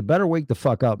 So you better wake the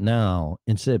fuck up now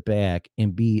and sit back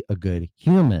and be a good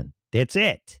human. That's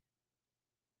it.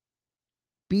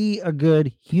 Be a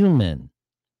good human.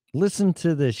 Listen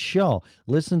to this show.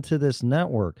 Listen to this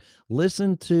network.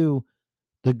 Listen to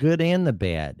the good and the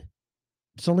bad.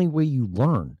 It's the only way you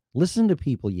learn. Listen to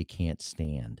people you can't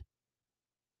stand.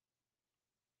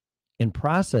 And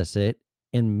process it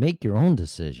and make your own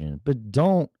decision. But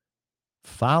don't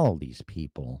follow these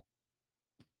people.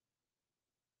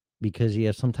 because you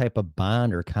have some type of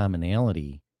bond or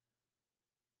commonality,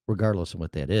 regardless of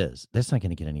what that is. That's not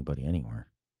going to get anybody anywhere.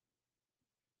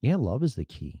 Yeah, love is the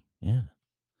key. Yeah.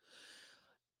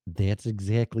 That's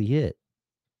exactly it.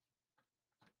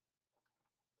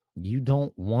 You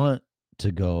don't want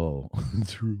to go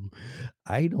through.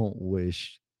 I don't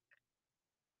wish.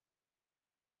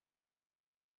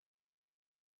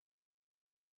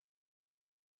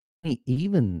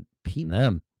 Even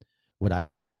them would I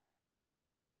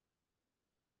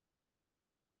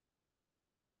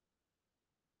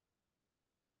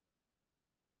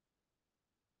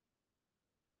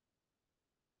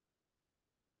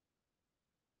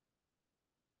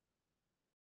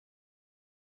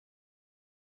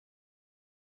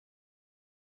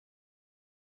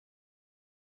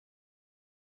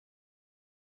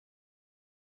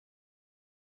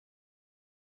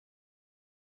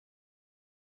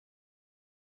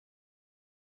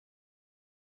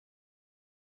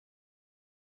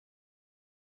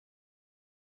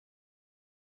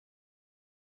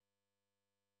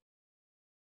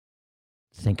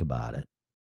think about it.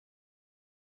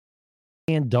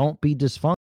 And don't be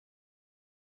dysfunctional.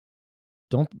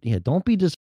 Don't be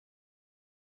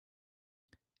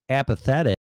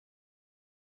apathetic.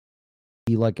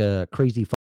 Be like a crazy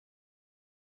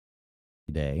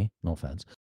day. No offense.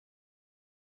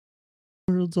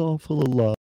 The world's all full of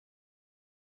love.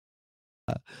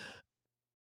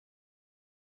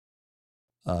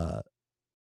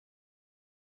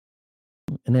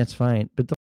 And that's fine.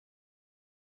 But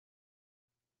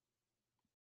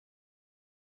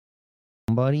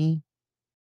somebody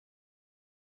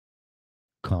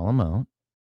call them out.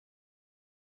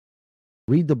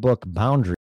 Read the book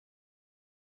Boundaries.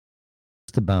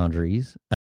 The boundaries.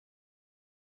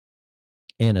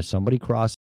 And if somebody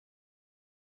crosses,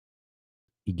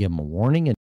 you give them a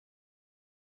warning,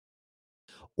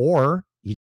 or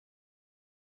you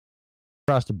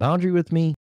cross the boundary with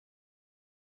me.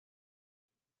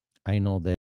 I know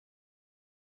that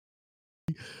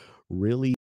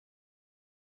really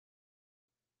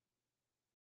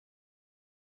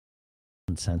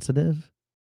insensitive.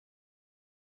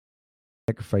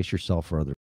 Sacrifice yourself for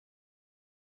other.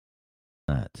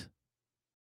 Not.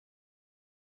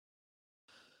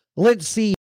 Let's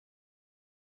see.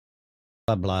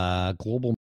 Blah blah.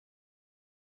 Global.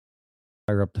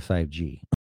 Fire up to 5G.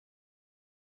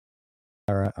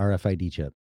 RFID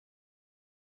chip.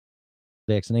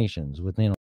 Vaccinations with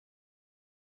nano.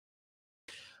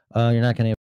 You're not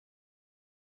going to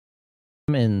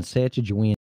have in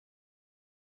Sachajuan.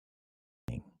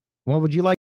 What would you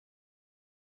like?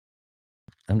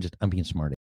 I'm being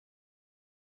smart.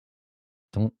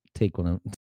 Don't take what I'm.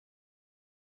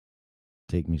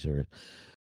 Take me serious.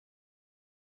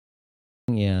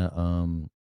 Yeah.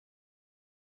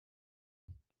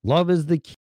 Love is the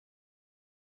key.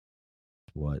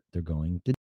 What they're going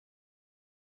to.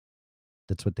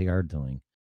 That's what they are doing.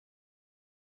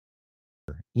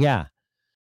 Yeah.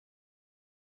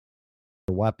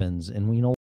 Weapons, and we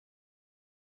know.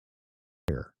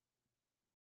 Here.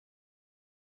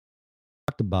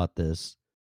 Talked about this.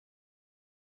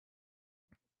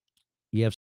 You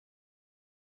have.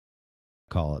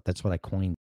 Call it. That's what I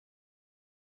coined.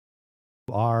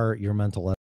 You are your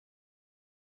mental.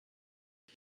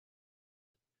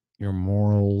 Your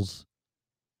morals.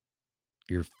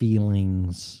 Your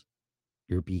feelings.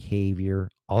 Your behavior.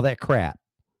 All that crap.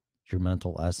 Your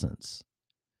mental essence.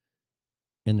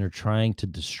 And they're trying to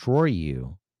destroy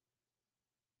you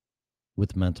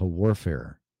with mental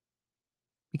warfare.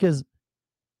 Because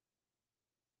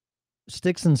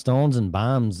sticks and stones and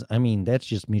bombs, I mean, that's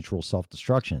just mutual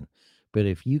self-destruction. But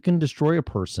if you can destroy a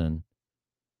person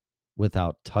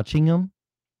without touching them,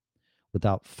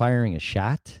 without firing a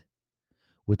shot,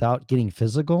 without getting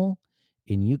physical,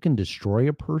 and you can destroy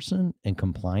a person in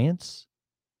compliance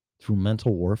through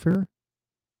mental warfare,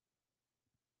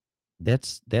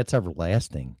 that's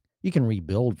everlasting. You can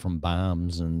rebuild from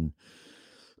bombs and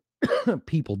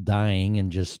people dying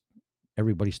and just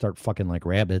everybody start fucking like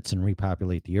rabbits and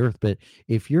repopulate the earth. But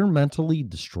if you're mentally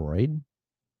destroyed,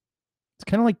 it's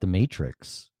kind of like the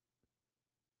Matrix.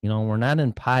 You know, we're not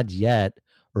in pods yet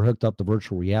or hooked up to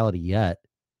virtual reality yet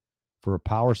for a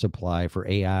power supply for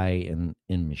AI and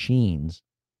in machines,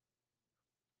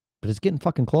 but it's getting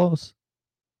fucking close.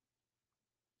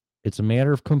 It's a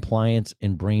matter of compliance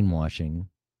and brainwashing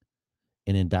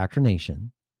and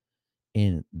indoctrination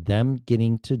and them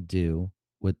getting to do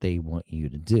what they want you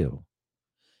to do.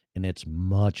 And it's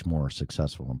much more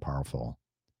successful and powerful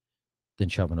than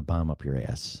shoving a bomb up your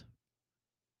ass.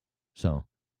 So,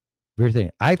 very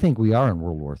thing. I think we are in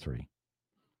World War III.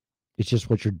 It's just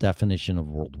what's your definition of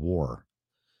World War?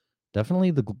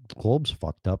 definitely the globe's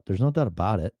fucked up. There's no doubt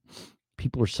about it.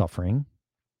 People are suffering,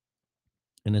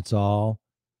 and it's all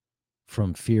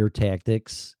from fear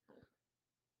tactics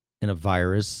and a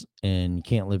virus, and you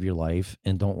can't live your life,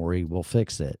 and don't worry, we'll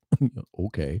fix it.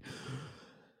 Okay.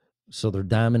 So they're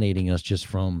dominating us just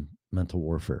from mental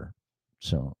warfare.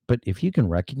 So, but if you can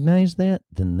recognize that,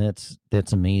 then that's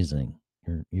amazing.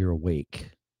 You're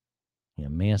awake. Yeah,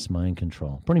 mass mind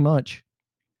control. Pretty much.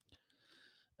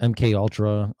 MK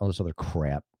Ultra, all this other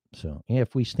crap. So, yeah,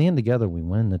 if we stand together, we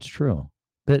win. That's true.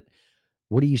 But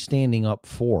what are you standing up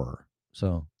for?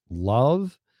 So,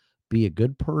 love, be a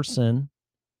good person.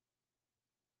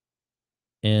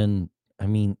 And I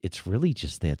mean, it's really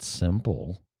just that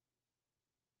simple.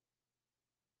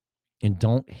 And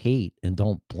don't hate and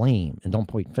don't blame and don't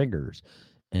point fingers.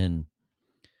 And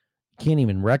can't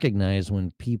even recognize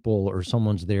when people or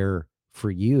someone's there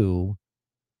for you.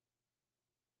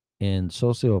 And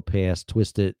sociopaths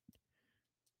twist it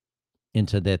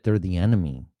into that they're the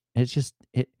enemy. It's just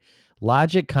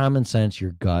logic, common sense,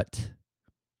 your gut,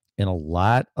 and a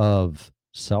lot of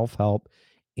self-help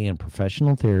and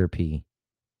professional therapy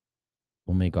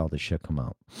will make all this shit come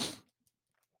out.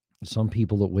 Some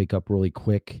people that wake up really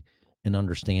quick and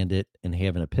understand it and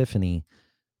have an epiphany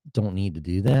don't need to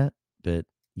do that, but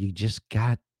you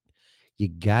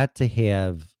got to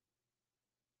have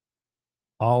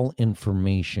all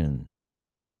information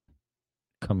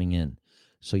coming in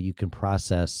so you can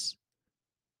process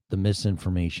the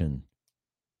misinformation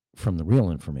from the real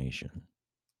information.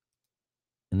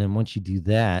 And then once you do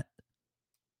that,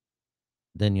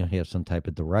 then you'll have some type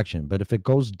of direction. But if it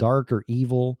goes dark or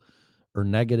evil or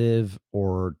negative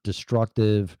or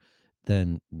destructive,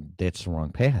 then that's the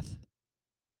wrong path.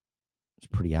 It's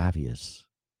pretty obvious.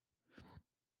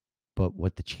 But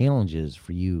what the challenge is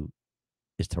for you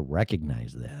is to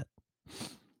recognize that.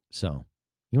 So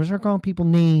you want to start calling people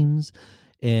names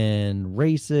and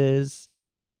races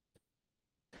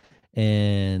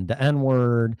and the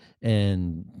N-word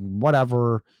and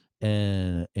whatever.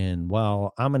 And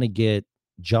well, I'm going to get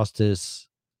justice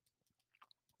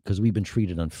because we've been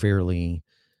treated unfairly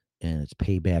and it's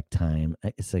payback time.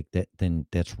 It's like that, then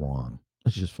that's wrong.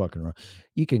 It's just fucking wrong.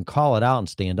 You can call it out and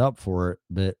stand up for it,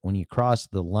 but when you cross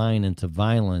the line into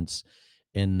violence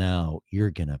and now you're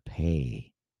going to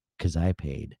pay because I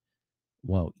paid.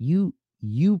 Well, you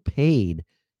paid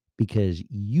because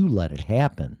you let it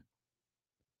happen.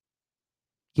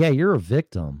 Yeah, you're a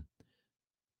victim,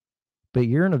 but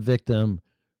you're a victim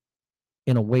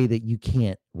in a way that you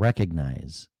can't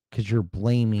recognize because you're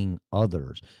blaming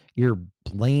others. You're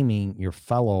blaming your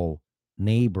fellow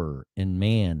neighbor and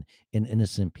man and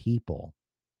innocent people.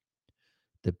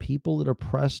 The people that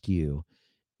oppressed you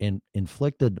and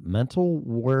inflicted mental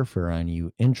warfare on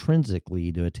you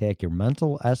intrinsically to attack your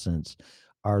mental essence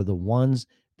are the ones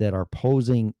that are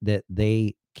posing that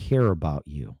they care about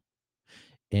you.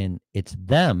 And it's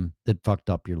them that fucked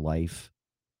up your life,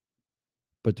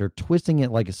 but they're twisting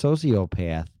it like a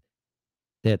sociopath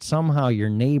that somehow your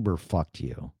neighbor fucked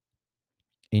you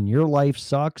and your life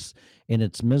sucks and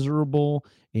it's miserable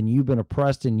and you've been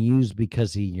oppressed and used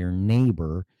because of your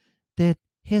neighbor. That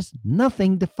has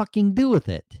nothing to fucking do with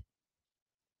it.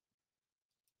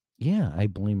 Yeah, I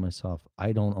blame myself.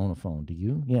 I don't own a phone. Do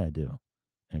you? Yeah, I do.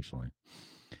 Actually,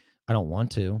 I don't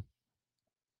want to.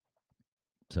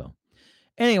 So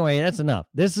anyway, that's enough.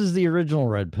 This is the original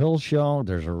Red Pill Show.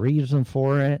 There's a reason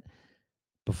for it.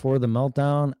 Before the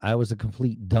meltdown, I was a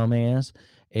complete dumbass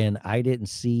and I didn't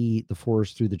see the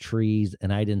forest through the trees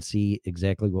and I didn't see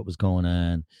exactly what was going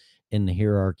on in the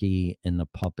hierarchy and the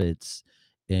puppets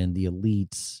and the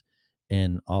elites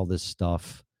and all this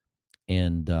stuff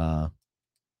and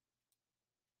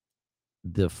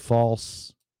the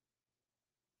false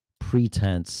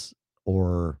pretense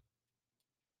or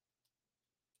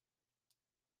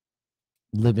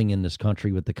living in this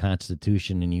country with the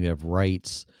Constitution and you have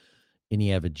rights and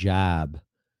you have a job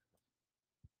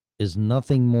is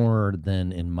nothing more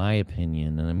than, in my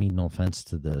opinion, and I mean no offense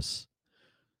to this,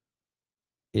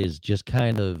 is just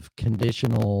kind of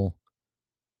conditional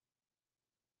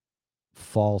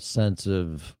false sense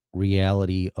of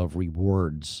reality of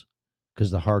rewards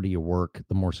because the harder you work,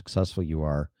 the more successful you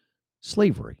are.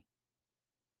 Slavery.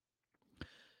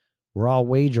 We're all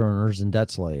wage earners and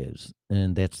debt slaves,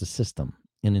 and that's the system.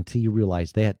 And until you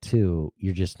realize that too,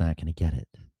 you're just not going to get it.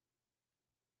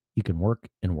 You can work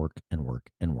and work and work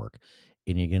and work,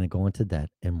 and you're going to go into debt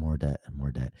and more debt and more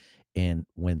debt. And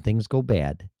when things go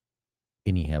bad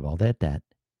and you have all that debt,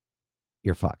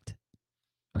 you're fucked.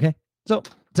 Okay? So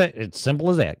it's simple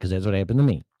as that because that's what happened to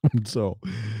me. So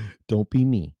don't be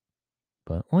me.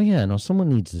 But, oh, yeah, no, someone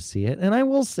needs to see it. And I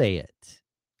will say it.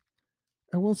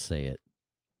 I will say it.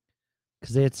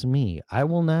 Because it's me. I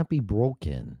will not be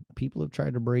broken. People have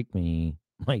tried to break me.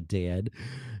 My dad,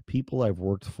 people I've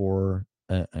worked for.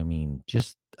 I mean,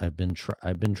 just I've been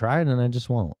tried, and I just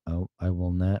won't. I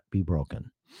will not be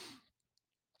broken.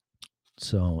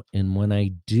 So, and when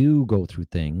I do go through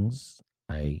things,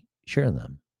 I share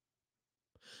them.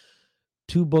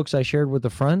 2 books I shared with a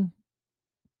friend.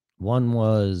 One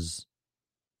was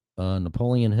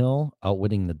Napoleon Hill,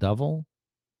 Outwitting the Devil,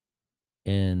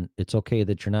 and It's Okay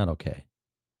That You're Not Okay,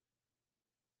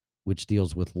 which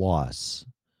deals with loss.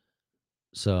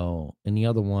 So, and the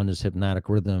other one is Hypnotic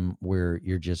Rhythm, where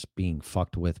you're just being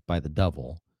fucked with by the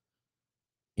devil.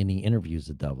 And he interviews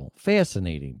the devil.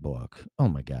 Fascinating book. Oh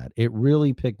my God. It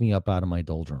really picked me up out of my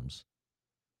doldrums.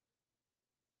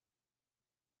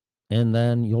 And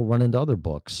then you'll run into other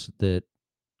books that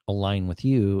align with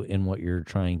you in what you're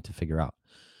trying to figure out.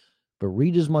 But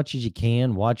read as much as you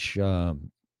can. Watch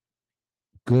good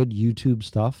YouTube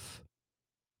stuff.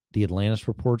 The Atlantis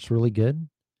Report's really good.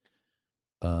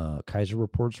 Kaiser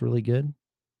Report's really good.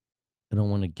 I don't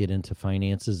want to get into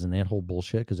finances and that whole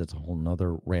bullshit because it's a whole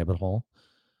nother rabbit hole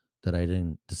that I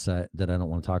didn't decide that I don't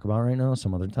want to talk about right now,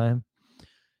 some other time.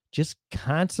 Just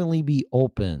constantly be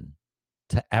open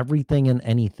to everything and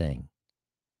anything.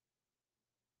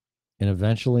 And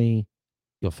eventually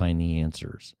you'll find the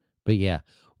answers. But yeah,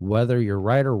 whether you're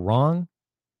right or wrong,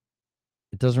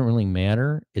 it doesn't really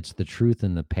matter. It's the truth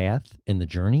and the path and the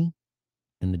journey.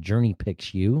 And the journey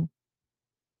picks you.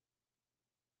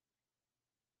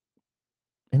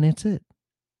 And that's it.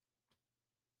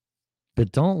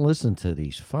 But don't listen to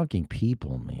these fucking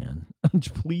people, man.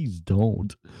 Please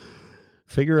don't.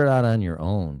 Figure it out on your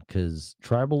own, because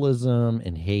tribalism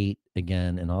and hate,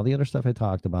 again, and all the other stuff I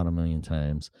talked about a million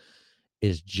times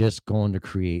is just going to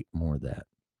create more of that.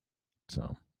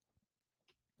 So,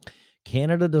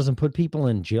 Canada doesn't put people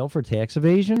in jail for tax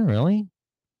evasion? Really?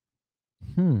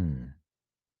 It's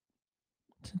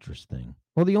interesting.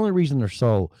 Well, the only reason they're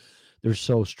so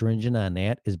stringent on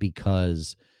that is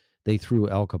because they threw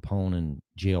Al Capone in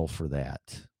jail for that.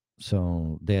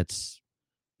 So that's,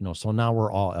 so now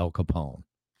we're all Al Capone.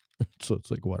 So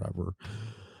it's like, whatever.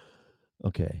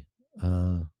 Okay.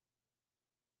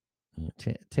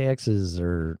 Taxes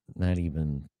are not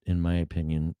even, in my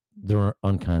opinion, they're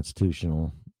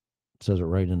unconstitutional. It says it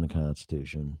right in the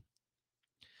Constitution.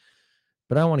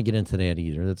 But I don't want to get into that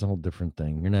either. That's a whole different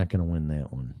thing. You're not going to win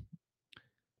that one.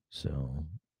 So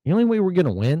the only way we're going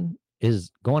to win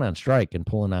is going on strike and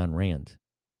pulling on Rand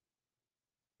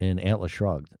and Atlas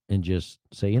Shrugged and just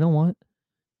say, you know what?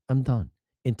 I'm done.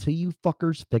 Until you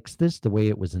fuckers fix this the way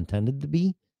it was intended to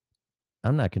be,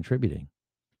 I'm not contributing.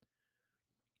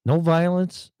 No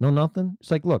violence, no nothing. It's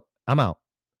like, look, I'm out.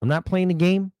 I'm not playing the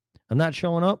game. I'm not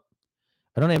showing up.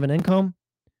 I don't have an income.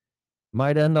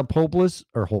 Might end up hopeless.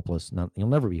 Not, you'll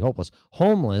never be hopeless.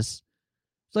 Homeless.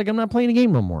 It's like, I'm not playing the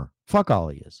game no more. Fuck all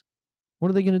he is. What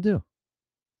are they going to do?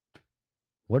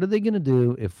 What are they going to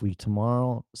do if we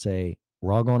tomorrow say,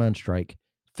 we're all going on strike,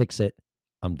 fix it,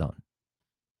 I'm done?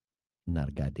 Not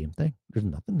a goddamn thing. There's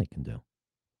nothing they can do.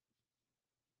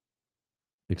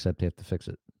 Except they have to fix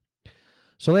it.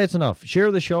 So that's enough. Share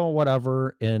the show,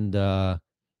 whatever. And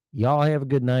y'all have a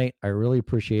good night. I really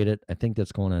appreciate it. I think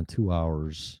that's going on 2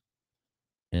 hours.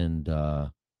 And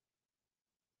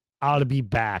I'll be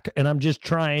back. And I'm just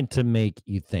trying to make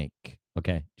you think.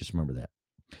 Okay? Just remember that.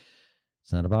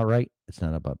 It's not about right. It's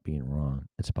not about being wrong.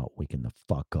 It's about waking the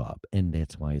fuck up. And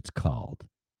that's why it's called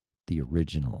the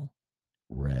original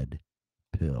Red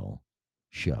Pill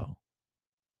Show.